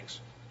side of things.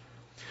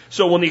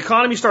 So when the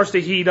economy starts to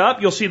heat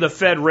up, you'll see the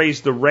Fed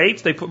raise the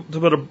rates.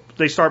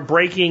 They start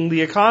breaking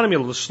the economy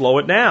to slow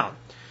it down.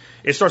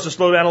 It starts to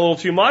slow down a little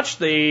too much.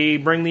 They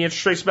bring the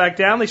interest rates back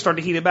down. They start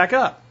to heat it back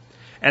up.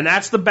 And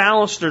that's the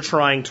balance they're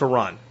trying to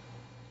run.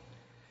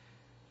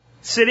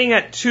 Sitting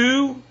at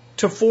 2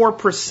 to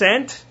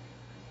 4%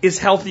 is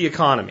healthy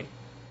economy.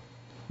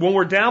 When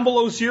we're down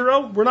below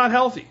zero, we're not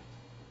healthy.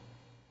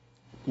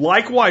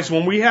 Likewise,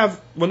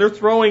 when they're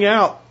throwing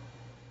out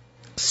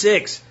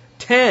 6,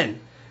 10,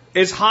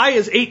 as high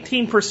as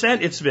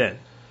 18% it's been.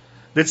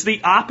 That's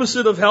the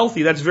opposite of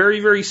healthy. That's very,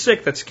 very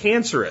sick. That's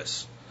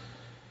cancerous.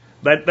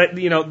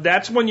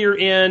 That's when you're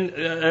in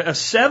a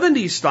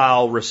 70s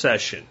style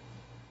recession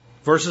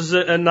versus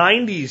a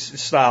 90s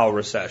style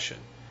recession.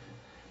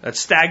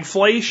 That's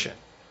stagflation.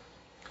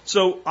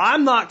 So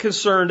I'm not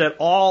concerned at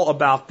all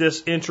about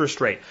this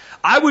interest rate.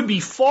 I would be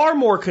far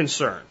more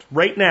concerned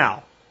right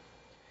now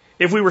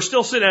if we were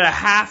still sitting at a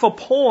half a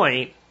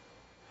point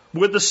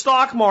with the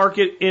stock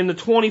market in the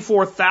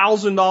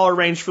 $24,000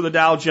 range for the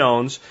Dow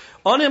Jones,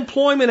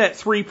 unemployment at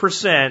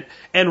 3%,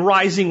 and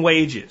rising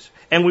wages.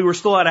 And we were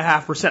still at a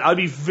 0.5%. I'd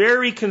be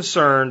very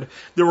concerned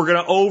that we're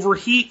going to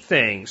overheat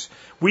things.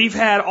 We've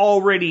had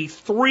already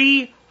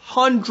 3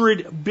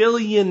 $600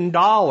 billion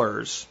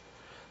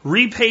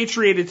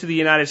repatriated to the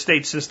United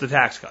States since the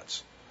tax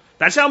cuts.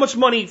 That's how much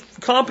money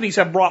companies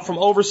have brought from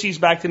overseas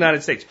back to the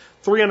United States.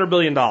 $300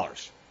 billion.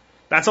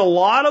 That's a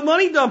lot of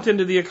money dumped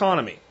into the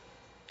economy.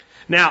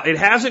 Now, it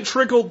hasn't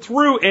trickled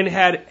through and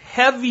had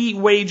heavy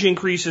wage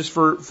increases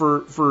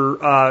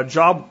for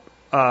job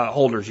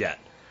holders yet.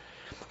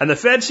 And the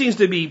Fed seems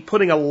to be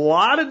putting a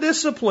lot of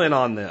discipline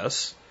on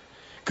this,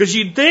 because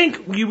you'd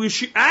think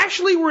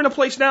we're in a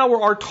place now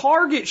where our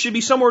target should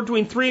be somewhere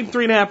between 3 and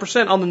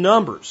 3.5% on the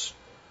numbers.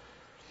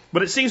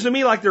 But it seems to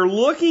me like they're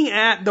looking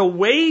at the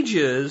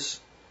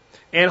wages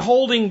and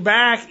holding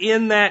back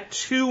in that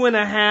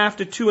 2.5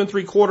 to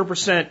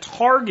 2.75%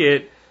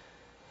 target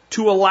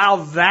to allow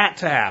that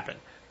to happen.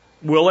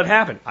 Will it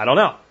happen? I don't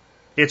know.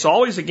 It's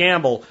always a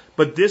gamble,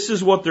 but this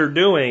is what they're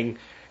doing.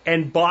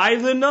 And by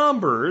the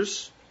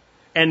numbers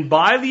and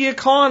by the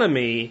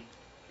economy,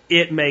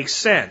 it makes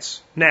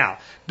sense. Now,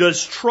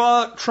 does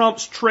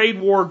Trump's trade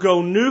war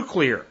go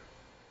nuclear?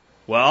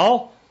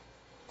 Well,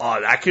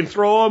 that can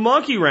throw a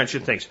monkey wrench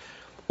in things.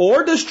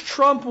 Or does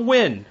Trump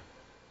win?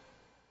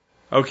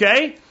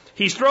 Okay?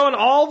 He's throwing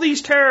all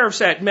these tariffs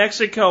at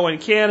Mexico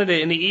and Canada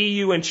and the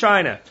EU and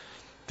China.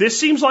 This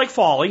seems like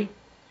folly,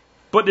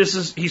 but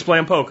he's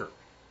playing poker.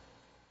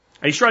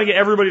 And he's trying to get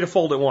everybody to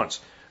fold at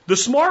once. The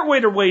smart way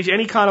to wage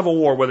any kind of a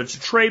war, whether it's a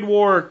trade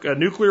war, a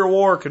nuclear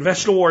war, a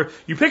conventional war,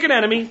 you pick an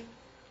enemy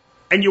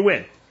and you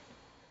win.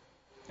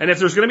 And if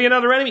there's going to be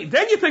another enemy,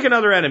 then you pick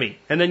another enemy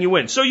and then you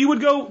win. So you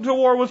would go to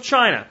war with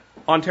China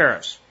on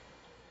tariffs.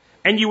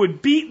 And you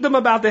would beat them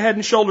about the head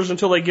and shoulders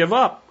until they give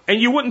up.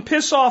 And you wouldn't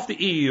piss off the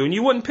EU, and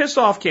you wouldn't piss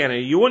off Canada,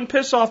 you wouldn't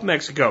piss off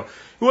Mexico,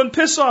 you wouldn't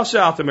piss off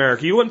South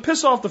America, you wouldn't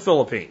piss off the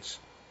Philippines.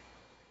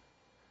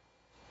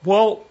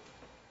 Well,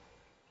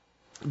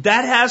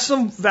 that has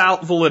some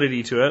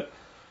validity to it.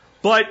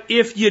 But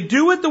if you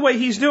do it the way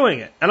he's doing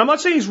it, and I'm not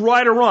saying he's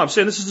right or wrong, I'm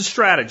saying this is the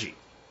strategy.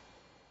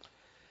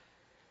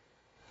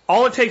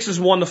 All it takes is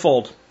one to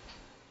fold.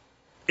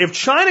 If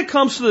China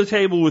comes to the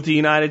table with the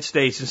United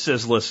States and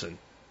says, listen,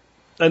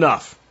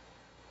 enough.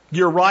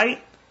 You're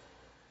right.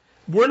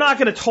 We're not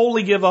going to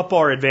totally give up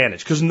our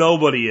advantage, because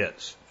nobody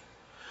is.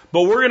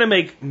 But we're going to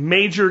make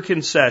major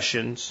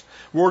concessions.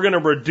 We're going to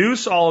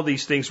reduce all of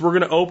these things. We're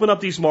going to open up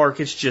these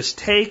markets. Just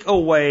take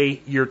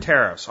away your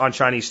tariffs on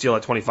Chinese steel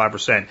at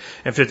 25%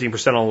 and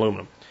 15% on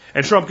aluminum.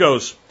 And Trump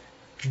goes,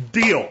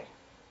 deal.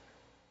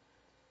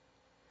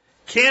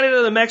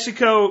 Canada, the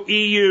Mexico,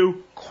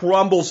 EU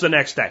crumbles the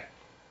next day.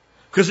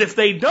 Because if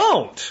they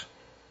don't,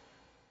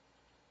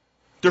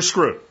 they're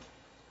screwed.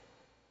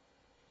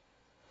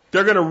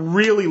 They're going to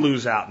really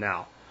lose out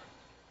now.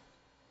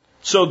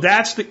 So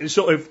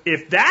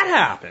if that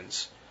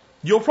happens,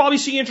 you'll probably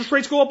see interest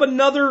rates go up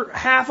another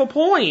 0.5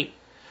 point,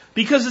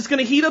 because it's going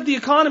to heat up the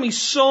economy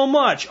so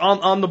much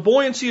on the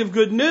buoyancy of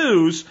good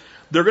news.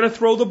 They're going to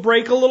throw the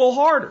brake a little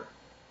harder.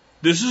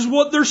 This is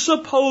what they're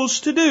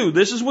supposed to do.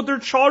 This is what they're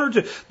chartered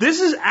to. This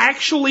is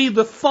actually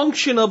the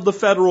function of the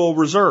Federal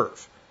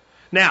Reserve.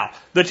 Now,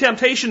 the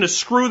temptation to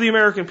screw the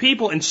American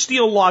people and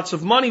steal lots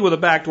of money with a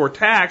backdoor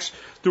tax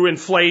through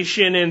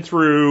inflation and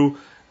through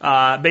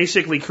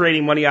basically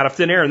creating money out of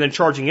thin air and then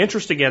charging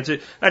interest against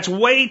it, that's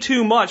way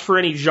too much for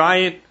any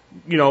giant,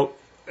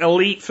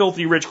 elite,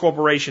 filthy rich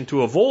corporation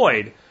to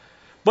avoid.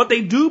 But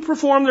they do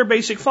perform their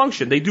basic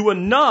function. They do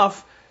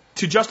enough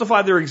to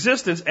justify their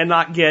existence and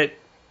not get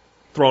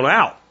thrown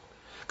out.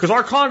 Because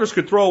our Congress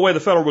could throw away the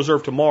Federal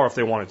Reserve tomorrow if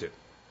they wanted to.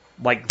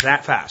 Like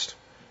that fast.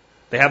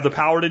 They have the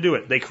power to do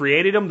it. They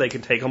created them. They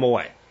can take them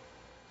away.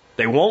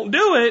 They won't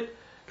do it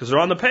because they're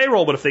on the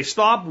payroll. But if they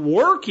stop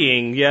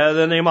working,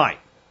 then they might.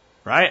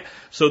 Right?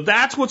 So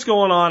that's what's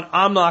going on.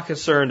 I'm not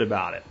concerned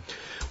about it.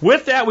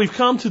 With that, we've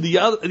come to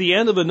the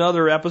end of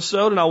another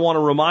episode, and I want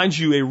to remind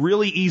you a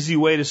really easy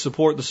way to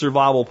support the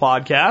Survival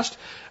Podcast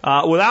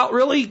without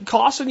really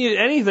costing you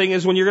anything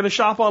is when you're going to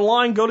shop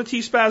online, go to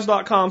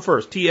tspaz.com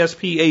first,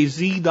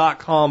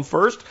 tspaz.com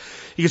first.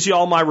 You can see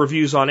all my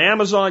reviews on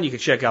Amazon. You can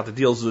check out the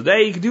deals of the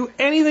day. You can do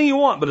anything you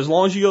want, but as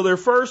long as you go there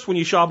first, when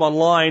you shop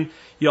online,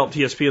 you help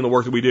TSP in the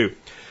work that we do.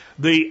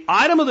 The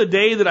item of the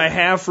day that I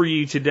have for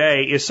you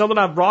today is something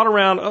I brought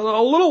around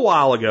a little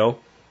while ago.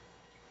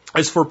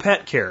 It's for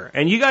pet care.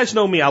 And you guys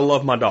know me, I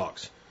love my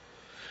dogs.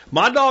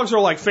 My dogs are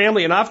like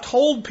family, and I've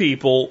told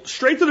people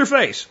straight to their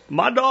face,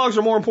 my dogs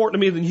are more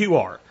important to me than you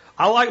are.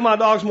 I like my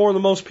dogs more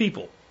than most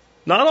people.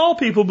 Not all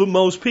people, but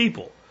most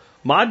people.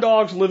 My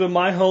dogs live in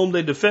my home.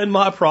 They defend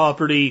my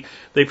property.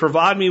 They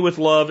provide me with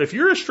love. If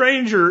you're a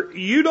stranger,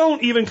 you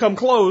don't even come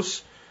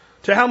close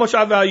to how much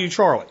I value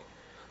Charlie.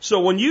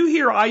 So when you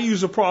hear I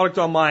use a product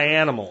on my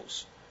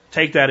animals,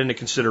 take that into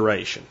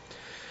consideration.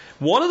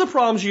 One of the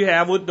problems you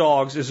have with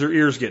dogs is their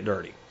ears get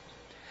dirty.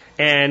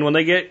 And when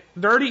they get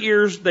dirty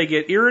ears, they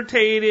get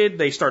irritated,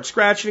 they start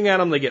scratching at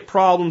them, they get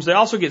problems. They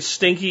also get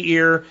stinky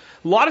ear.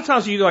 A lot of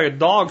times a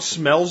dog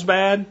smells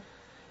bad,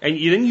 and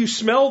then you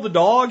smell the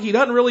dog, he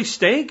doesn't really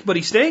stink, but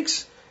he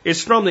stinks.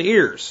 It's from the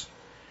ears.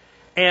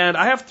 And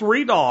I have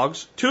 3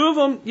 dogs. 2 of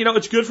them, you know,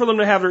 it's good for them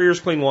to have their ears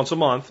cleaned once a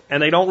month,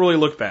 and they don't really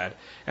look bad.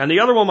 And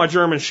the other one, my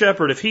German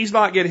Shepherd, if he's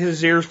not getting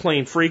his ears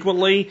cleaned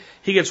frequently,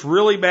 he gets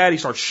really bad. He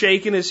starts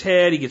shaking his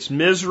head. He gets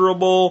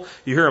miserable.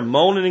 You hear him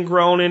moaning and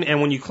groaning.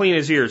 And when you clean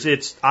his ears,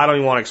 I don't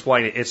even want to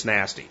explain it. It's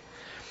nasty.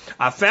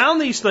 I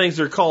found these things.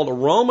 They're called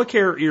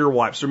AromaCare ear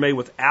wipes. They're made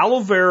with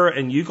aloe vera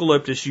and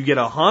eucalyptus. You get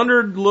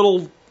 100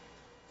 little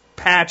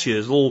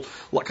patches, little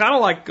kind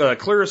of like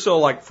Clearasil,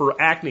 like for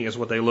acne is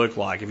what they look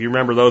like. If you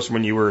remember those from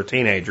when you were a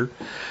teenager,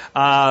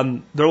 they're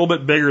a little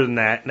bit bigger than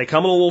that, and they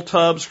come in a little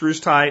tub,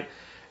 screws tight,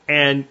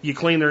 and you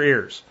clean their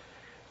ears.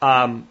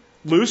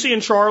 Lucy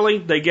and Charlie,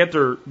 they get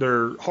their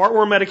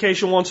heartworm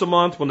medication once a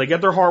month. When they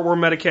get their heartworm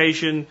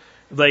medication,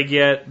 they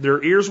get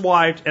their ears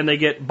wiped, and they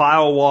get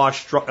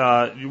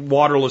BioWash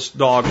waterless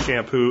dog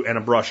shampoo and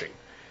a brushing.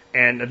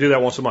 And I do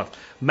that once a month.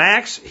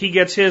 Max, he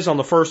gets his on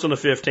the 1st and the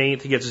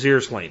 15th. He gets his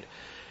ears cleaned.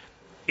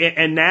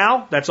 And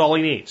now, that's all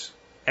he needs.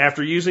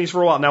 After using these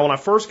for a while. Now, when I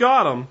first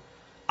got him,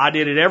 I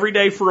did it every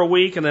day for a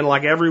week and then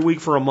like every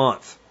week for a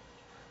month.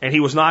 And he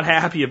was not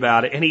happy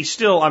about it. And he's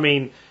still, I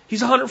mean,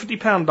 he's a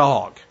 150-pound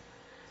dog.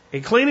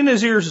 And cleaning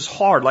his ears is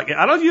hard. Like,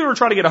 I don't know if you ever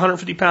try to get a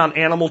 150-pound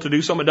animal to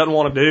do something it doesn't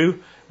want to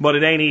do, but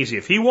it ain't easy.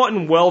 If he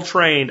wasn't well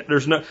trained,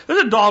 there's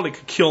a dog that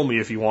could kill me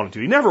if he wanted to.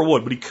 He never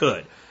would, but he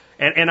could.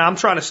 And I'm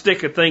trying to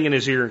stick a thing in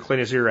his ear and clean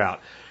his ear out.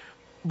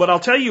 But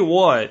I'll tell you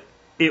what,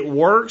 it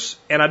works,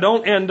 and I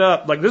don't end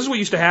up, like, this is what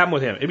used to happen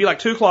with him. It'd be like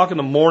 2 o'clock in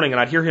the morning,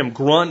 and I'd hear him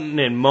grunting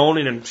and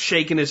moaning and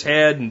shaking his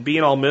head and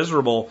being all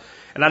miserable,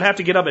 and I'd have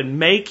to get up and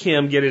make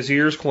him get his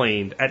ears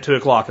cleaned at 2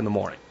 o'clock in the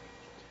morning.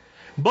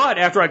 But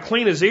after I'd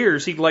clean his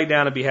ears, he'd lay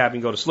down and be happy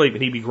and go to sleep,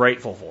 and he'd be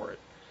grateful for it.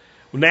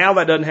 Now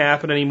that doesn't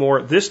happen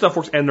anymore. This stuff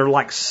works, and they're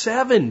like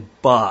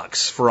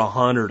 $7 for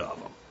 100 of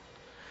them.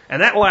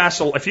 And that lasts,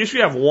 if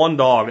you have one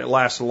dog, it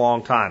lasts a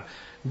long time.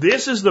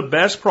 This is the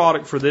best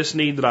product for this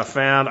need that I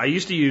found. I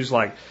used to use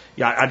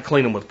I'd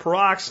clean them with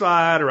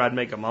peroxide or I'd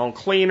make them my own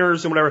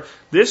cleaners and whatever.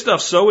 This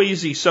stuff's so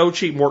easy, so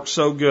cheap, works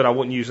so good, I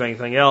wouldn't use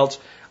anything else.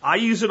 I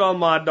use it on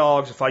my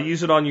dogs. If I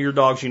use it on your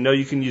dogs, you know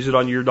you can use it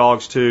on your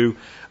dogs too.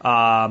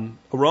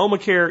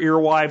 AromaCare ear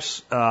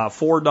wipes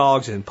for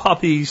dogs and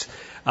puppies.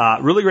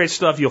 Really great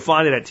stuff. You'll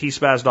find it at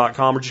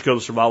tspaz.com or just go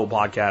to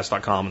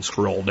survivalpodcast.com and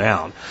scroll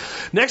down.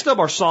 Next up,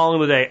 our song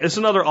of the day. It's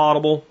another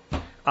Audible.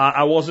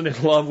 I wasn't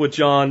in love with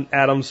John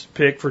Adams'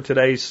 pick for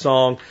today's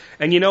song.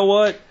 And you know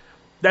what?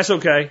 That's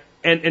okay.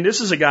 And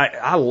this is a guy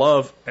I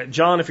love.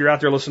 John, if you're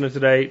out there listening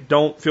today,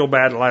 don't feel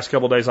bad. The last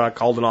couple of days I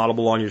called an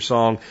audible on your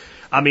song.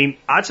 I mean,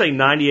 I'd say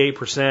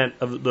 98%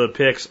 of the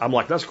picks, I'm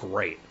like, that's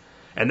great.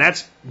 And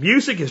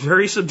music is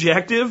very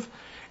subjective.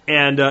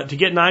 And to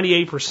get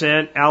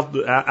 98%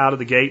 out of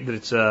the gate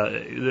that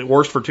it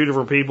works for 2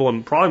 different people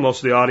and probably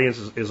most of the audience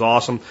is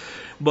awesome.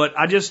 But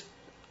I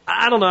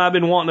don't know. I've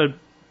been wanting to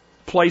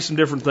play some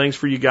different things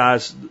for you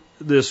guys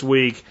this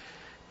week.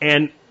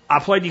 And I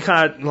played you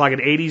kind of like an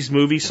 80s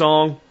movie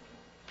song.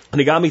 And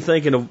it got me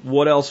thinking of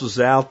what else was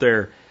out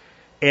there.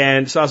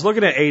 And so I was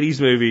looking at 80s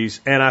movies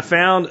and I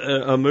found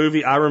a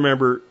movie I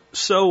remember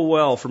so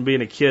well from being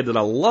a kid that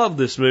I loved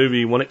this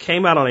movie when it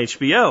came out on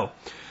HBO.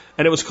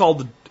 And it was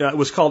called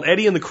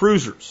Eddie and the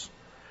Cruisers.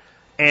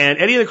 And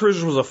Eddie and the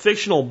Cruisers was a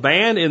fictional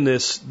band in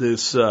this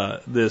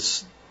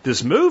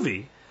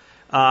movie,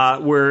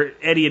 where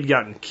Eddie had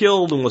gotten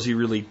killed and was he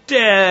really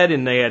dead?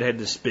 And they had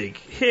this big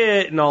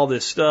hit and all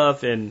this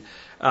stuff. And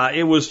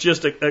it was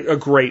just a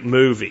great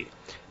movie.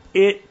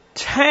 It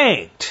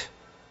tanked.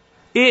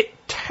 It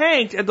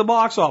tanked at the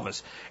box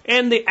office.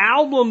 And the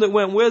album that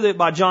went with it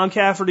by John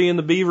Cafferty and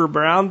the Beaver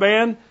Brown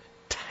Band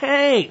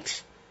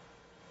tanked.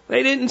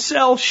 They didn't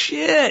sell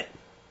shit.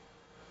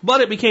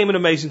 But it became an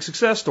amazing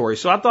success story.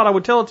 So I thought I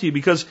would tell it to you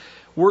because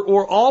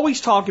we're always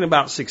talking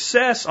about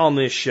success on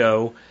this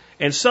show.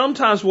 And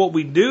sometimes what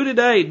we do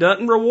today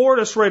doesn't reward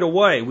us right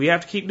away. We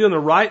have to keep doing the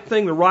right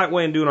thing the right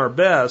way and doing our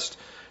best.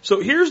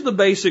 So here's the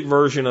basic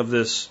version of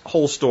this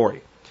whole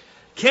story.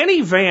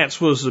 Kenny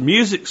Vance was the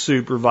music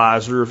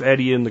supervisor of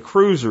Eddie and the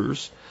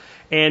Cruisers.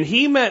 And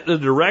he met the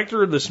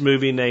director of this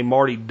movie named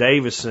Marty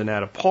Davison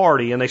at a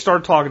party. And they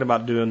started talking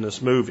about doing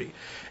this movie.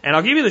 And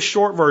I'll give you the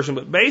short version,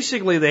 but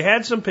basically they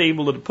had some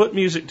people that put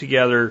music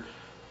together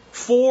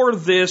for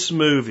this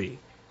movie.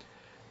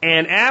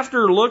 And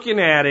after looking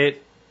at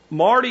it,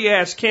 Marty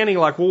asked Kenny,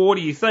 like, well, what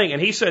do you think?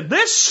 And he said,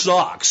 this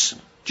sucks,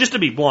 just to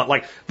be blunt.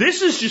 Like,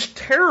 this is just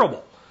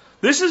terrible.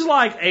 This is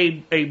like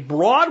a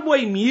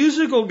Broadway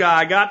musical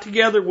guy got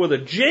together with a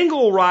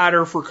jingle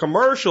writer for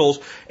commercials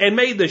and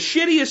made the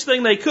shittiest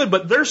thing they could,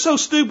 but they're so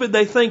stupid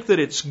they think that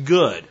it's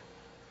good.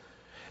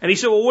 And he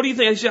said, well, what do you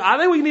think? He said, I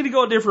think we need to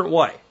go a different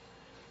way.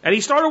 And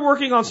he started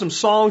working on some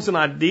songs and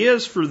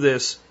ideas for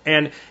this.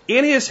 And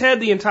in his head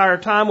the entire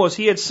time was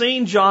he had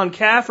seen John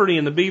Cafferty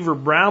and the Beaver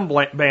Brown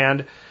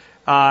Band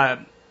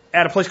at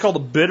a place called The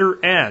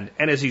Bitter End.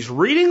 And as he's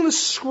reading the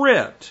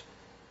script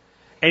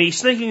and he's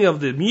thinking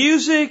of the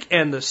music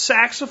and the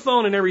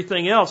saxophone and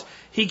everything else,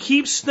 he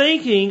keeps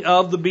thinking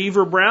of the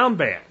Beaver Brown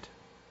Band.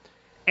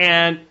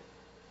 And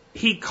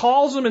he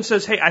calls them and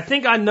says, hey, I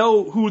think I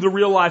know who the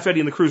real life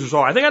Eddie and the Cruisers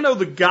are. I think I know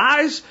the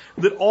guys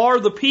that are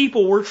the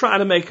people we're trying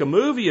to make a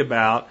movie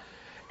about.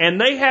 And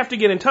they have to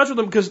get in touch with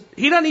them because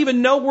he doesn't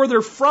even know where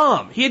they're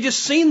from. He had just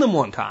seen them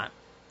one time.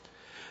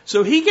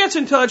 So he gets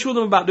in touch with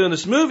them about doing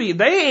this movie.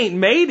 They ain't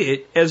made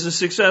it as a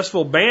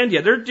successful band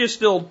yet. They're just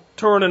still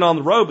touring on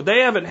the road, but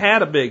they haven't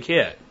had a big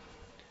hit.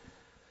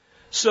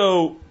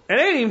 So, and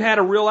they ain't even had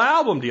a real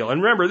album deal.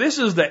 And remember, this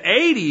is the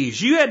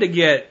 80s. You had to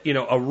get,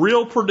 a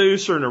real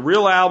producer and a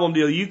real album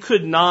deal. You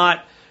could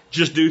not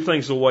just do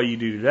things the way you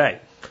do today.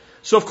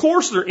 So, of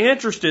course, they're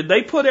interested.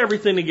 They put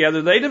everything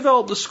together. They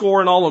develop the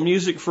score and all the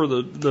music for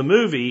the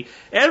movie.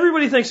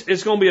 Everybody thinks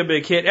it's going to be a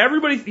big hit.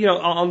 Everybody,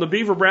 on the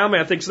Beaver Brown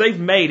Band thinks they've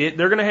made it.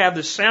 They're going to have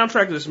this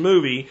soundtrack of this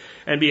movie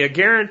and be a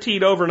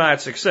guaranteed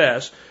overnight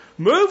success.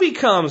 Movie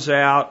comes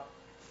out,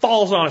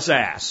 falls on its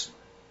ass.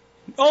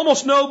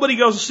 Almost nobody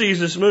goes and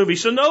sees this movie,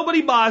 so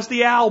nobody buys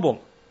the album.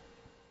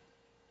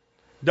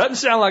 Doesn't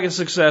sound like a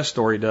success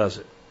story, does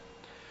it?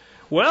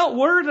 Well,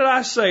 where did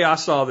I say I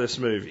saw this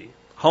movie?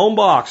 Home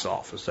box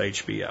office,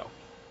 HBO.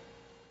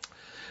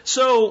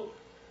 So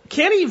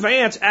Kenny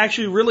Vance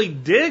actually really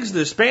digs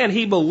this band.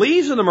 He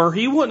believes in them, or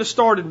he wouldn't have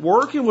started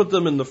working with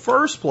them in the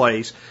first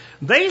place.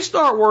 They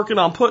start working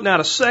on putting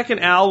out a second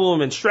album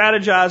and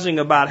strategizing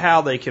about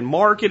how they can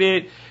market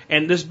it.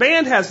 And this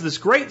band has this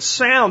great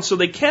sound, so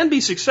they can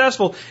be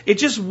successful. It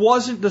just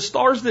wasn't, the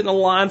stars didn't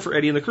align for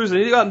Eddie and the Cruisers.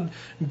 They didn't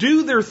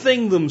do their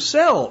thing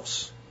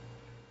themselves.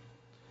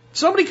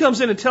 Somebody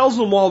comes in and tells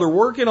them while they're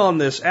working on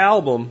this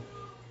album,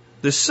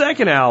 this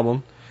second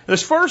album,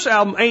 this first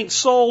album ain't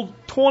sold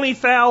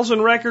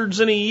 20,000 records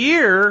in a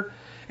year,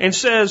 and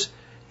says,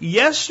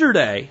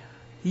 yesterday,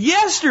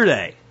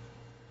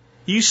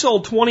 you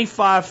sold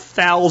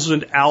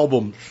 25,000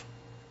 albums.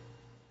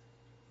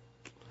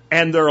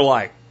 And they're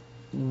like,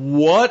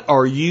 what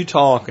are you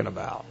talking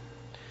about?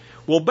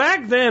 Well,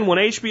 back then, when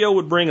HBO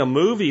would bring a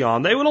movie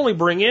on, they would only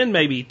bring in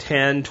maybe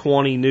 10,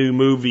 20 new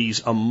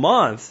movies a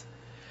month.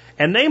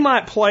 And they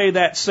might play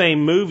that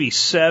same movie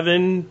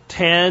 7,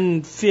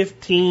 10,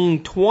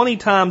 15, 20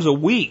 times a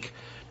week,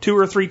 2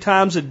 or 3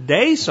 times a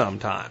day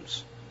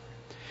sometimes.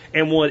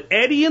 And when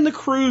Eddie and the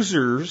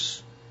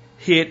Cruisers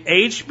hit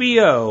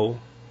HBO,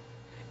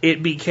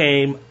 it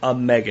became a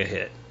mega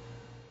hit.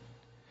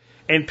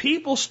 And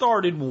people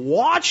started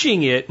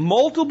watching it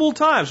multiple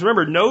times.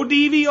 Remember, no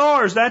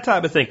DVRs, that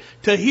type of thing,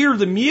 to hear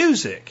the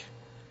music.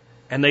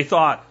 And they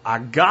thought, I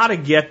gotta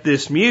get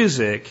this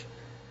music.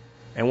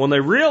 And when they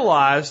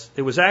realized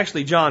it was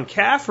actually John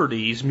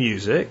Cafferty's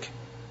music,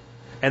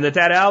 and that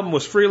album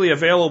was freely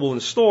available in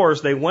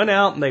stores, they went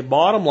out and they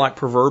bought them like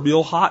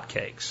proverbial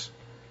hotcakes.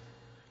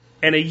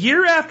 And a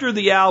year after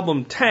the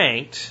album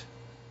tanked,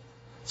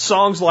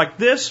 songs like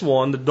this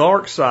one, The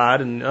Dark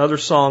Side, and another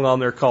song on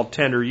there called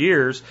Tender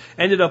Years,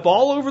 ended up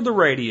all over the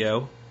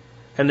radio,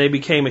 and they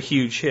became a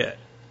huge hit.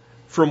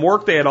 From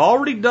work they had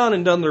already done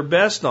and done their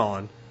best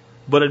on,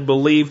 but had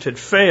believed had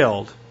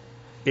failed.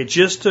 It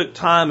just took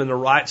time in the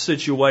right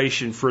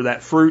situation for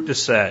that fruit to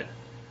set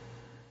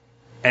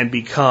and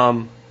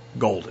become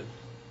golden.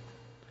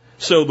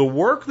 So the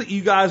work that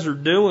you guys are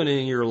doing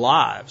in your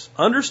lives,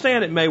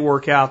 understand it may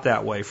work out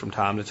that way from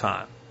time to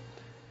time.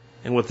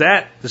 And with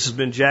that, this has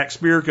been Jack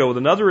Spirko with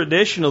another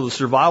edition of the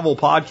Survival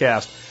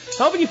Podcast,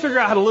 helping you figure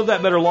out how to live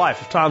that better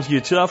life if times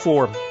get tough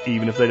or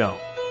even if they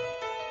don't.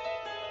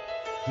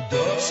 The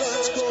dark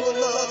side's gonna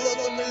love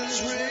them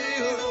is real.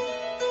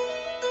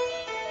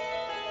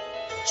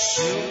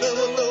 She'll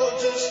never know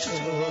just how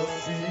I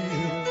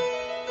feel.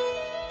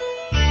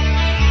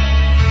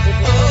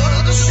 From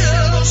under the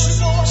shadow she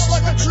walks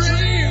like a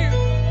dream.